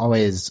is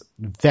always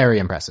very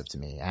impressive to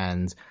me.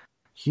 And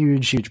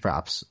huge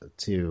props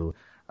to,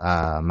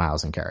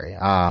 Miles and Carrie.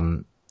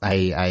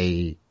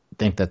 I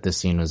think that this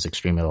scene was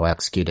extremely well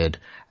executed,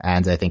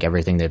 and I think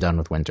everything they've done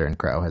with Winter and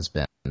Crow has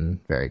been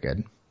very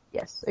good.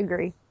 Yes,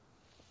 agree.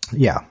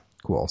 Yeah,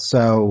 cool.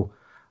 So,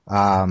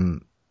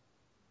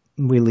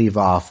 we leave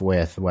off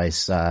with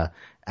Weiss,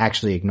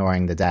 actually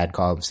ignoring the dad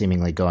call,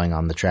 seemingly going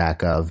on the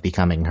track of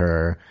becoming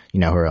her,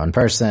 her own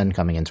person,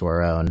 coming into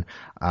her own,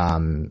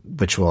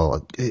 which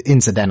will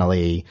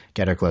incidentally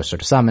get her closer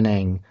to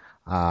summoning,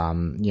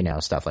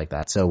 stuff like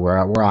that. So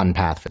we're on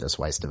path for this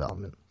Weiss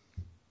development.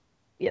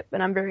 Yep,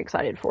 and I'm very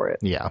excited for it.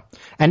 Yeah.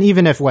 And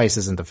even if Weiss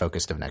isn't the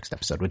focus of next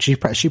episode, which she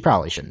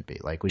probably shouldn't be,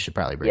 like, we should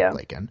probably bring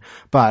Blake in.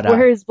 But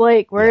where is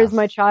Blake? Where is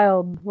my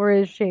child? Where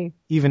is she?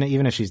 Even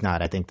if she's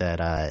not, I think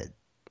that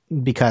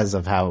because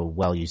of how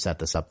well you set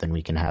this up, then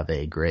we can have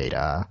a great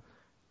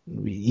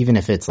even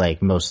if it's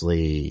like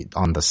mostly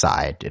on the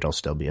side, it'll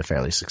still be a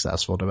fairly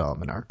successful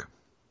development arc.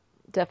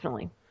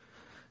 Definitely.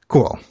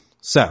 Cool.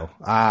 So,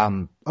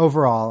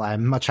 overall,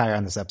 I'm much higher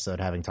on this episode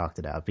having talked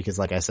it out because,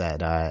 like I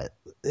said,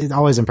 it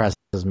always impresses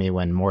me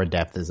when more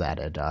depth is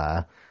added,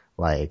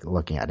 like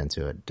looking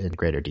into it in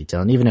greater detail.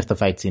 And even if the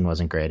fight scene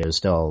wasn't great, it was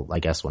still, I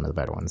guess, one of the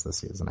better ones this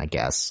season, I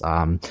guess.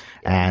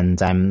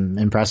 And I'm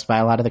impressed by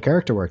a lot of the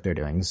character work they're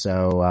doing.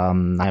 So,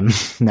 I'm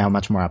now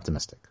much more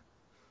optimistic.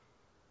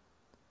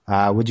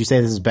 Would you say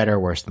this is better or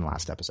worse than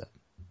last episode?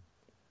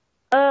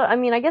 I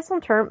mean, I guess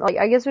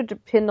I guess it would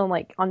depend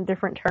on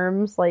different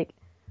terms,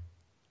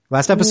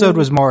 Last episode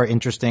was more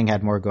interesting,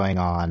 had more going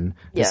on.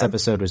 This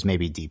episode was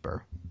maybe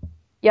deeper.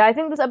 Yeah, I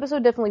think this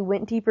episode definitely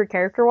went deeper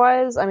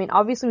character-wise. I mean,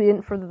 obviously we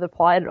didn't further the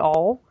plot at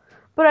all,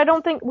 but I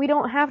don't think we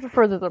don't have to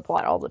further the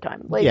plot all the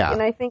time. Like, Yeah.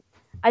 and I think,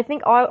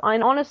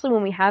 and honestly,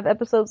 when we have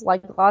episodes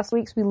like last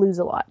week's, we lose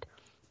a lot.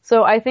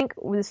 So I think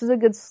this is a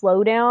good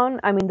slowdown.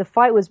 I mean, the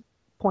fight was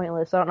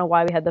pointless. I don't know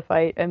why we had the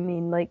fight. I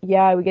mean, like,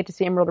 yeah, we get to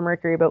see Emerald and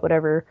Mercury, but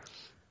whatever.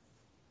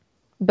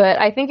 But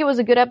I think it was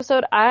a good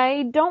episode.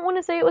 I don't want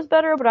to say it was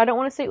better, but I don't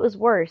want to say it was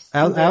worse.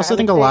 I also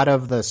think a lot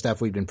of the stuff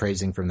we've been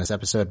praising from this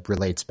episode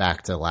relates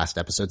back to last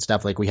episode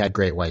stuff. Like, we had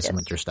great Weiss and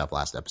Winter stuff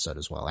last episode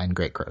as well, and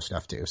great Crow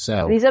stuff too.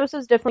 So these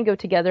episodes definitely go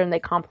together and they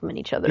complement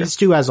each other. These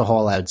two as a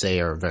whole, I would say,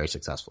 are very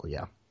successful.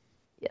 Yeah.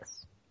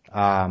 Yes.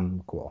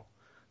 Cool.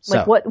 So,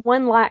 like, what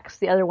one lacks,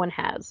 the other one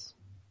has.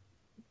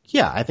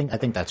 Yeah, I think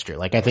that's true.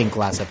 Like, I think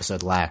last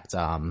episode lacked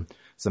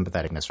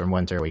sympatheticness from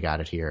Winter. We got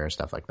it here,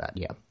 stuff like that.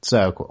 Yeah.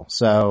 So cool.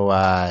 So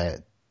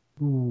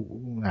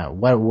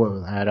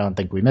no, I don't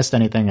think we missed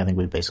anything. I think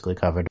we basically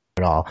covered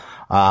it all.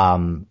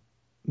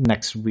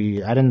 Next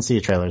week, I didn't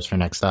see trailers for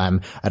next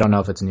time. I don't know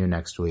if it's new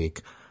next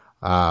week.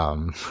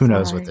 Who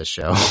knows with this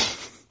show?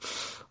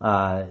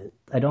 I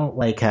don't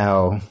like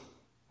how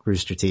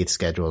Rooster Teeth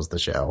schedules the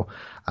show.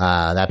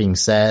 That being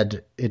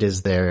said, it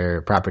is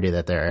their property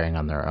that they're airing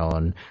on their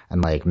own,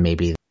 and like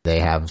maybe they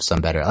have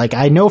some better. Like,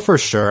 I know for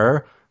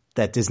sure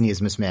that Disney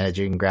is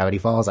mismanaging Gravity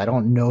Falls. I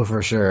don't know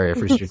for sure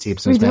if Rooster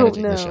Teeth's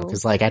mismanaging the show,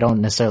 because like I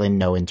don't necessarily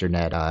know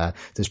internet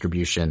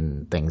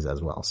distribution things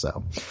as well.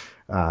 So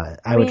I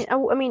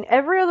mean,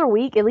 every other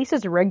week at least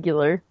it's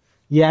regular.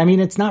 Yeah, I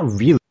mean, it's not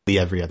really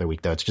every other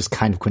week though. It's just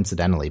kind of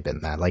coincidentally been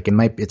that. Like,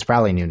 it's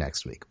probably new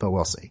next week, but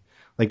we'll see.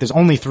 Like, there's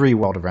only 3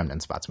 World of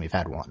Remnant spots, and we've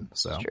had 1.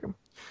 So that's true.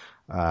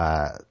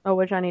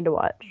 Which I need to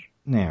watch.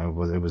 Yeah, it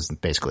was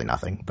basically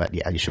nothing, but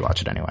yeah, you should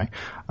watch it anyway.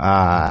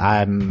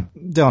 I'm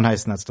Dylan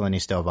Hysen, that's Delaney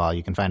Stovall.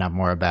 You can find out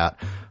more about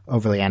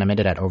Overly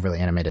Animated at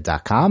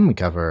overlyanimated.com. We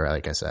cover,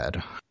 like I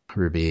said,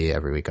 RWBY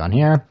every week on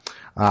here.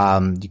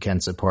 You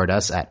can support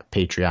us at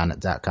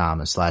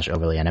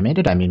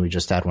patreon.com/overlyanimated. I mean, we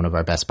just had one of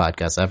our best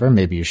podcasts ever.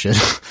 Maybe you should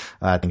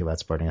think about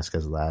supporting us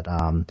because of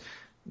that.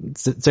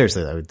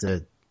 Seriously though,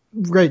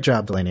 great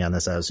job, Delaney, on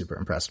this. I was super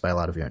impressed by a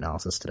lot of your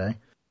analysis today.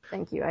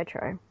 Thank you. I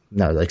try.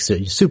 No, like, so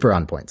you're super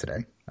on point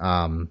today.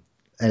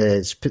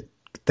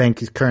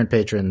 Thank you, current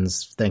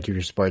patrons. Thank you for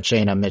your support.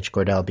 Shayna, Mitch,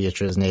 Cordell,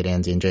 Beatrice, Nate,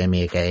 Andy, and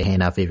Jamie, aka Hey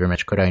Now Fever,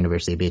 Mitch, Cordell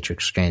University,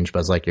 Beatrix Exchange,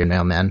 Buzz Like Your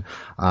Mailman.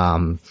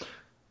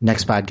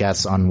 Next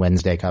podcast on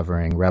Wednesday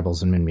covering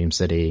Rebels in Moonbeam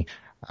City.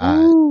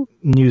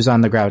 News on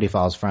the Gravity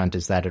Falls front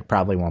is that it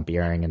probably won't be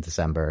airing in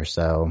December,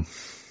 so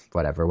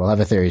whatever. We'll have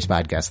a theories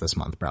podcast this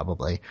month,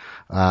 probably.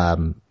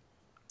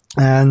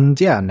 And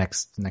yeah,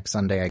 next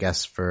Sunday, I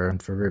guess, for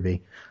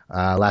RWBY.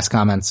 Last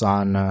comments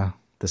on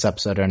this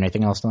episode or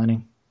anything else,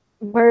 Delaney?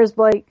 Where's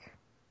Blake?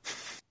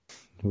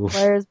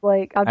 Where's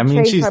Blake? I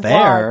mean, she's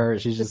there.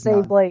 She's just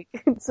save Blake.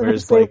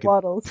 Where's Blake?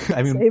 Waddles.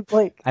 I mean, save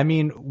Blake. I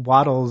mean,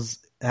 Waddles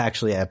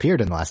actually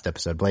appeared in the last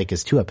episode. Blake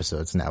is 2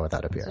 episodes now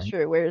without appearing. That's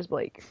true. Where's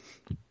Blake?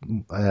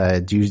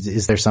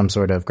 Is there some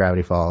sort of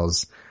Gravity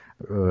Falls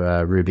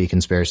RWBY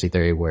conspiracy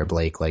theory where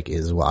Blake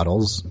is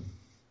Waddles?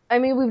 I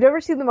mean, we've never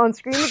seen them on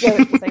screen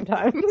together at the same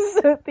time,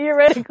 so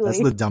theoretically.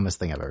 That's the dumbest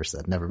thing I've ever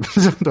said. Never.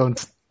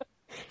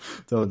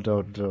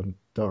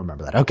 Don't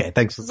remember that. Okay,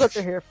 thanks. That's what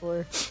they're here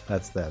for.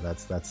 That's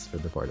for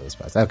the board of this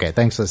podcast. Okay,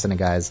 thanks for listening,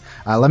 guys.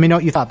 Let me know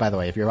what you thought, by the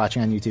way. If you're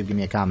watching on YouTube, give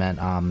me a comment.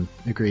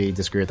 Agree,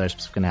 disagree with our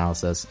specific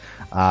analysis.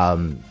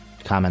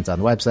 Comments on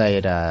the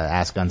website,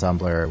 ask on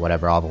Tumblr,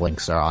 whatever. All the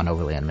links are on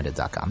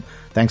overlyanimated.com.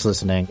 Thanks for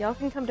listening. Y'all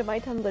can come to my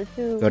Tumblr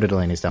too. Go to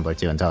Delaney's Tumblr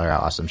too and tell her how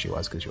awesome she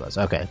was, because she was.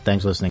 Okay,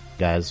 thanks for listening,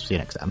 guys. See you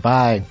next time.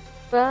 Bye.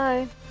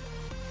 Bye.